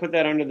 I would put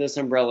that under this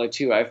umbrella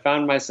too. I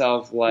found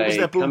myself What was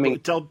that book? coming.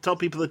 Tell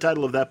people the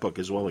title of that book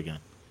as well again.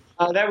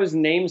 That was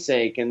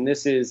Namesake, and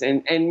this is,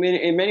 and in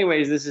many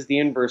ways, this is the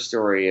inverse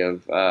story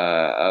of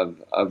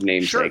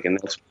Namesake, Sure. and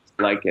that's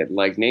like it.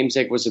 Like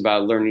Namesake was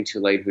about learning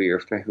too late who your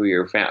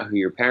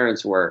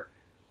parents were.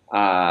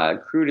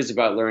 Crude is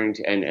about learning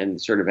to,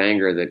 and sort of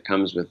anger that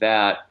comes with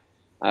that.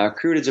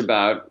 Crude is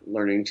about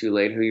learning too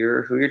late who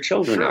your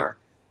children Sure. are.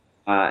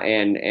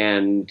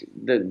 And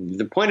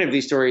the point of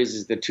these stories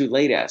is the too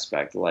late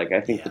aspect. Like, I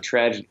think the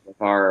tragedy of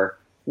our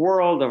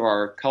world, of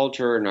our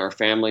culture, and our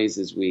families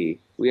is we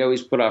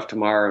always put off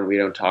tomorrow and we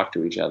don't talk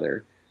to each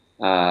other.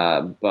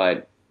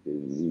 But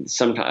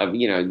sometimes,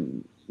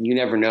 you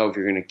never know if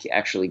you're going to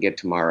actually get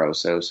tomorrow.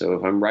 So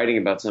if I'm writing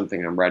about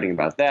something, I'm writing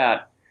about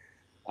that.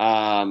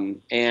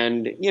 And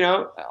that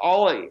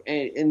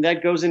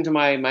goes into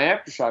my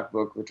Aftershock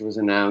book, which was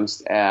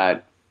announced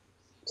at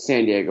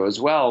San Diego as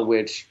well,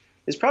 which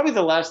is probably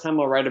the last time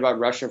I'll write about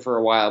Russia for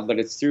a while, but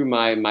it's through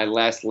my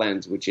last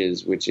lens, which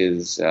is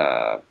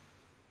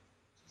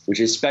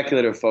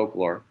speculative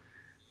folklore.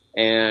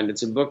 And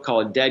it's a book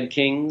called Dead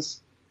Kings.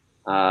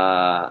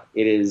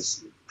 It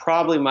is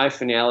probably my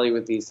finale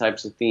with these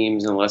types of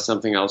themes, unless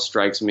something else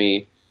strikes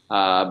me.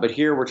 But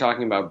here we're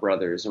talking about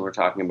brothers, and we're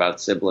talking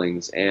about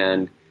siblings,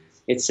 and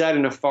it's set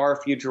in a far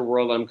future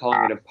world. I'm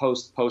calling it a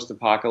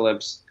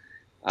post-apocalypse.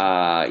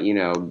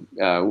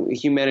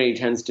 Humanity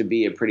tends to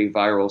be a pretty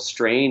viral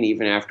strain.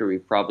 Even after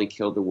we've probably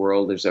killed the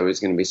world, there's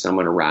always going to be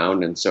someone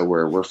around, and so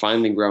we're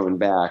finally growing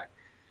back.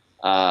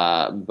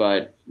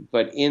 But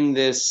in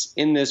this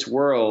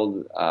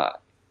world,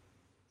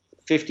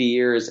 10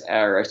 years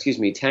or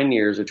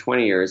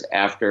 20 years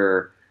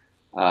after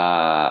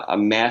a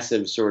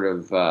massive sort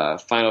of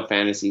Final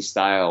Fantasy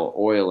style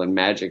oil and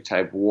magic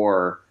type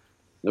war,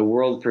 the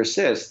world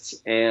persists,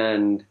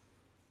 and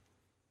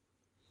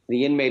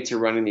the inmates are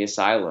running the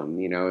asylum.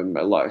 In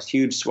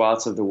huge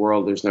swaths of the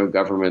world, there's no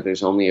government.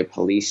 There's only a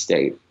police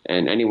state.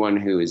 And anyone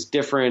who is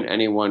different,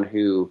 anyone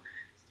who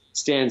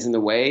stands in the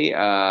way,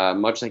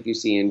 much like you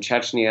see in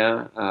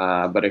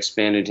Chechnya, but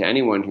expanded to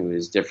anyone who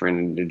is different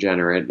and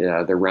degenerate,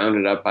 they're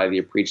rounded up by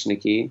the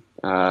Oprichniki,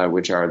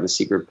 which are the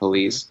secret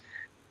police,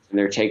 and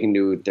they're taken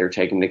to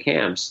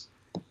camps.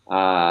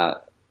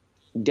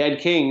 Dead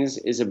Kings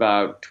is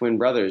about twin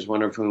brothers,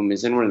 one of whom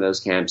is in one of those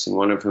camps, and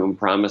one of whom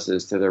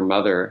promises to their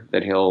mother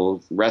that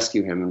he'll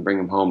rescue him and bring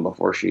him home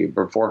before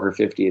her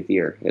 50th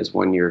year. He has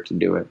 1 year to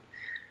do it.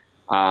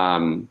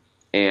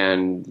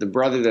 And the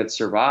brother that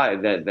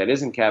survived, that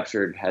isn't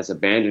captured, has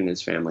abandoned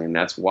his family, and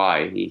that's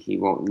why he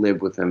won't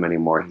live with them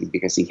anymore.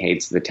 Because he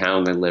hates the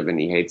town they live in,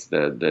 he hates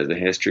the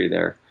history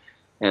there.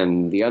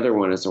 And the other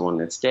one is the one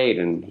that stayed,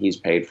 and he's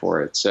paid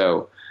for it.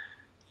 So,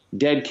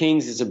 Dead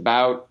Kings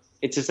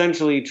it's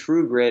essentially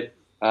True Grit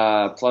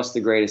plus The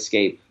Great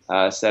Escape,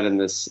 set in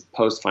this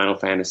post-Final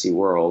Fantasy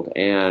world.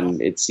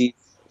 And it sees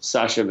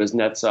Sasha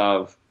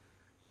Kuznetsov.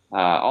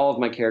 All of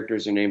my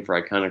characters are named for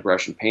iconic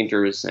Russian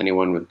painters.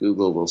 Anyone with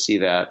Google will see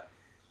that.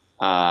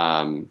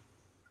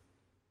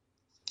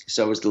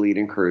 So is the lead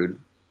in Crude.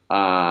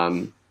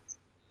 It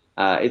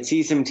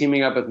sees him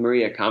teaming up with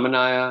Maria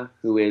Kamenaya,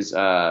 who is,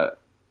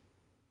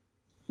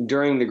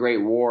 during the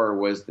Great War,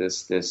 was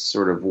this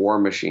sort of war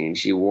machine.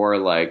 She wore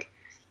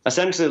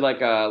essentially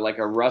like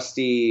a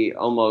rusty,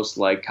 almost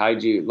like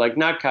kaiju, like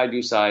not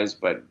kaiju size,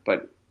 but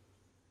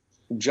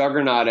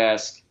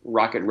Juggernaut-esque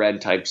Rocket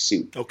Red type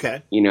suit.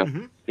 Okay.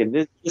 Mm-hmm.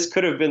 This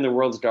could have been the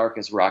world's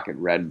darkest Rocket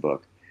Red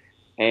book.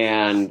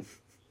 And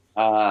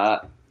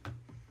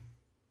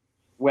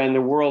when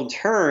the world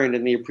turned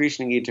and the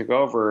Oprichniki took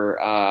over,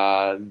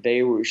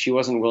 she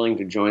wasn't willing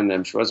to join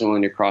them. She wasn't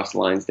willing to cross the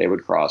lines they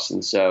would cross.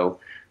 And so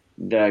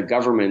the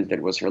government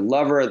that was her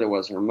lover, that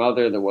was her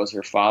mother, that was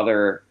her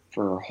father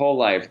for her whole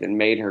life, that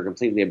made her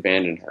completely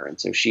abandon her. And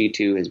so she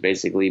too has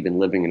basically been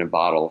living in a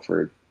bottle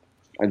for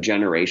a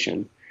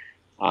generation.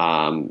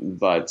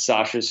 But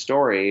Sasha's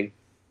story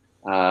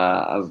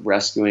of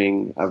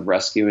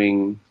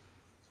rescuing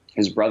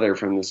his brother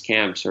from this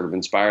camp sort of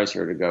inspires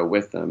her to go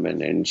with them,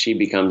 and she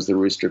becomes the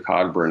Rooster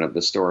Cogburn of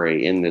the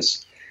story in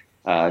this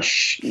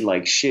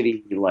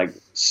shitty,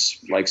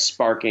 like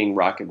sparking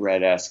Rocket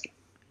Red-esque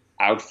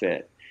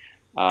outfit,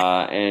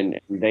 and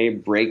they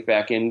break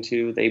back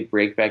into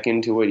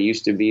what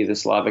used to be the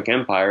Slavic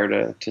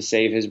Empire to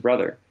save his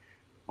brother,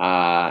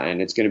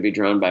 and it's going to be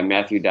drawn by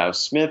Matthew Dow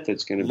Smith.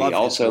 It's going to be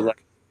also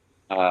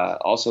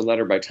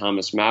lettered by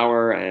Thomas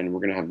Maurer, and we're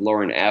going to have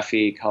Lauren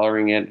Affey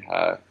coloring it,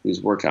 who's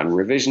worked on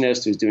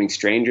Revisionist, who's doing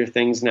Stranger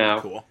Things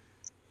now. Cool.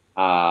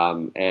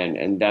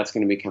 And that's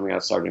going to be coming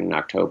out starting in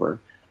October.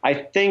 I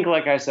think,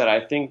 like I said,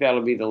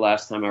 that'll be the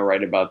last time I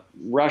write about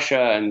Russia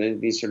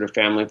and these sort of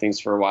family things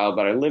for a while.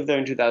 But I lived there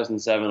in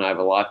 2007. I have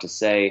a lot to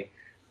say.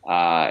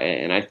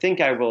 And I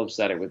think I will have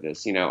said it with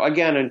this,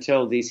 again,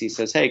 until DC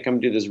says, hey, come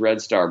do this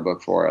Red Star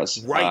book for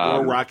us. Right,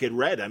 or Rocket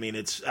Red. I mean,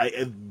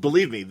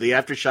 believe me, the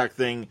Aftershock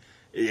thing,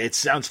 it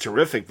sounds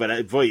terrific,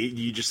 but boy,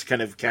 you just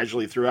kind of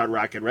casually threw out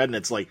Rocket Red, and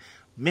it's like,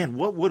 man,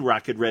 what would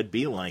Rocket Red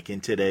be like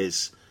in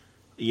today's,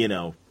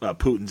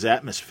 Putin's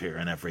atmosphere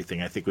and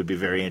everything? I think would be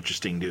very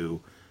interesting to,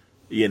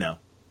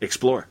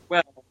 explore.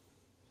 Well,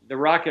 the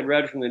Rocket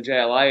Red from the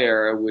JLI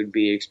era would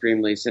be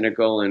extremely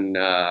cynical and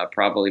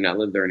probably not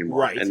live there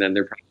anymore. Right. And then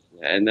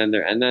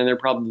there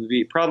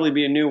probably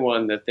be a new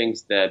one that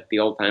thinks that the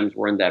old times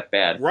weren't that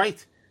bad.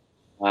 Right.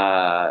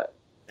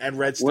 And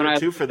Red Star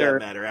too, for that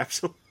matter.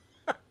 Absolutely.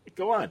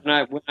 Go on.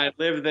 When I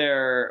lived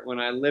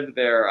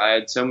there, I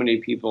had so many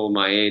people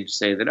my age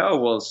say that, oh,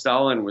 well,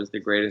 Stalin was the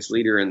greatest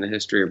leader in the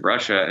history of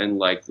Russia, and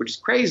which is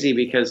crazy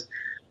because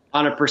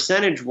on a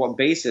percentage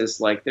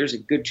basis, there's a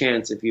good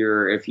chance if you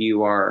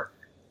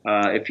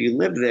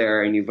live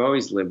there and you've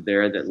always lived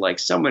there that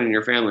someone in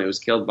your family was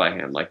killed by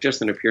him,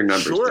 just in a pure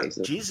numbers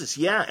basis. Jesus,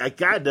 yeah. I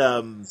got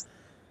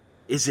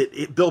is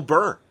it Bill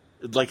Burr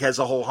has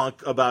a whole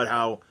hunk about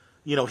how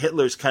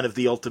Hitler's kind of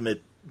the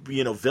ultimate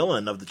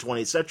villain of the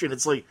 20th century, and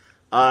it's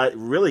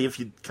really, if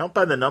you count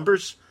by the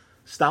numbers,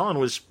 Stalin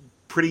was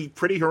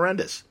pretty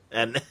horrendous,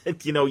 and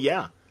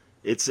yeah,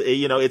 it's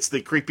it's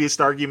the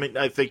creepiest argument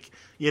I think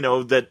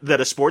that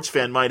a sports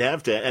fan might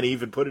have to, and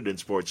even put it in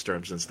sports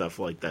terms and stuff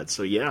like that.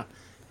 So yeah,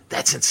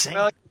 that's insane.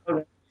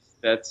 Well,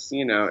 that's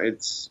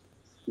it's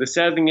the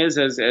sad thing is,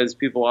 as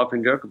people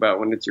often joke about,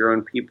 when it's your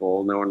own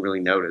people, no one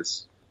really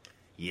notice.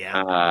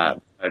 Yeah.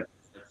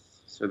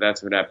 So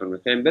that's what happened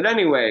with him. But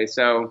anyway,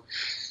 so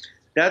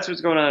that's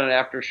what's going on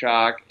at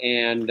Aftershock.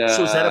 And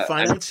so is that a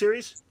finite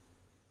series?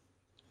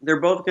 They're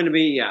both going to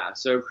be, yeah.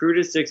 So Crude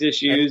is 6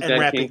 issues.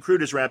 And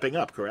Crude is wrapping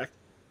up, correct?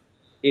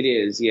 It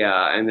is,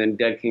 yeah. And then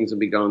Dead Kings will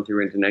be going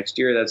through into next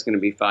year. That's going to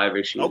be 5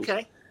 issues.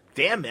 Okay.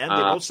 Damn, man. They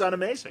both sound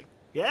amazing.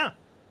 Yeah.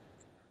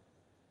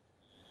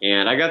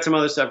 And I got some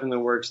other stuff in the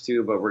works,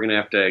 too, but we're going to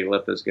have to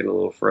let those get a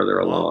little further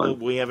along.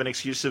 We have an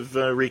excuse of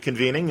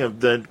reconvening of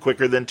the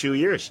quicker than 2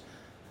 years.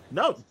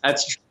 No,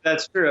 that's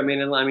true. I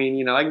mean,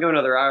 I can go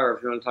another hour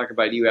if you want to talk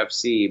about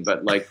UFC,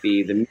 but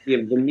the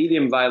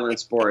medium violent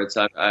sports,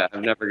 I've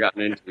never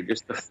gotten into.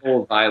 Just the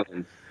full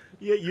violence.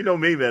 Yeah, you know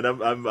me, man.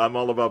 I'm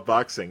all about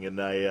boxing, and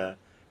I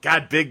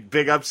got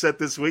big upset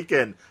this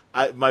weekend.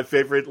 My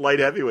favorite light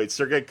heavyweight,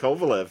 Sergey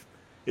Kovalev,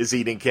 is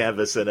eating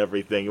canvas and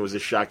everything. It was a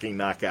shocking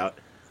knockout.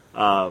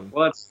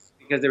 Well, it's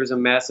because there was a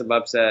massive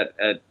upset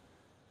at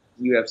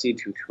UFC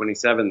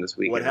 227 this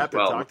weekend. What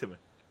happened? Talk to me.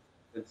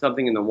 It's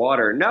something in the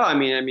water. No, I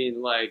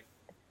mean,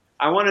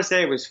 I want to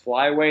say it was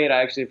flyweight.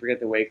 I actually forget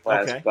the weight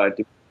class,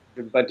 okay.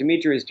 But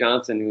Demetrius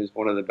Johnson, who's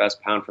one of the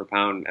best pound for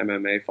pound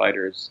MMA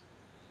fighters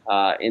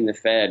in the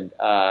Fed,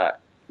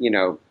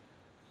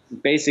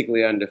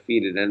 basically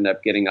undefeated, ended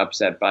up getting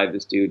upset by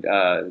this dude,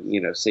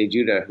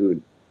 Sejuda,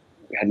 who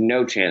had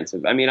no chance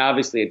of. I mean,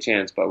 obviously a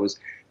chance, but was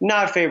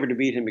not favored to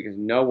beat him because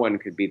no one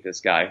could beat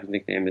this guy. His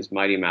nickname is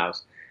Mighty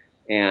Mouse.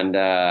 And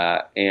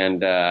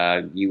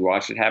you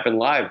watch it happen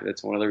live.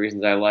 That's one of the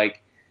reasons I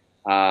like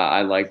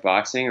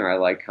boxing or I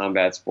like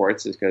combat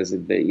sports is because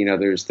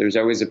there's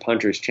always a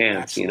puncher's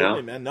chance.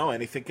 Absolutely, man. No,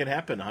 anything can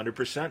happen.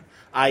 100%.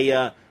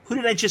 Who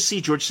did I just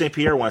see? George St.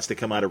 Pierre wants to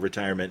come out of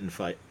retirement and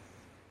fight.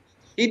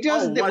 He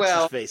does.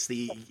 What's his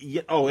face?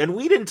 And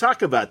we didn't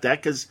talk about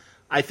that because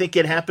I think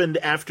it happened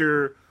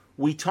after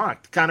we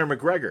talked. Conor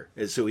McGregor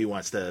is who he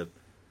wants to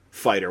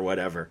fight or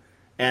whatever.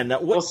 And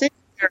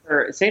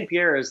St.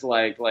 Pierre is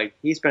like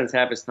he spends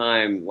half his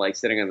time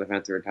sitting on the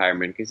fence of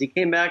retirement because he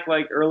came back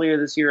earlier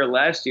this year or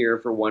last year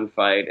for one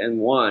fight and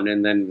won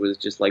and then was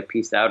just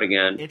pieced out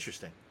again.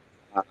 Interesting.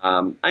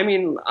 I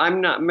mean,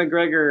 I'm not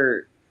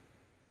McGregor.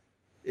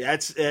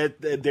 That's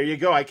there you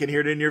go. I can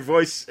hear it in your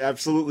voice.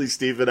 Absolutely,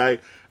 Stephen.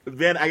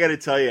 Man, I got to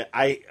tell you,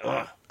 I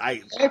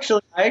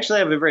actually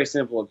have a very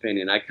simple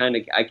opinion. I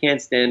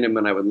can't stand him,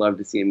 and I would love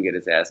to see him get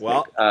his ass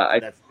kicked. I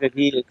think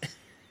that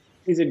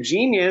he's a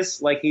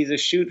genius. Like, he's a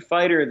shoot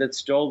fighter that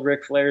stole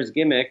Ric Flair's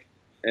gimmick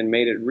and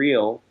made it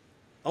real.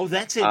 Oh,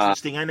 that's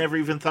interesting. I never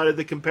even thought of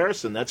the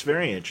comparison. That's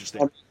very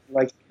interesting.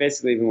 Like, he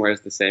basically even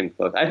wears the same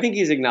clothes. I think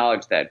he's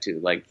acknowledged that too.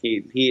 Like,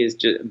 he is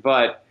just,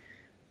 but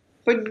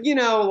you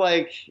know,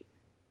 like,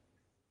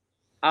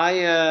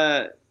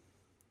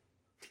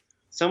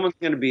 someone's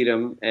going to beat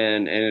him,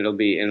 and it'll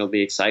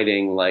be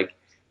exciting. Like,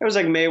 it was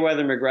like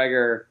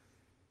Mayweather-McGregor.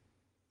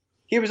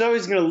 He was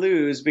always going to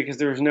lose because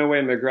there was no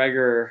way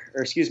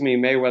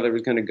Mayweather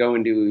was going to go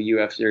and do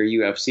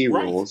UFC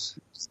rules.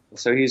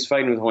 So he's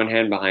fighting with one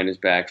hand behind his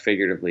back,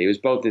 figuratively. It was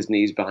both his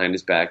knees behind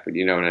his back, but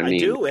you know what I mean.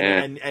 I do,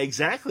 and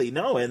exactly,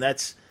 no, and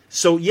that's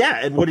so.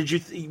 Yeah, and what did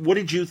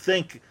you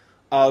think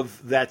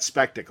of that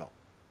spectacle?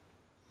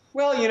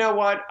 Well, you know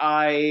what,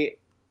 I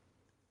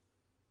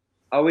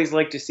always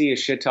like to see a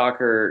shit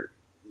talker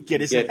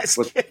get his ass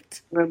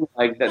kicked.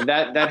 Like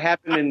that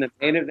happened in the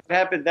main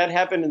event. That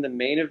happened in the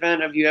main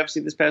event of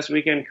UFC this past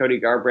weekend. Cody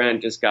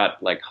Garbrandt just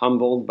got like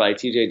humbled by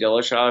TJ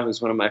Dillashaw,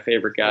 who's one of my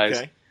favorite guys.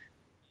 Okay.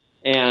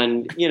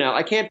 And you know,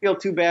 I can't feel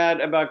too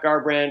bad about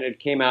Garbrandt. It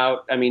came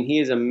out. I mean, he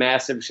is a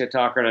massive shit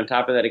talker, and on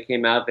top of that, it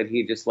came out that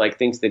he just like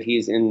thinks that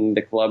he's in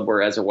the club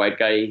where, as a white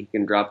guy, he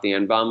can drop the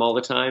N-bomb all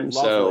the time.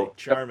 Lovely, so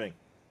charming.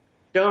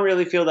 Don't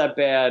really feel that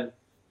bad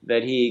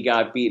that he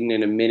got beaten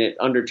in a minute,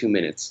 under 2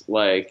 minutes,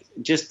 like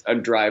just a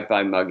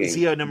drive-by mugging. Is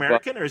he an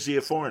American or is he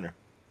a foreigner?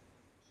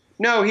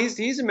 No,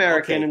 he's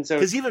American, okay. And so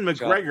because even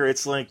McGregor,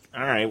 it's like,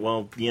 all right,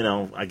 well, you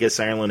know, I guess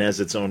Ireland has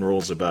its own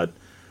rules about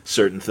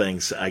certain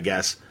things, I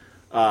guess,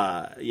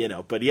 you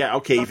know, but yeah,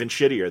 okay, even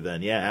shittier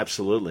then, yeah,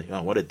 absolutely.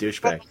 Oh, what a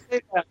douchebag!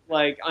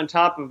 Like, on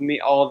top of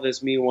all of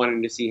this, me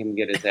wanting to see him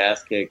get his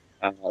ass kicked,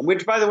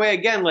 which, by the way,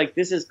 again, like,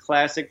 this is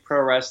classic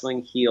pro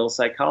wrestling heel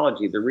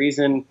psychology. The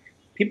reason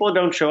people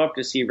don't show up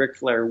to see Ric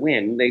Flair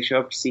win, they show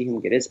up to see him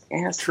get his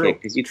ass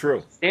kicked because you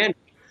can't stand.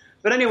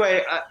 But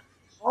anyway,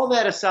 all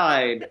that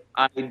aside,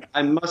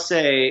 I must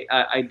say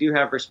I do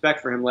have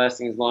respect for him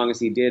lasting as long as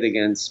he did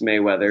against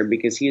Mayweather,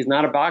 because he is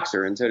not a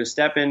boxer. And so to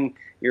step in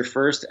your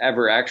first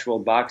ever actual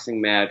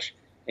boxing match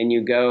and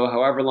you go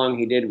however long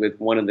he did with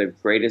one of the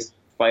greatest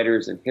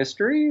fighters in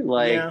history,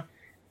 like, yeah.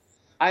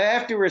 I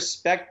have to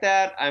respect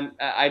that.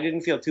 I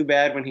didn't feel too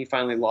bad when he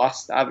finally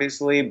lost,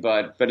 obviously,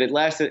 but it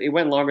lasted. It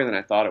went longer than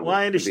I thought it would. Well,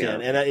 I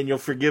understand, and you'll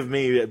forgive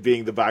me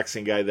being the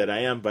boxing guy that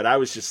I am, but I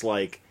was just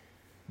like,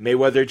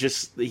 Mayweather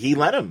he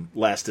let him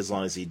last as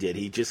long as he did.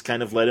 He just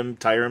kind of let him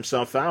tire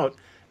himself out,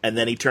 and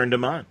then he turned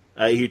him on.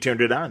 He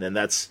turned it on, and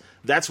that's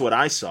what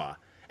I saw.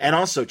 And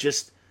also,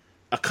 just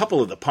a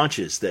couple of the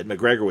punches that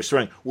McGregor was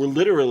throwing were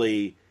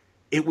literally,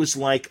 it was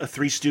like a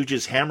Three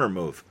Stooges hammer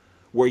move,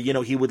 where, you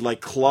know, he would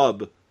like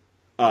club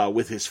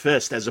with his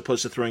fist as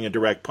opposed to throwing a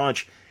direct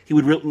punch. He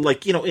would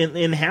like, you know,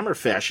 in hammer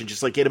fashion,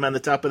 just like get him on the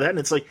top of the head. And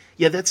it's like,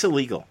 yeah, that's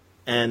illegal.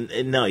 And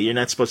no, you're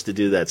not supposed to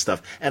do that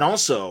stuff. And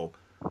also,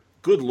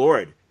 good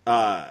Lord,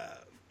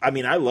 I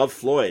mean, I love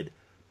Floyd,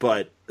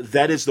 but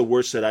that is the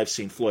worst that I've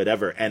seen Floyd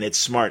ever. And it's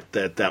smart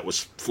that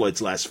was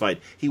Floyd's last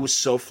fight. He was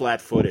so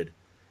flat-footed,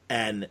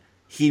 and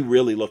he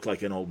really looked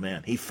like an old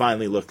man. He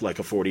finally looked like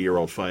a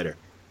 40-year-old fighter,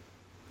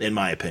 in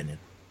my opinion.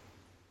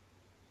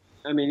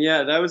 I mean,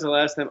 yeah, that was the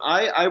last time.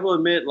 I will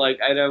admit, like,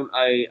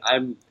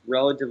 I'm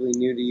relatively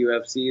new to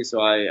UFC,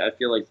 so I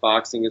feel like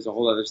boxing is a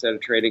whole other set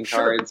of trading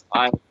cards.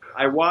 Sure.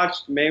 I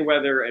watched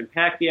Mayweather and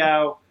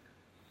Pacquiao,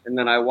 and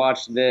then I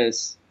watched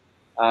this.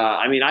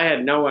 I mean, I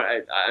had no one.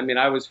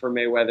 I was for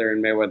Mayweather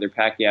and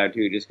Pacquiao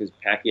too, just because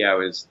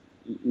Pacquiao is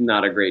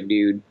not a great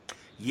dude.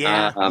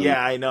 Yeah,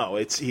 I know.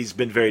 He's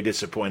been very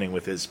disappointing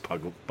with his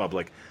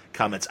public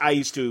comments. I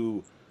used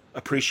to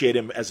appreciate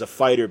him as a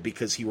fighter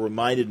because he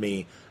reminded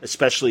me,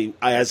 especially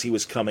as he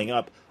was coming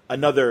up,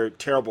 another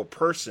terrible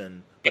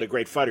person but a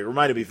great fighter. He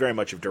reminded me very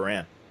much of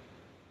Duran.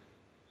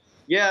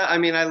 Yeah, I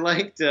mean, I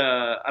liked.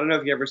 I don't know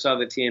if you ever saw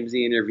the TMZ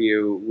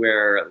interview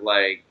where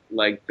like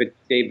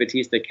Dave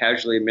Bautista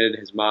casually admitted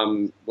his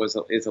mom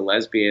is a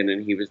lesbian,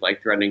 and he was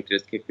like threatening to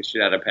just kick the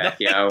shit out of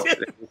Pacquiao.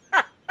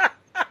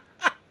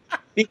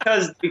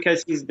 because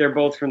they're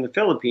both from the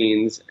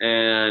Philippines,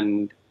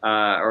 and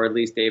or at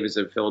least Dave is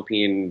of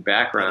Philippine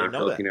background.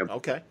 Filipino.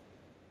 Okay.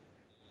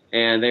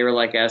 And they were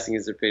like asking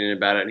his opinion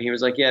about it, and he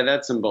was like, "Yeah,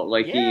 that's some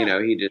like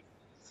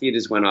he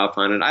just went off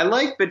on it." I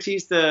like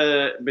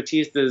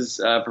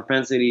Batista's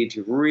propensity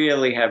to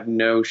really have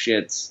no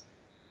shits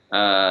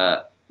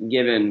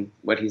given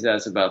what he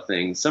says about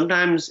things.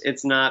 Sometimes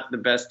it's not the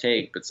best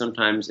take, but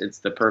sometimes it's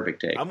the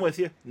perfect take. I'm with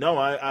you. No,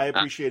 I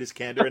appreciate his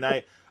candor, and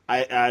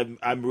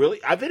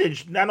I've been in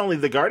not only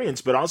the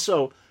Guardians, but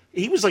also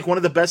he was like one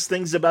of the best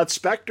things about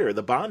Spectre,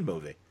 the Bond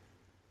movie.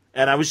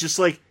 And I was just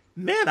like,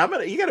 man,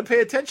 you got to pay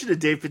attention to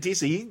Dave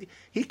Bautista.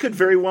 He could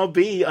very well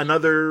be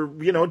another,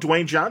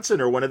 Dwayne Johnson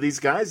or one of these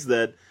guys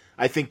that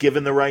I think,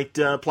 given the right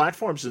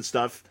platforms and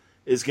stuff,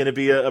 is going to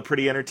be a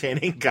pretty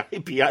entertaining guy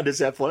beyond his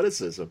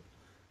athleticism.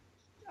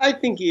 I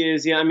think he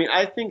is. Yeah, I mean,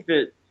 I think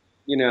that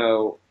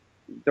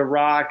The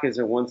Rock is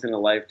a once in a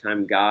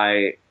lifetime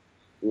guy,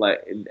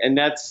 like, and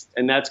that's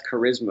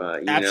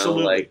charisma.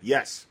 Absolutely, like,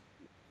 yes.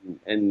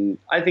 And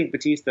I think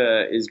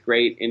Batista is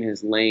great in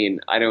his lane.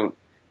 I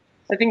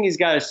think he's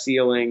got a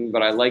ceiling,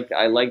 but I like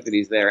that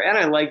he's there, and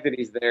I like that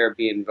he's there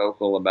being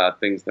vocal about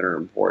things that are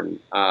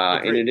important.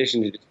 In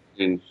addition to just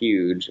being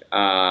huge.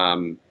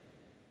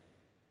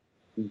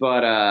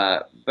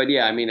 But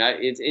yeah, I mean,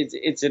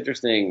 it's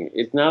interesting.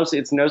 It's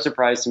no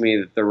surprise to me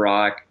that The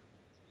Rock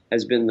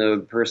has been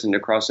the person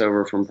to cross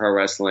over from pro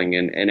wrestling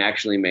and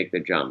actually make the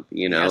jump.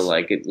 Yes.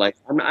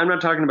 I'm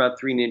not talking about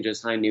Three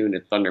Ninjas High Noon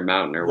at Thunder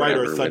Mountain or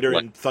whatever. Right,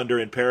 or Thunder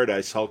in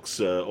Paradise, Hulk's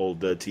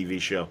old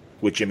TV show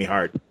with Jimmy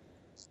Hart.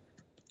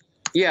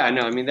 Yeah,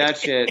 no, I mean that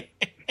shit.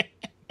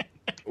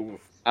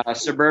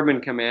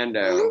 Suburban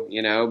Commando,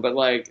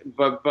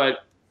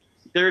 but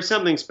there's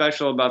something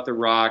special about The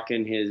Rock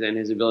and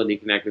his ability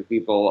to connect with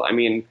people. I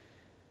mean,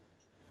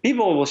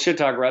 people will shit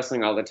talk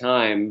wrestling all the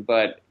time,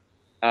 but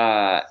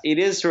it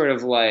is sort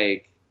of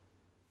like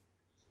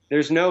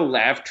there's no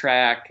laugh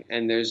track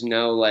and there's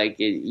no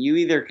you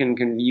either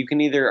can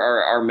either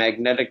are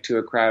magnetic to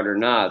a crowd or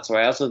not. So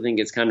I also think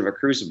it's kind of a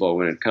crucible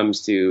when it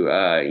comes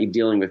to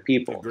dealing with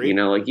people. Agreed.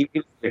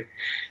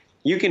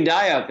 You can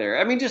die out there.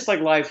 I mean, just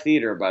like live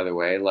theater, by the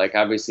way. Like,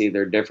 obviously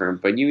they're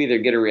different, but you either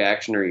get a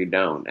reaction or you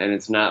don't. And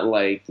it's not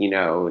like,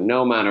 no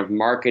amount of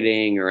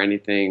marketing or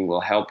anything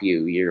will help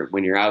you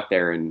when you're out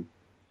there and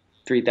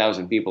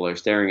 3,000 people are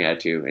staring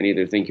at you and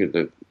either think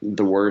you're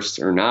the worst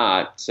or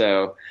not.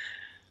 So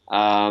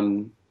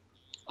I'm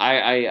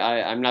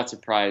not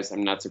surprised.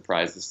 I'm not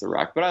surprised it's The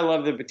Rock. But I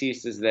love that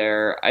Batista's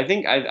there. I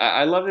think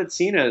I love that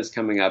Cena is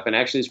coming up and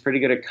actually is pretty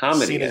good at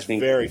comedy. Cena's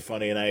very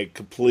funny, and I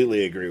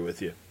completely agree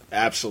with you.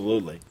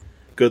 Absolutely.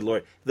 Good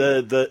Lord.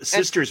 The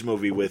Sisters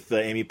movie with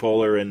Amy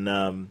Poehler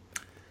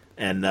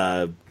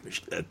and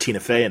Tina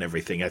Fey and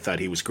everything, I thought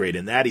he was great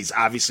in that. He's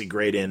obviously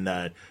great in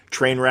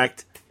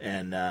Trainwrecked,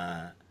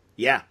 and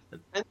yeah.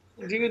 And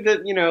the dude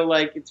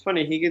that, it's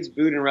funny, he gets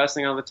booed in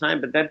wrestling all the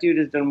time, but that dude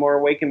has done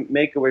more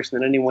Make-A-Wish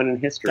than anyone in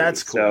history.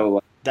 That's cool.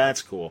 So,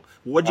 that's cool.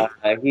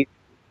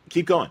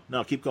 Keep going.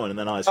 No, keep going, and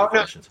then I'll ask you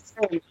questions.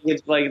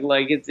 It's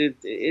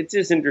it's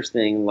just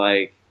interesting,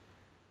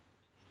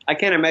 I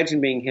can't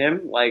imagine being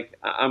him. Like,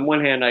 on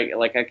one hand, I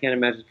can't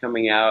imagine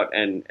coming out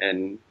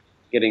and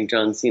getting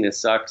John Cena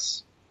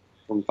sucks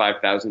from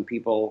 5,000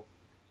 people.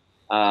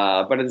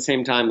 But at the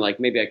same time,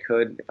 maybe I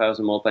could if I was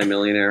a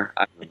multimillionaire.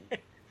 I don't know.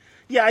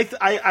 Yeah,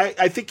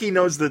 I think he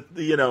knows that,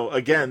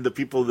 again, the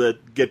people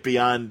that get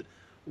beyond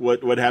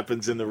what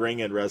happens in the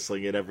ring and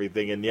wrestling and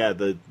everything, and yeah,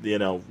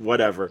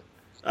 whatever.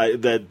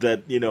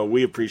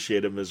 We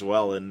appreciate him as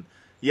well, and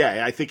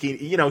yeah, I think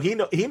he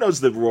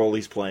knows the role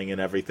he's playing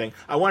and everything.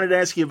 I wanted to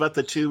ask you about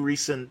the two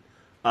recent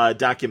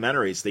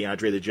documentaries, the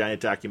Andre the Giant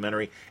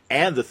documentary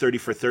and the 30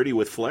 for 30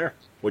 with Flair.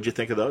 What'd you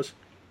think of those?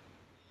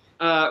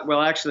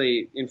 Well,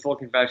 actually, in full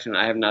confession,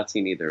 I have not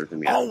seen either of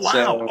them yet. Oh,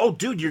 wow. So,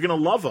 dude, you're going to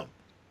love them.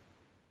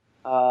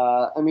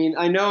 I mean,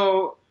 I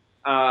know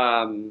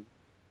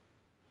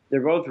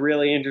they're both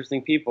really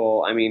interesting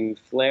people. I mean,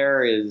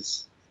 Flair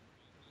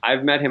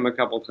I've met him a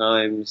couple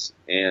times,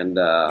 and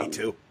me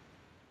too.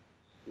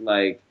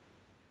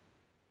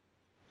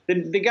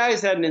 The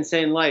guy's had an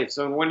insane life.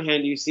 So on one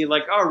hand, you see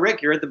oh,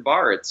 Rick, you're at the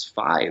bar. It's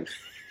 5.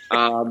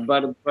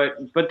 But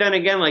then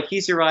again,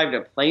 he survived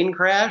a plane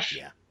crash.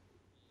 Yeah.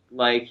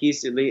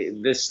 He's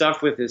the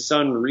stuff with his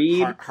son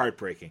Reed.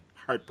 Heartbreaking.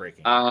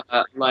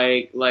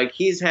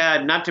 He's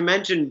had, not to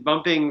mention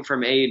bumping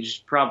from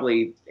age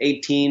probably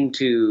 18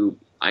 to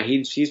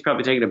he's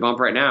probably taking a bump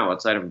right now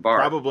outside of a bar.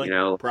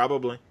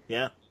 Probably.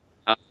 Yeah.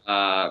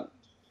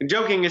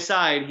 Joking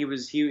aside, he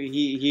was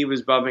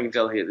bumping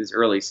until his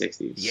early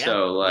 60s. Yeah.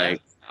 So I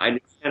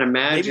can't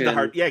imagine.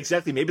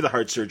 Maybe the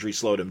heart surgery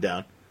slowed him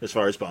down as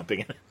far as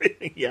bumping and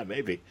everything. Yeah,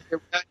 maybe.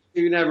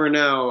 You never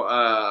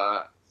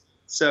know.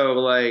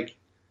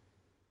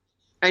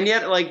 And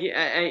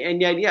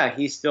yet, yeah,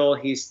 he's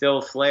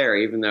still Flair,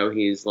 even though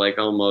he's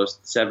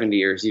almost 70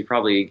 years. He's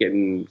probably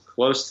getting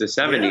close to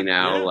 70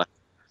 now. Yeah.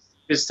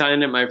 Just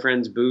time at my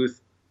friend's booth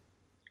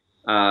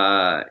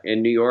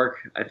in New York,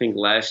 I think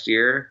last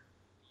year.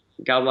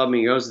 God love me,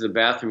 he goes to the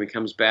bathroom, he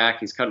comes back,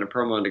 he's cutting a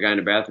promo on the guy in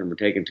the bathroom for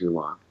taking too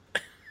long.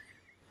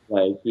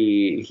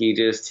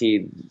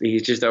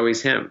 He's just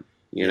always him,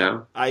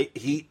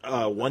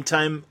 One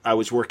time I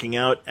was working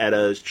out at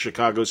a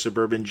Chicago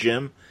suburban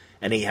gym,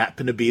 and he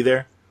happened to be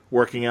there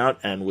working out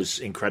and was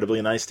incredibly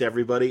nice to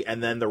everybody.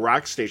 And then the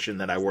rock station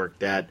that I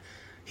worked at,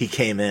 he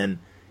came in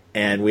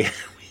and we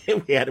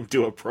had him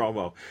do a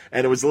promo,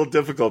 and it was a little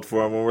difficult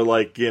for him when we're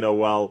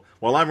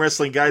while I'm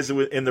wrestling guys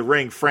in the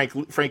ring,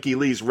 Frankie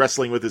Lee's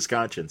wrestling with his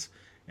conscience,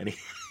 and he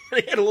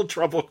had a little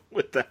trouble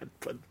with that,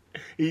 but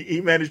he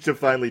managed to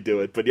finally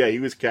do it. But yeah, he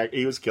was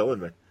killing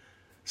me.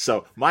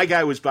 So my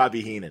guy was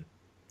Bobby Heenan,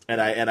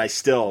 and I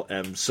still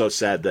am so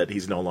sad that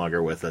he's no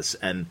longer with us,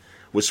 and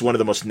was one of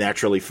the most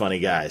naturally funny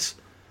guys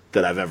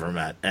that I've ever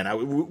met. And I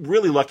was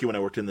really lucky when I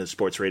worked in the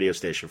sports radio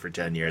station for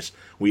 10 years.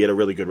 We had a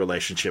really good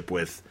relationship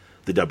with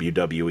the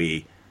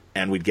WWE, and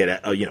and we'd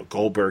get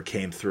Goldberg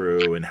came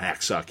through and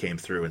Hacksaw came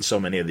through and so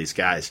many of these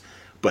guys.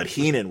 But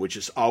Heenan would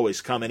just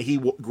always come, and he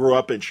grew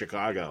up in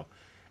Chicago,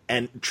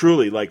 and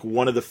truly like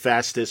one of the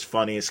fastest,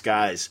 funniest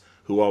guys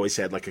who always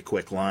had like a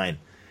quick line.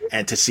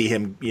 And to see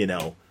him,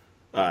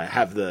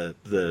 have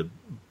the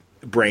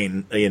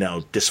brain,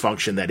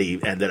 dysfunction that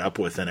he ended up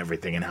with and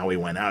everything, and how he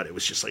went out, it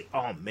was just like,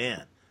 oh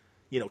man,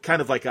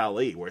 kind of like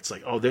Ali, where it's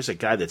like, oh, there's a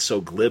guy that's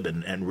so glib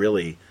and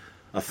really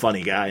a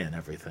funny guy and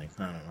everything.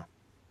 I don't know.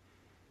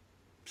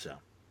 So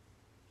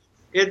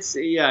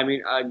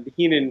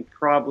Heenan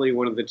probably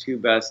one of the two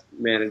best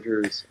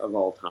managers of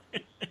all time.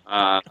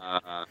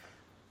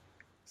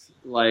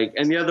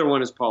 And the other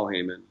one is Paul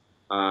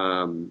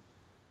Heyman.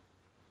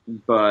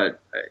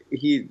 But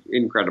he's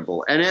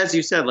incredible. And as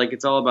you said, like,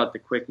 it's all about the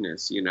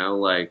quickness,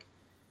 like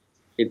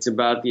it's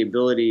about the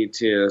ability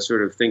to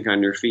sort of think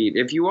on your feet.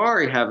 If you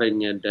are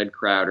having a dead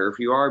crowd or if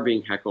you are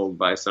being heckled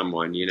by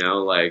someone,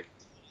 like,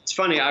 it's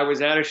funny. I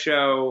was at a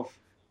show.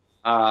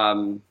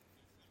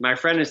 My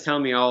friend is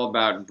telling me all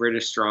about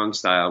British Strong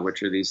Style,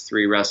 which are these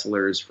three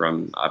wrestlers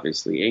from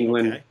obviously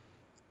England. Okay.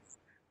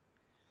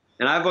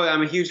 And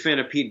I'm a huge fan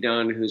of Pete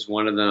Dunne, who's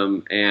one of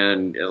them,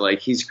 and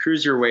like he's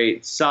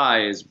cruiserweight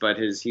size, but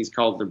he's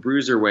called the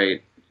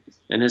Bruiserweight,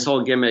 and his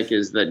whole gimmick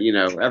is that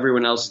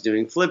everyone else is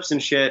doing flips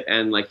and shit,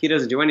 and like he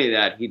doesn't do any of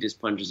that. He just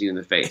punches you in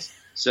the face.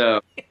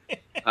 So,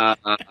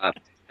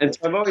 and so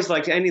I've always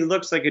liked, and he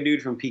looks like a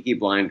dude from Peaky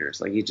Blinders,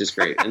 like he's just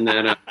great. And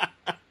then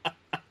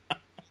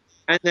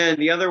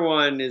the other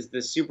one is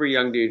this super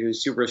young dude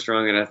who's super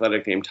strong and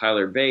athletic named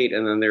Tyler Bate,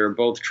 and then they were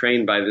both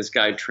trained by this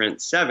guy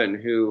Trent Seven,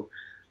 who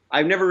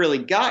I've never really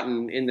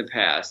gotten in the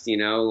past,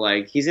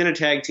 like he's in a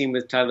tag team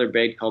with Tyler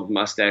Bate called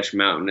Mustache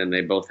Mountain, and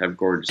they both have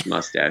gorgeous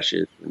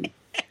mustaches. And,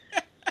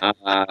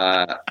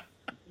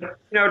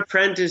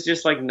 Trent is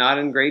just like not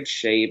in great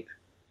shape.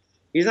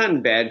 He's not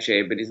in bad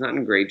shape, but he's not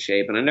in great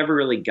shape. And I never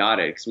really got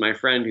it because my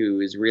friend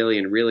who is really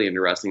into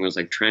wrestling was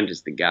like, Trent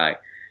is the guy.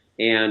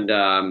 And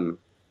I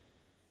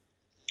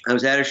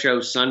was at a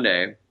show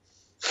Sunday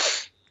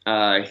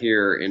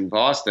here in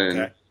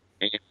Boston,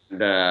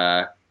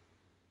 okay.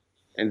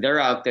 And they're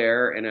out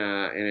there in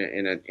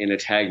a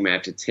tag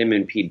match. It's him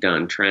and Pete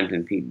Dunne, Trent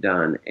and Pete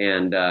Dunne.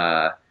 And,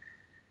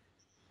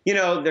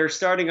 they're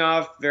starting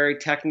off very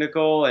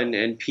technical,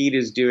 and Pete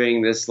is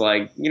doing this,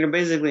 like,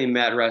 basically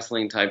mat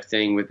wrestling type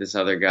thing with this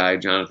other guy,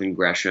 Jonathan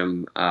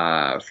Gresham,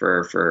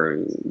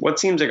 for what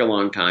seems like a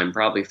long time,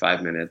 probably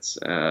 5 minutes.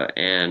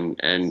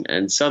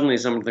 And suddenly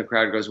someone in the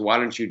crowd goes, "Why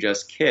don't you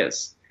just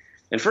kiss?"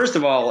 And first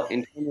of all,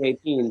 in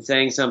 2018,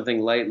 saying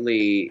something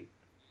lightly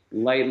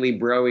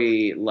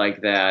broy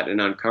like that and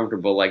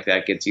uncomfortable like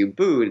that gets you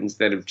booed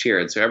instead of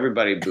cheered. So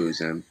everybody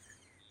boos him.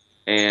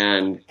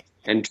 And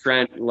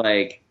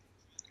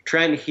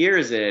Trent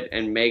hears it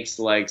and makes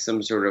like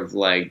some sort of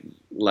like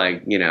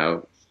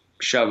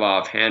shove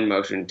off hand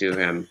motion to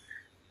him,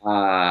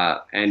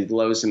 and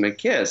blows him a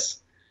kiss,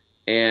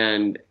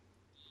 and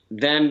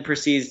then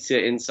proceeds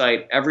to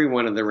incite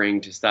everyone in the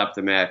ring to stop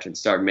the match and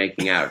start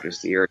making out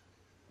just to irritate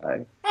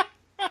the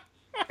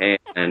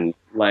guy.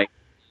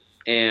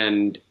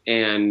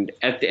 And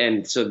at the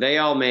end, so they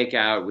all make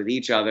out with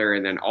each other,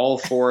 and then all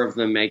four of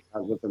them make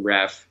out with the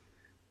ref.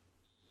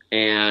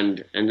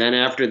 And then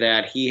after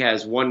that, he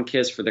has one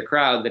kiss for the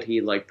crowd that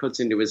he like puts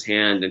into his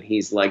hand, and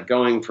he's like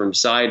going from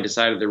side to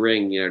side of the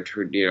ring,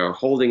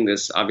 holding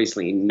this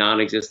obviously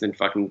non-existent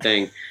fucking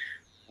thing.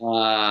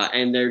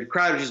 And the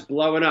crowd is just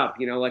blowing up,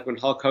 like when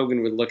Hulk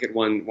Hogan would look at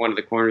one of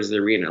the corners of the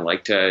arena,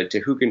 like to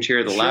who can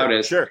cheer the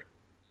loudest. Sure.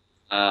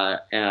 So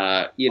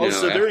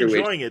they're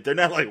enjoying it. They're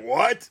not like,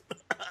 what?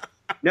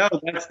 No,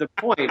 that's the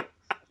point.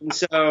 And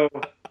so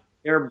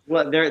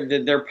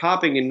they're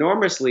popping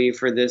enormously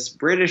for this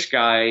British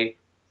guy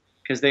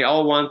because they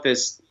all want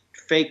this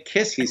fake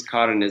kiss he's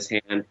caught in his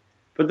hand.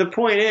 But the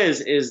point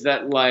is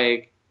that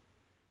like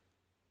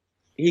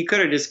he could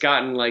have just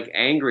gotten like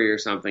angry or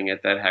something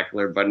at that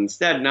heckler, but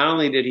instead, not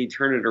only did he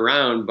turn it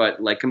around,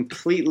 but like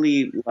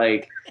completely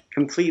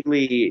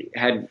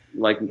had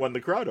like won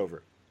the crowd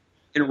over.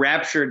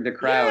 Enraptured the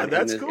crowd. Yeah,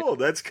 that's cool.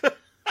 That's good.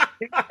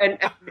 and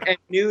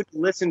knew to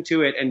listen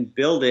to it and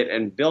build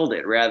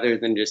it rather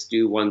than just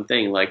do one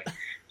thing. Like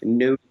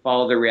knew to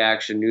follow the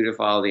reaction, knew to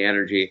follow the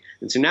energy.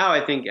 And so now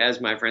I think,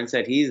 as my friend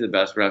said, he's the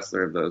best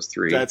wrestler of those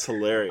three. That's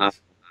hilarious.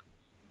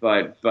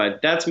 But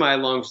that's my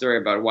long story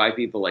about why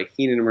people like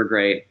Heenan are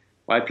great,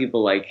 why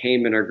people like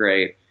Heyman are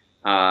great.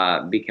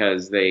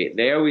 Because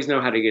they always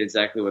know how to get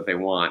exactly what they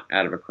want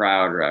out of a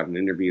crowd or out of an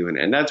interview,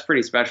 and that's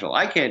pretty special.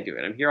 I can't do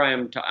it. And here I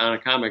am on a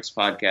comics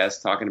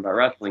podcast talking about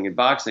wrestling and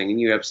boxing and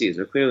UFC,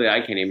 so clearly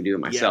I can't even do it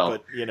myself.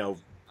 Yeah,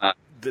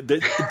 but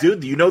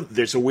dude,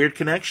 there's a weird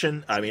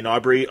connection. I mean,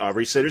 Aubrey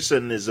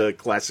Sitterson is a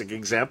classic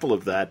example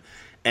of that.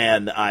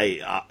 And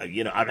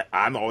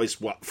I'm always,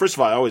 first of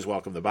all, I always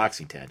welcome the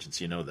boxing tangents,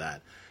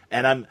 that,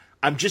 and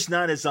I'm just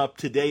not as up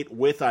to date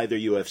with either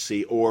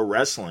UFC or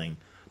wrestling.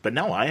 But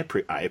no, I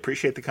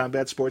appreciate the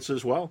combat sports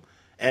as well,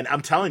 and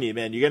I'm telling you,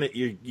 man,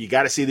 you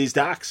got to see these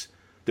docs.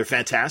 They're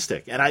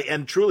fantastic,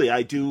 and truly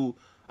I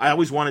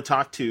always want to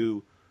talk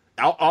to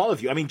all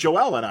of you. I mean,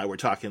 Joelle and I were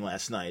talking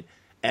last night,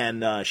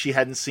 and she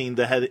hadn't seen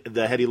the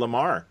Hedy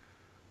Lamarr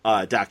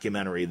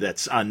documentary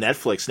that's on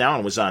Netflix now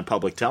and was on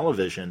public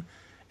television.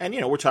 And,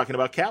 we're talking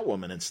about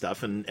Catwoman and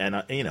stuff. And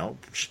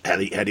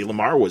Hedy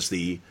Lamarr was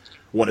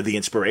one of the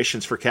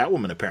inspirations for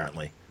Catwoman,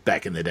 apparently,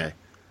 back in the day.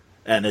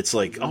 And it's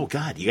like, oh,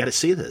 God, you got to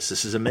see this.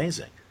 This is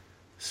amazing.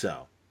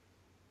 So,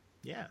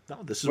 yeah,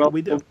 no, this is what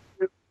we do.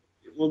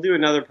 We'll do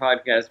another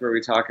podcast where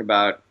we talk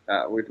about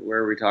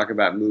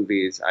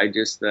movies. I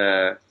just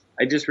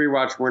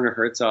rewatched Werner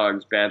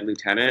Herzog's Bad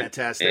Lieutenant.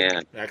 Fantastic.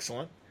 And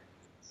excellent.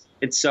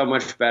 It's so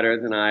much better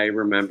than I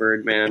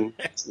remembered, man.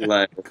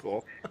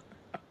 Cool.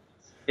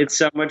 It's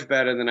so much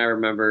better than I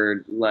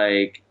remembered.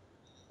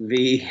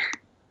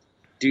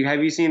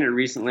 Have you seen it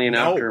recently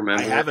enough to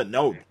remember? I haven't.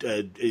 No,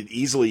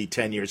 easily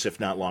 10 years, if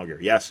not longer.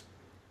 Yes.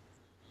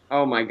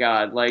 Oh my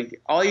God.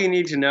 All you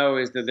need to know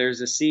is that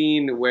there's a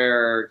scene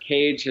where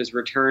Cage has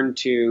returned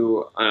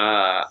to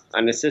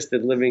an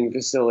assisted living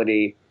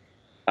facility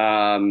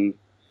to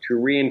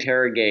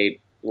reinterrogate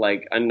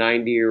a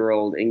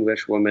 90-year-old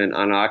English woman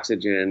on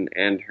oxygen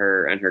and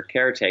her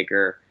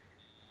caretaker.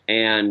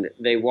 And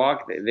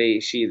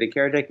the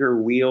caretaker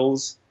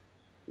wheels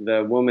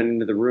the woman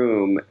into the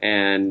room,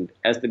 and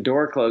as the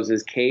door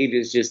closes, Cage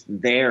is just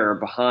there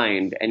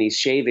behind, and he's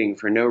shaving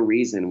for no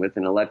reason with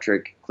an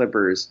electric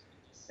clippers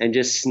and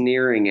just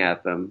sneering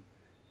at them.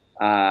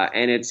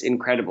 And it's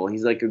incredible.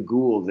 He's like a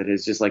ghoul that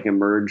has just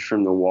emerged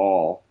from the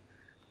wall.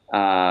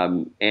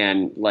 And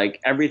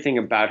everything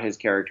about his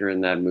character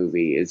in that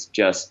movie is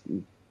just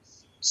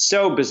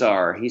so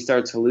bizarre. He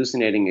starts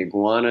hallucinating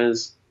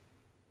iguanas,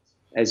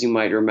 as you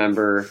might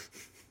remember.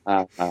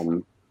 I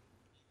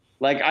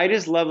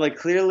just love,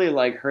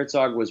 clearly,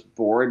 Herzog was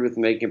bored with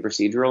making a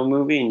procedural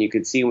movie, and you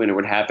could see when it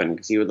would happen,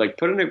 because he would,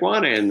 put an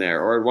iguana in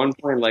there. Or at one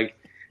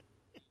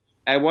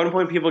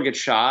point, people get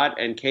shot,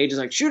 and Cage is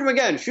like, shoot him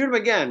again.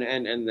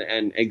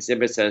 And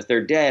Exhibit says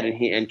they're dead,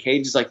 and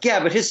Cage is like,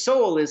 yeah, but his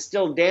soul is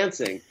still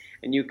dancing.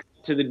 And you come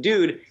to the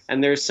dude,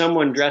 and there's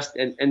someone dressed,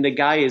 and the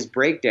guy is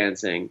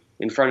breakdancing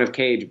in front of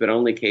Cage, but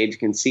only Cage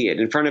can see it.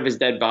 In front of his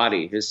dead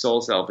body, his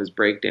soul self is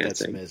breakdancing.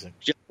 That's amazing.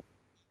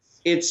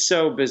 It's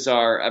so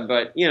bizarre,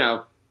 but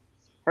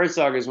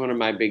Herzog is one of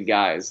my big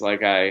guys. I've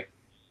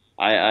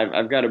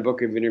got a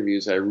book of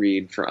interviews I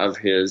read of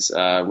his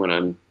when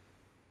I'm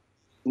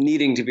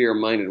needing to be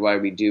reminded why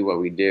we do what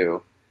we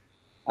do.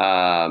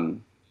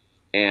 And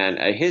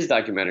his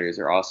documentaries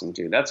are awesome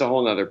too. That's a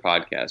whole nother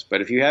podcast.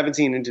 But if you haven't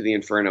seen Into the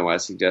Inferno, I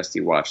suggest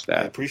you watch that.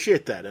 I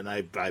appreciate that, and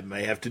I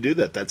may have to do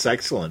that. That's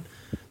excellent.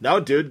 No,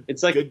 dude,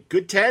 it's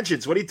good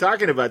tangents. What are you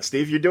talking about,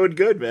 Steve? You're doing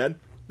good, man.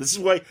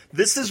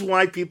 This is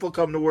why people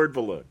come to Word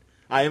Balloon.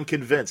 I am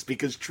convinced,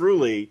 because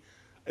truly,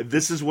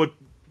 this is what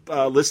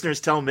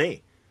listeners tell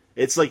me.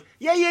 It's like,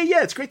 yeah,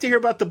 it's great to hear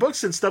about the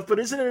books and stuff, but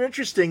isn't it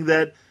interesting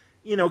that,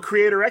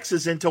 Creator X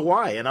is into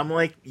Y? And I'm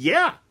like,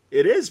 yeah,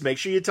 it is. Make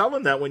sure you tell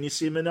them that when you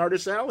see them in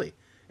Artist Alley.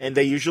 And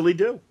they usually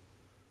do.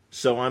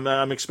 So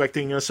I'm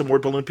expecting some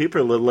Word Balloon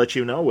people to let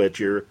you know at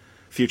your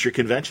future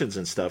conventions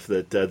and stuff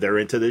that they're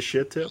into this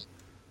shit too.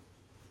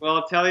 Well,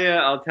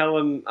 I'll tell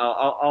them.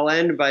 I'll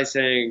end by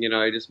saying,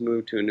 I just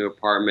moved to a new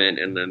apartment,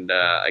 and then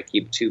I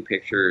keep two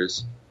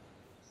pictures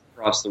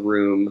across the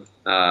room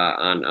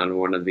on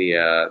one of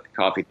the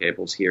coffee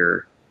tables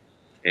here,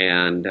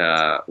 and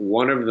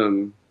one of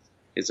them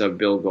is of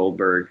Bill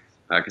Goldberg,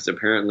 because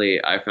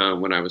apparently I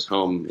found when I was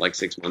home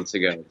 6 months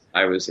ago,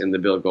 I was in the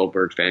Bill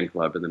Goldberg fan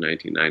club in the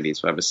 1990s,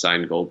 so I have a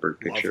signed Goldberg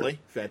picture. Lovely,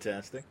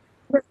 fantastic.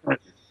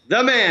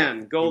 The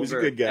man, Goldberg, he was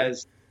a good guy.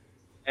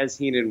 As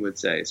Heenan would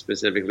say,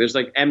 specifically. There's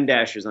M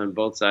dashes on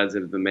both sides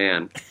of the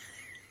man.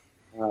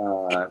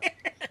 The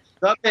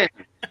man.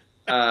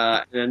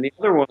 And then the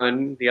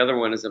other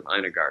one is of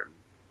Ina Garten.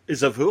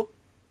 Is of who?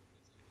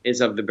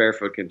 Is of the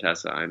Barefoot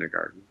Contessa, Ina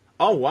Garten.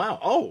 Oh,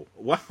 wow.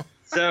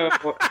 So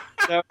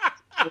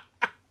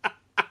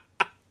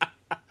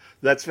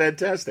that's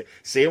fantastic.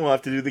 See, we'll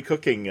have to do the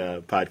cooking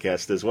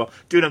podcast as well.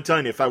 Dude, I'm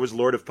telling you, if I was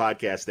Lord of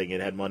Podcasting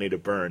and had money to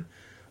burn,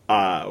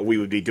 we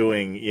would be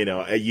doing,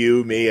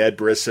 you, me, Ed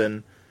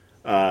Brisson,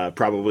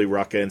 probably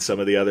Rucka and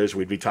some of the others.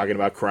 We'd be talking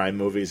about crime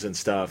movies and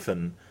stuff.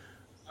 And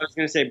I was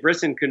going to say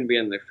Brisson couldn't be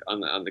on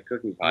the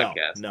cooking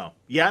podcast. No.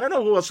 Yeah, I don't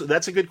know who else.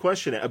 That's a good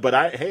question. But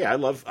I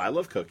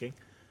love cooking.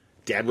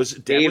 Dad was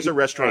a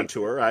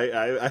restaurateur.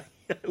 I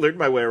learned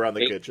my way around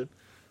the kitchen.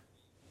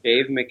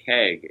 Dave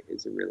McKeag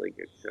is a really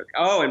good cook.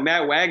 Oh, and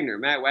Matt Wagner.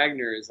 Matt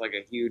Wagner is a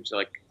huge,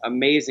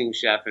 amazing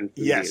chef and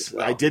foodie as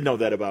well. I did know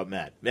that about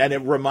Matt. And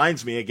it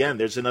reminds me, again,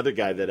 there's another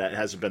guy that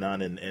hasn't been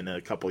on in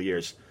a couple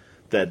years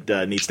that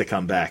needs to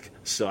come back.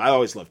 So I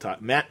always love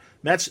talking.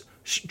 Matt's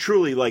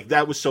truly,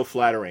 that was so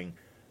flattering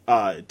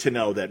to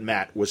know that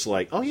Matt was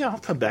like, oh, yeah, I'll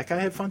come back.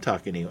 I had fun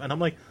talking to you. And I'm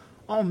like,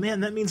 oh, man,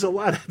 that means a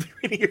lot. I've been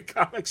reading your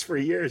comics for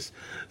years.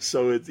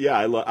 So,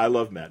 I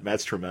love Matt.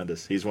 Matt's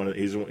tremendous. He's one of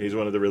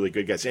the really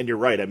good guys. And you're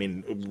right. I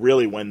mean,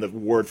 really, when the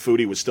word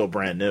foodie was still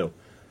brand new,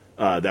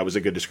 that was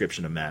a good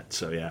description of Matt.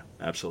 So, yeah,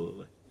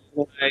 absolutely.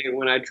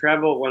 when I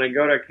travel, when I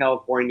go to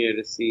California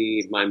to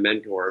see my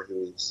mentor,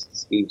 who's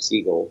Steve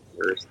Siegel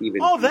or Steven.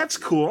 Oh, that's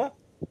cool.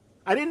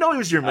 I didn't know he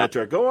was your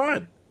mentor. Go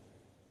on.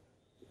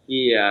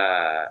 He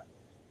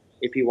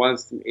if he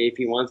wants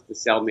to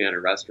sell me on a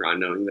restaurant,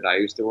 knowing that I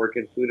used to work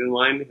in food and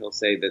wine, he'll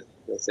say that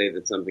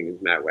something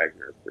is Matt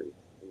Wagner approved.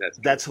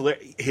 That's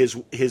hilarious.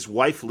 His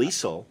wife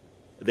Liesel,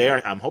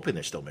 I'm hoping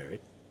they're still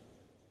married.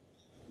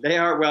 They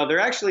are. Well,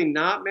 they're actually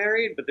not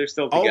married, but they're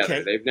still together.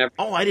 Okay. They've never.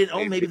 Oh, I didn't.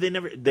 Oh, maybe they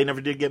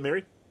never did get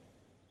married.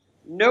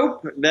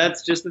 Nope,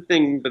 that's just the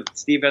thing. But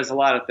Steve has a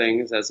lot of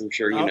things, as I'm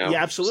sure you know.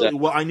 Yeah, absolutely. So.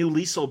 Well, I knew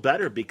Liesel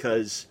better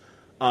because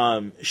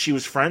she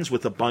was friends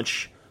with a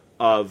bunch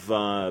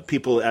of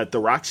people at the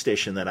rock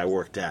station that I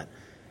worked at,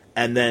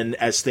 and then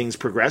as things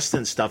progressed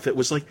and stuff, it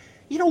was like,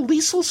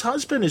 Liesel's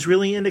husband is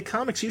really into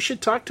comics. You should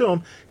talk to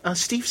him.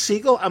 Steve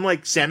Siegel. I'm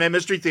like, Sandman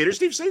Mystery Theater,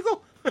 Steve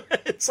Siegel.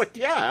 It's like,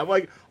 yeah. I'm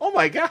like, oh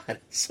my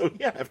god. So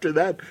yeah, after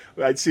that,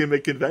 I'd see him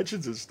at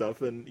conventions and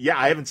stuff. And yeah,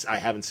 I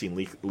haven't seen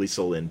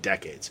Liesel in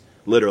decades,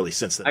 literally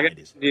since the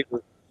 90s.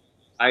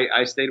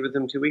 I stayed with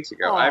him 2 weeks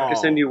ago. Oh. I have to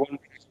send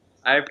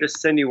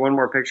you one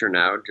more picture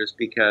now, just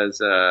because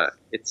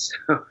it's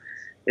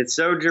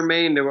so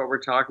germane to what we're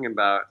talking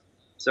about.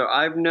 So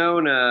I've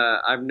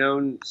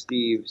known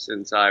Steve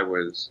since I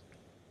was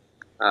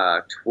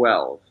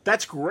 12.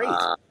 That's great.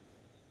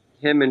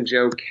 Him and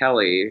Joe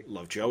Kelly.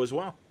 Love Joe as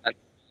well.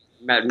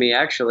 Met me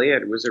actually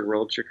at Wizard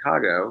World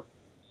Chicago,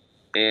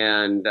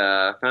 and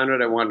found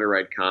out I wanted to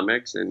write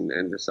comics,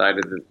 and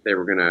decided that they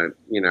were going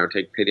to,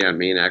 take pity on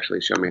me and actually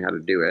show me how to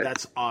do it.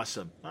 That's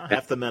awesome.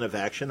 Half the men of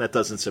action. That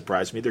doesn't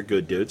surprise me. They're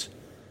good dudes.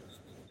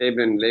 They've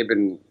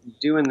been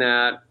doing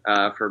that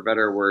for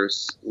better or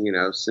worse,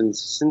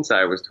 since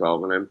I was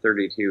 12, and I'm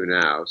 32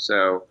 now.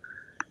 So,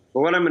 but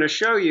what I'm going to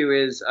show you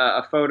is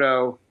a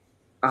photo.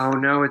 Oh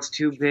no, it's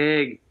too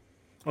big.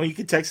 Oh, you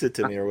can text it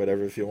to me or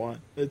whatever if you want.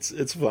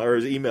 It's fine, or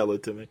email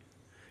it to me.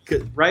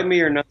 Write me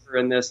your number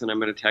in this, and I'm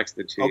going to text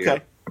it to you.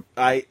 Okay.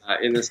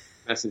 In this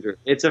messenger.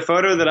 It's a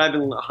photo that I've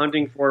been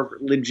hunting for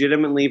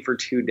legitimately for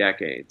 2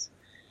 decades,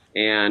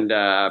 and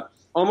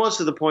almost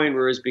to the point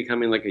where it's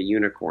becoming like a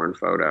unicorn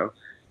photo.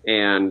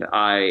 And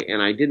I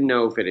didn't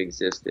know if it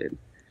existed,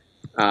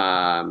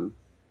 and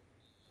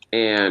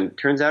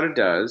turns out it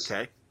does.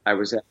 Okay. I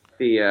was at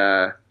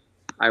the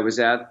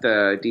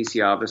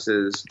DC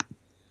offices.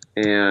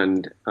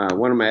 And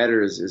one of my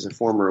editors is a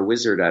former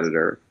Wizard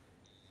editor,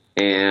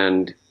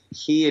 and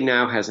he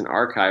now has an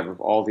archive of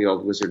all the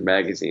old Wizard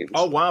magazines.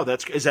 Oh wow,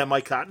 is that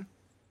Mike Cotton?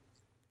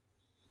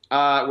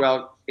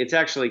 Well, it's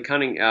actually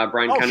Brian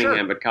Cunningham,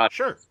 sure. but Cotton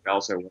Sure.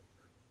 also.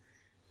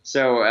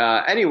 So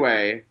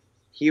anyway,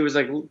 he was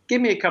like, "Give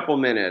me a couple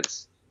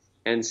minutes,"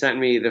 and sent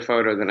me the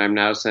photo that I'm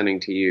now sending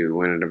to you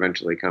when it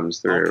eventually comes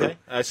through. Okay,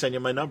 I send you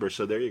my number,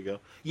 so there you go.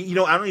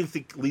 I don't even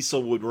think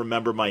Liesel would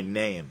remember my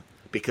name.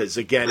 Because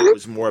again, it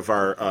was more of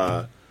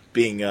our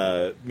being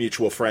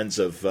mutual friends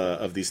of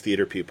these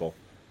theater people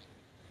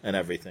and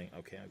everything.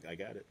 Okay, I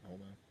got it.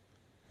 Hold on.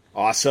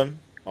 Awesome!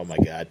 Oh my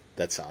god,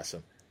 that's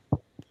awesome.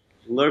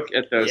 Look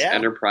at those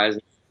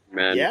enterprising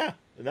men. Yeah,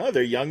 no,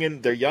 they're young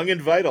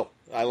and vital.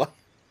 I love.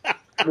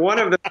 One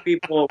of those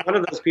people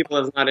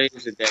has not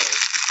aged a day.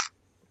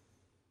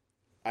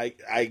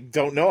 I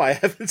don't know. I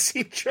haven't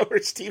seen Joe or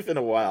Steve in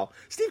a while.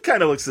 Steve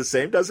kind of looks the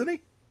same, doesn't he?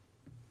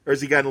 Or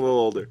has he gotten a little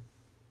older?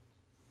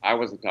 I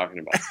wasn't talking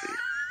about Steve.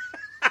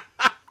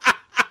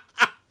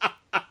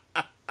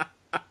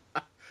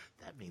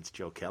 That means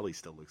Joe Kelly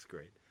still looks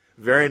great.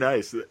 Very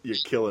nice. You're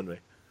killing me.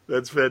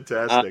 That's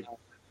fantastic.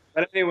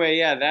 But anyway,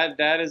 yeah,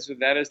 that is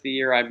the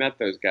year I met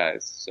those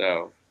guys.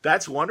 So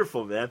that's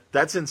wonderful, man.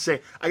 That's insane.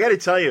 I got to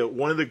tell you,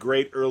 one of the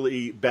great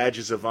early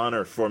badges of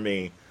honor for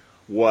me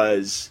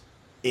was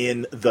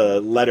in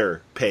the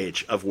letter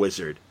page of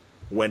Wizard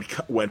when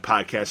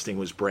podcasting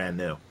was brand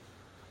new.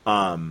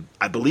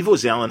 I believe it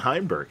was Alan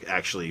Heinberg,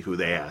 actually, who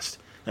they asked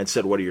and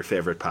said, "What are your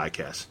favorite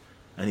podcasts?"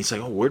 And he's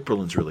like, "Oh, Word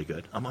Balloon's really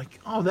good." I'm like,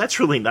 "Oh, that's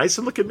really nice."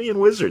 And look at me in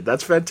Wizard.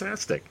 That's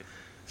fantastic.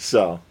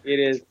 So it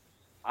is.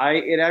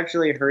 It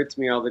actually hurts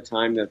me all the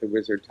time that the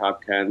Wizard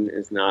Top 10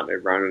 is not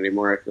around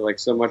anymore. I feel like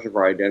so much of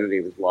our identity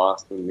was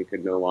lost when we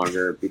could no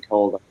longer be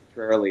told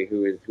arbitrarily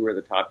who are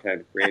the top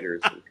 10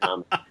 creators in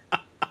comics.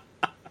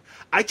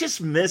 I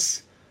just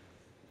miss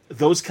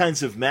those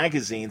kinds of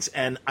magazines,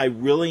 and I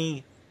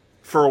really,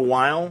 for a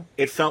while,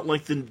 it felt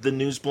like the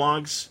news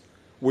blogs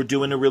were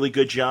doing a really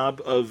good job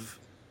of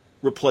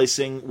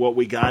replacing what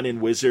we got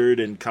in Wizard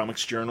and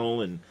Comics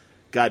Journal and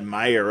God,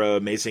 my era,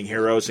 Amazing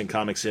Heroes and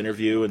Comics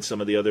Interview and some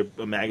of the other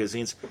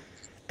magazines.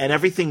 And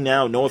everything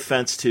now, no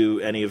offense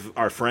to any of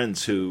our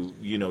friends who,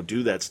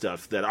 do that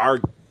stuff, that are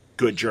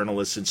good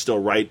journalists and still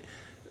write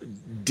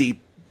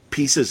deep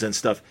pieces and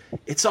stuff.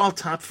 It's all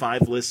top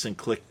 5 lists and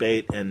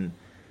clickbait and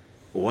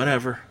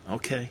whatever.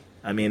 Okay.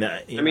 I mean,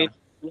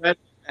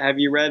 have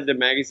you read the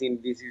magazine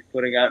DC's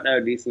putting out now,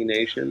 DC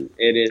Nation?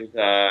 It is,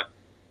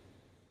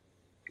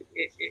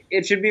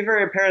 it should be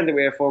very apparent that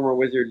we have former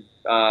Wizard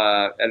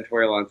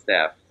editorial on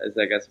staff, is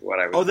I guess what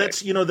I would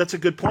say. That's a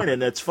good point,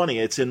 and that's funny.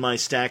 It's in my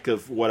stack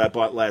of what I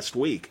bought last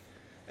week,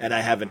 and I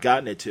haven't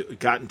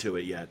gotten to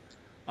it yet.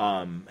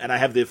 And I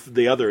have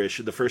the other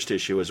issue, the first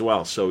issue as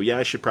well. So yeah,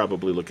 I should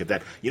probably look at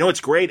that. You know,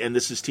 it's great, and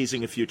this is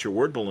teasing a future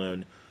word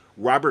balloon.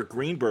 Robert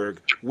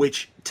Greenberg,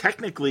 which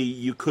technically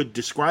you could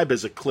describe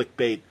as a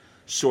clickbait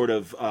sort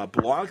of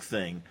blog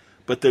thing,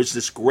 but there's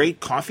this great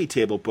coffee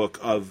table book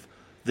of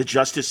the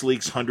Justice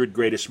League's 100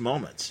 Greatest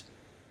Moments.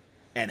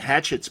 And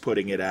Hatchet's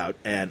putting it out,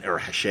 or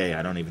Hachette,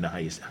 I don't even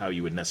know how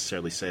you would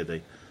necessarily say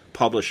the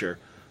publisher.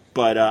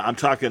 But I'm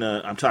talking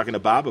to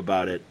Bob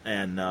about it,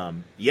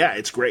 and yeah,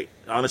 it's great.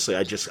 Honestly,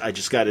 I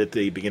just got it at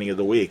the beginning of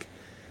the week,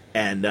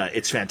 and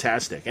it's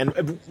fantastic.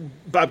 And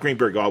Bob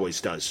Greenberg always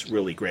does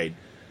really great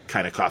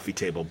kind of coffee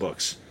table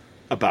books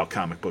about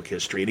comic book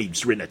history, and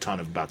he's written a ton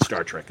about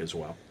Star Trek as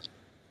well.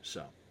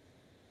 So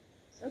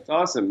that's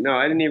awesome. No,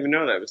 I didn't even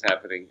know that was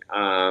happening.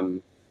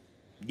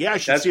 Yeah, I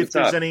should see if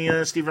there's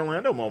any Steve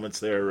Orlando moments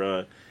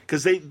there,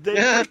 because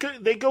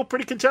they go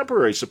pretty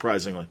contemporary,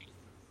 surprisingly.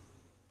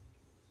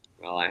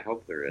 Well, I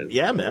hope there is.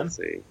 Yeah, man. Let's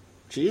see.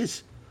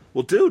 Jeez.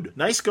 Well, dude,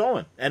 nice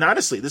going. And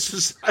honestly,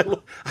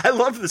 I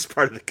love this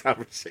part of the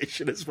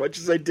conversation as much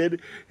as I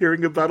did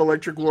hearing about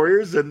Electric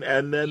Warriors and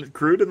then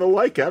Crude and the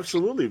like.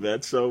 Absolutely,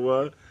 man.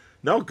 So,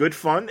 no, good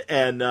fun.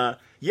 And,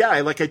 yeah,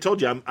 like I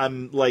told you,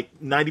 I'm like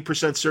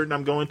 90% certain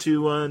I'm going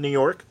to New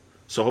York.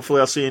 So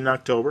hopefully I'll see you in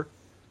October.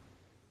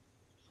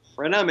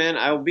 Right on, man.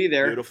 I will be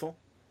there. Beautiful.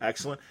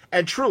 Excellent.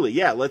 And truly,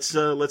 yeah, let's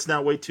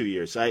not wait 2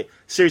 years.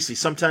 Seriously,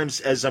 sometimes,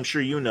 as I'm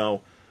sure you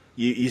know,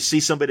 you see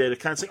somebody at a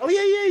con, it's like, oh,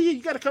 yeah,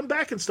 you got to come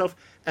back and stuff.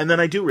 And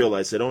then I do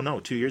realize that, oh, no,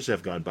 2 years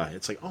have gone by.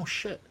 It's like, oh,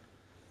 shit.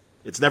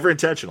 It's never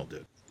intentional,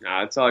 dude.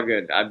 No, it's all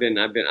good. I've been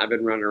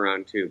running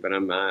around too, but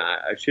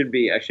I should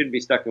be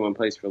stuck in one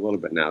place for a little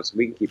bit now, so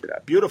we can keep it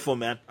up. Beautiful,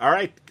 man. All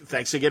right.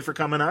 Thanks again for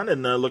coming on,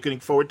 and looking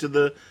forward to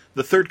the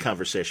third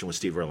conversation with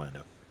Steve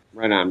Orlando.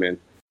 Right on, man.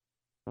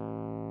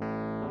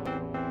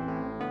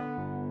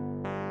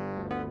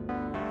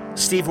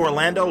 Steve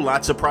Orlando,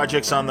 lots of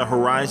projects on the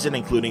horizon,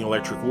 including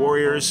Electric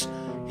Warriors,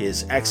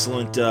 his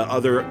excellent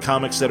other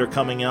comics that are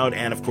coming out,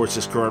 and, of course,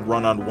 his current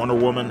run on Wonder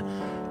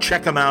Woman.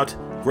 Check him out.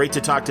 Great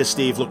to talk to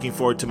Steve. Looking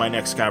forward to my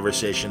next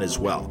conversation as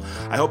well.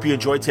 I hope you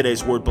enjoyed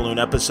today's Word Balloon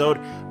episode,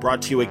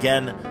 brought to you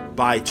again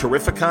by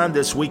Terrificon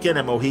this weekend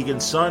at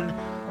Mohegan Sun.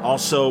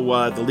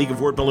 Also, the League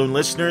of Word Balloon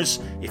listeners,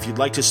 if you'd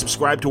like to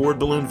subscribe to Word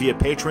Balloon via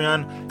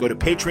Patreon, go to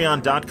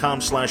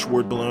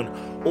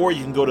patreon.com/wordballoon, or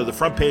you can go to the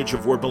front page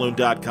of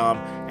wordballoon.com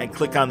and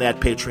click on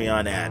that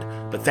Patreon ad.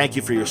 But thank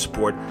you for your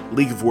support,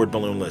 League of Word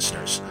Balloon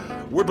listeners.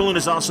 Word Balloon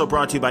is also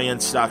brought to you by In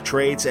Stock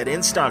Trades at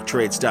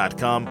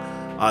instocktrades.com.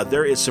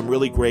 There is some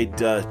really great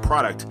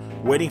product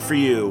waiting for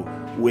you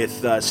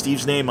with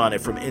Steve's name on it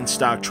from In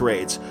Stock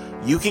Trades.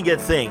 You can get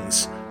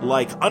things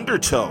like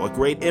Undertow, a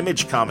great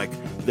Image comic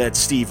that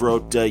Steve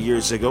wrote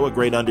years ago, a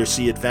great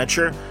undersea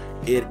adventure.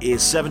 It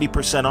is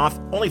 70% off,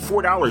 only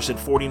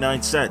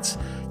 $4.49.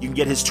 You can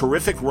get his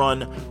terrific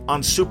run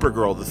on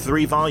Supergirl. The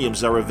 3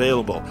 volumes are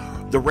available.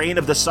 The Reign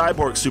of the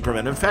Cyborg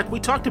Superman. In fact, we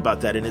talked about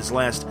that in his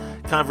last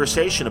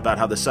conversation about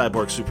how the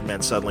Cyborg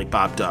Superman suddenly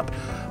popped up.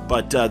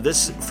 But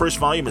this first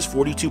volume is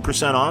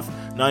 42% off,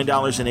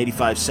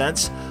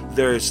 $9.85.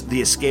 There's The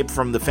Escape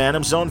from the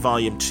Phantom Zone,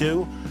 Volume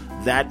 2.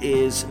 That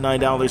is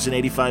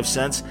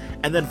 $9.85.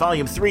 And then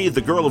Volume 3,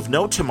 The Girl of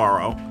No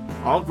Tomorrow.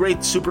 All great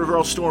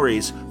Supergirl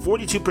stories,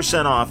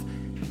 42% off,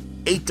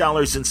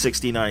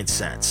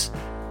 $8.69.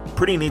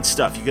 Pretty neat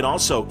stuff. You can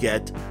also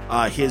get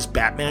his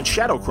Batman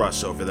Shadow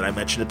crossover that I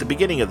mentioned at the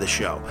beginning of the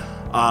show.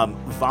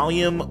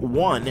 Volume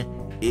 1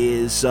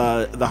 is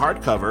the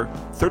hardcover,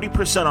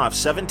 30% off,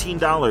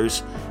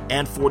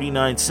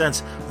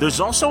 $17.49. There's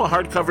also a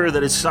hardcover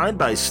that is signed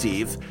by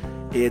Steve.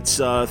 It's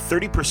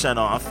 30%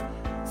 off,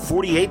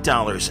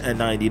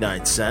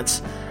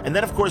 $48.99. And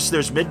then, of course,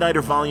 there's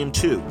Midnighter Volume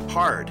 2,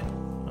 hard. I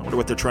wonder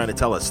what they're trying to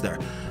tell us there.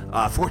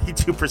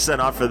 42%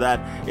 off for that.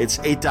 It's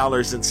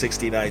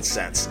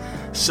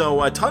 $8.69.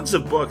 So tons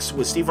of books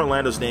with Steve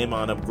Orlando's name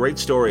on them. Great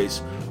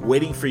stories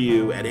waiting for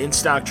you at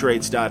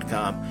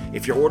instocktrades.com.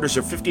 If your orders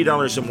are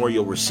 $50 or more,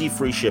 you'll receive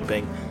free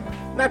shipping.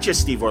 Not just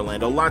Steve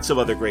Orlando, lots of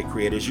other great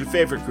creators, your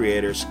favorite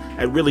creators,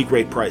 at really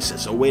great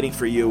prices, awaiting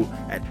for you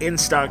at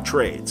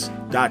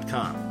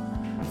instocktrades.com.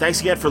 Thanks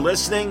again for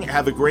listening.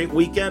 Have a great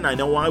weekend. I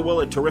know I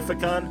will at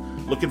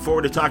Terrificon. Looking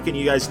forward to talking to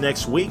you guys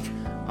next week.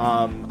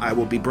 I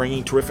will be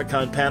bringing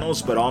Terrificon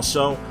panels, but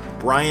also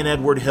Brian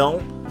Edward Hill,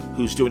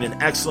 who's doing an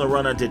excellent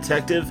run on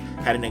Detective,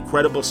 had an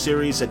incredible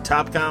series at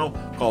Top Cow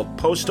called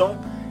Postal,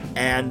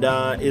 and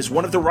is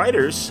one of the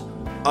writers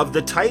of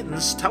the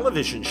Titans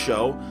television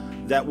show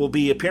that will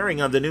be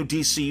appearing on the new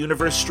DC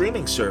Universe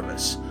streaming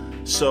service.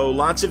 So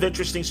lots of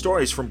interesting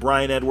stories from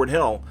Brian Edward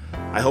Hill.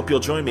 I hope you'll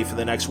join me for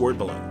the next Word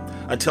Balloon.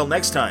 Until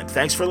next time,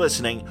 thanks for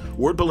listening.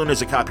 Word Balloon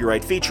is a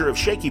copyright feature of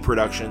Shaky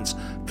Productions,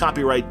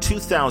 copyright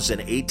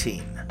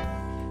 2018.